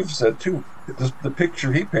 as you've said too, the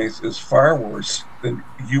picture he paints is far worse than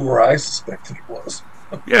you or I suspected it was.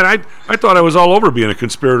 Yeah, and I thought I was all over being a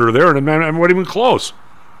conspirator there, and I wasn't even close.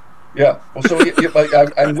 Yeah, well, so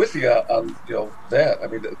I'm with you on that. I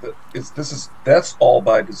mean, that's all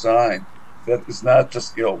by design. That is not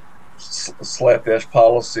just slapdash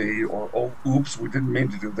policy or oops, we didn't mean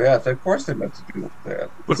to do that. Of course, they meant to do that.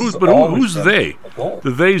 But who's they?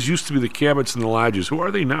 The theys used to be the Cabots and the Lodges. Who are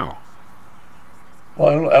they now?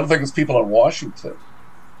 Well, I don't think it's people in Washington.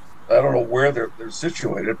 I don't know where they're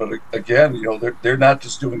situated, but again, they're not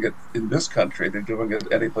just doing it in this country. They're doing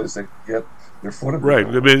it any place they can get their foot in. Right.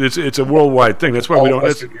 I mean, it's a worldwide thing. That's why we don't.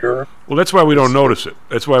 That's why we don't notice it.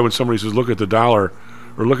 That's why when somebody says, "Look at the dollar,"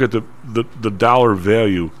 or "Look at the dollar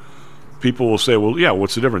value," people will say, "Well, yeah,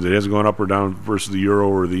 what's the difference? It hasn't gone up or down versus the euro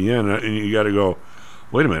or the yen." And you got to go,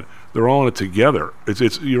 "Wait a minute, they're all in it together."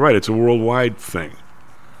 You're right. It's a worldwide thing.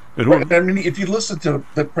 Right. I mean, if you listen to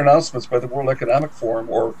the pronouncements by the World Economic Forum,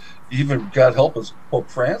 or even, God help us, Pope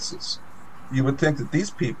Francis, you would think that these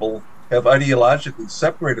people have ideologically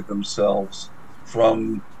separated themselves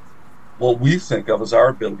from what we think of as our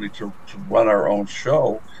ability to run our own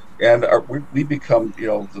show, and we become,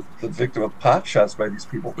 the victim of pot shots by these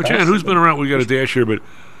people. But Jan, who's been around? We got a dash here, but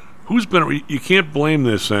who's been? You can't blame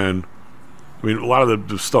this on. I mean, a lot of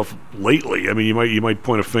the stuff lately. I mean, you might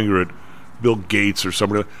point a finger at Bill Gates or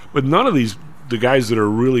somebody, but none of the guys that are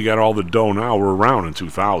really got all the dough now were around in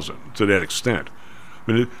 2000 to that extent.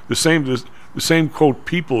 I mean, the same quote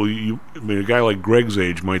people. A guy like Greg's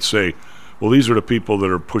age might say, "Well, these are the people that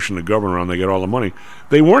are pushing the government around. They get all the money."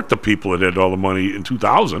 They weren't the people that had all the money in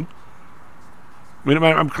 2000. I mean,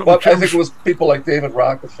 I think it was people like David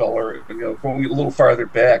Rockefeller, going a little farther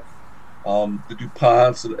back, the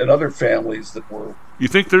DuPonts and other families that were. You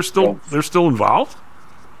think they're still involved?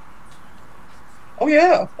 Oh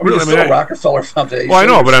yeah, there's still a Rockefeller Foundation. Well, I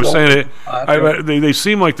know, but I'm saying they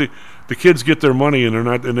seem like the kids get their money and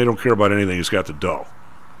they don't care about anything. It's got the dough.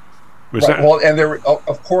 Right. Well, and they're,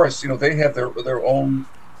 of course, they have their own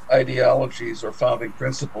ideologies or founding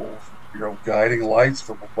principles, guiding lights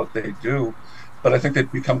for what they do. But I think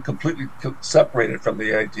they've become completely separated from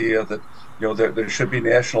the idea that, there should be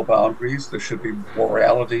national boundaries, there should be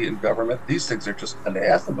morality in government. These things are just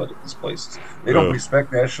anathema to these places. They don't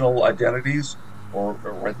respect national identities or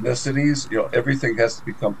ethnicities. Everything has to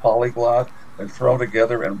become polyglot and thrown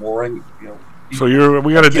together and warring. So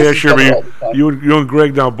we got a dash here. You and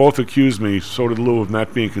Greg now both accused me. So did Lou of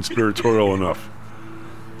not being conspiratorial enough.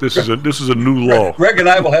 This is a new law. Greg and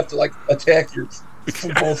I will have to attack you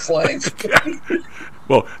from both flanks.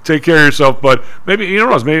 Well, take care of yourself, but maybe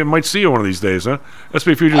maybe I might see you one of these days, huh?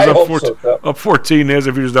 SP futures up 14, NASDAQ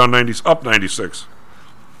futures down 90, up 96.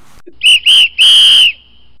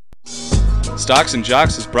 Stocks and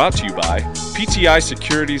Jocks is brought to you by PTI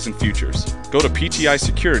Securities and Futures. Go to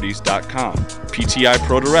PTIsecurities.com. PTI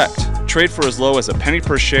ProDirect. Trade for as low as a penny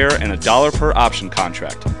per share and $1 per option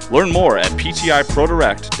contract. Learn more at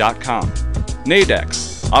PTIProDirect.com.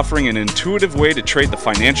 Nadex. Offering an intuitive way to trade the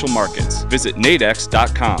financial markets. Visit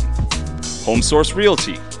nadex.com. HomeSource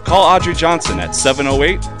Realty. Call Audrey Johnson at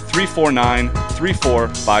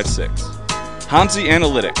 708-349-3456. Hamzy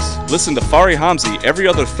Analytics. Listen to Fari Hamzy every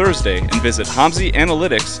other Thursday and visit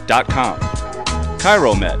HamzyAnalytics.com.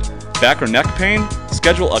 ChiroMed. Back or neck pain?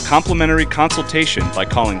 Schedule a complimentary consultation by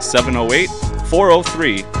calling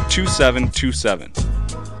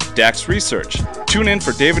 708-403-2727. DAX Research. Tune in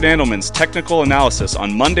for David Andelman's technical analysis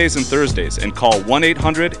on Mondays and Thursdays and call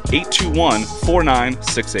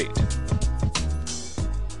 1-800-821-4968.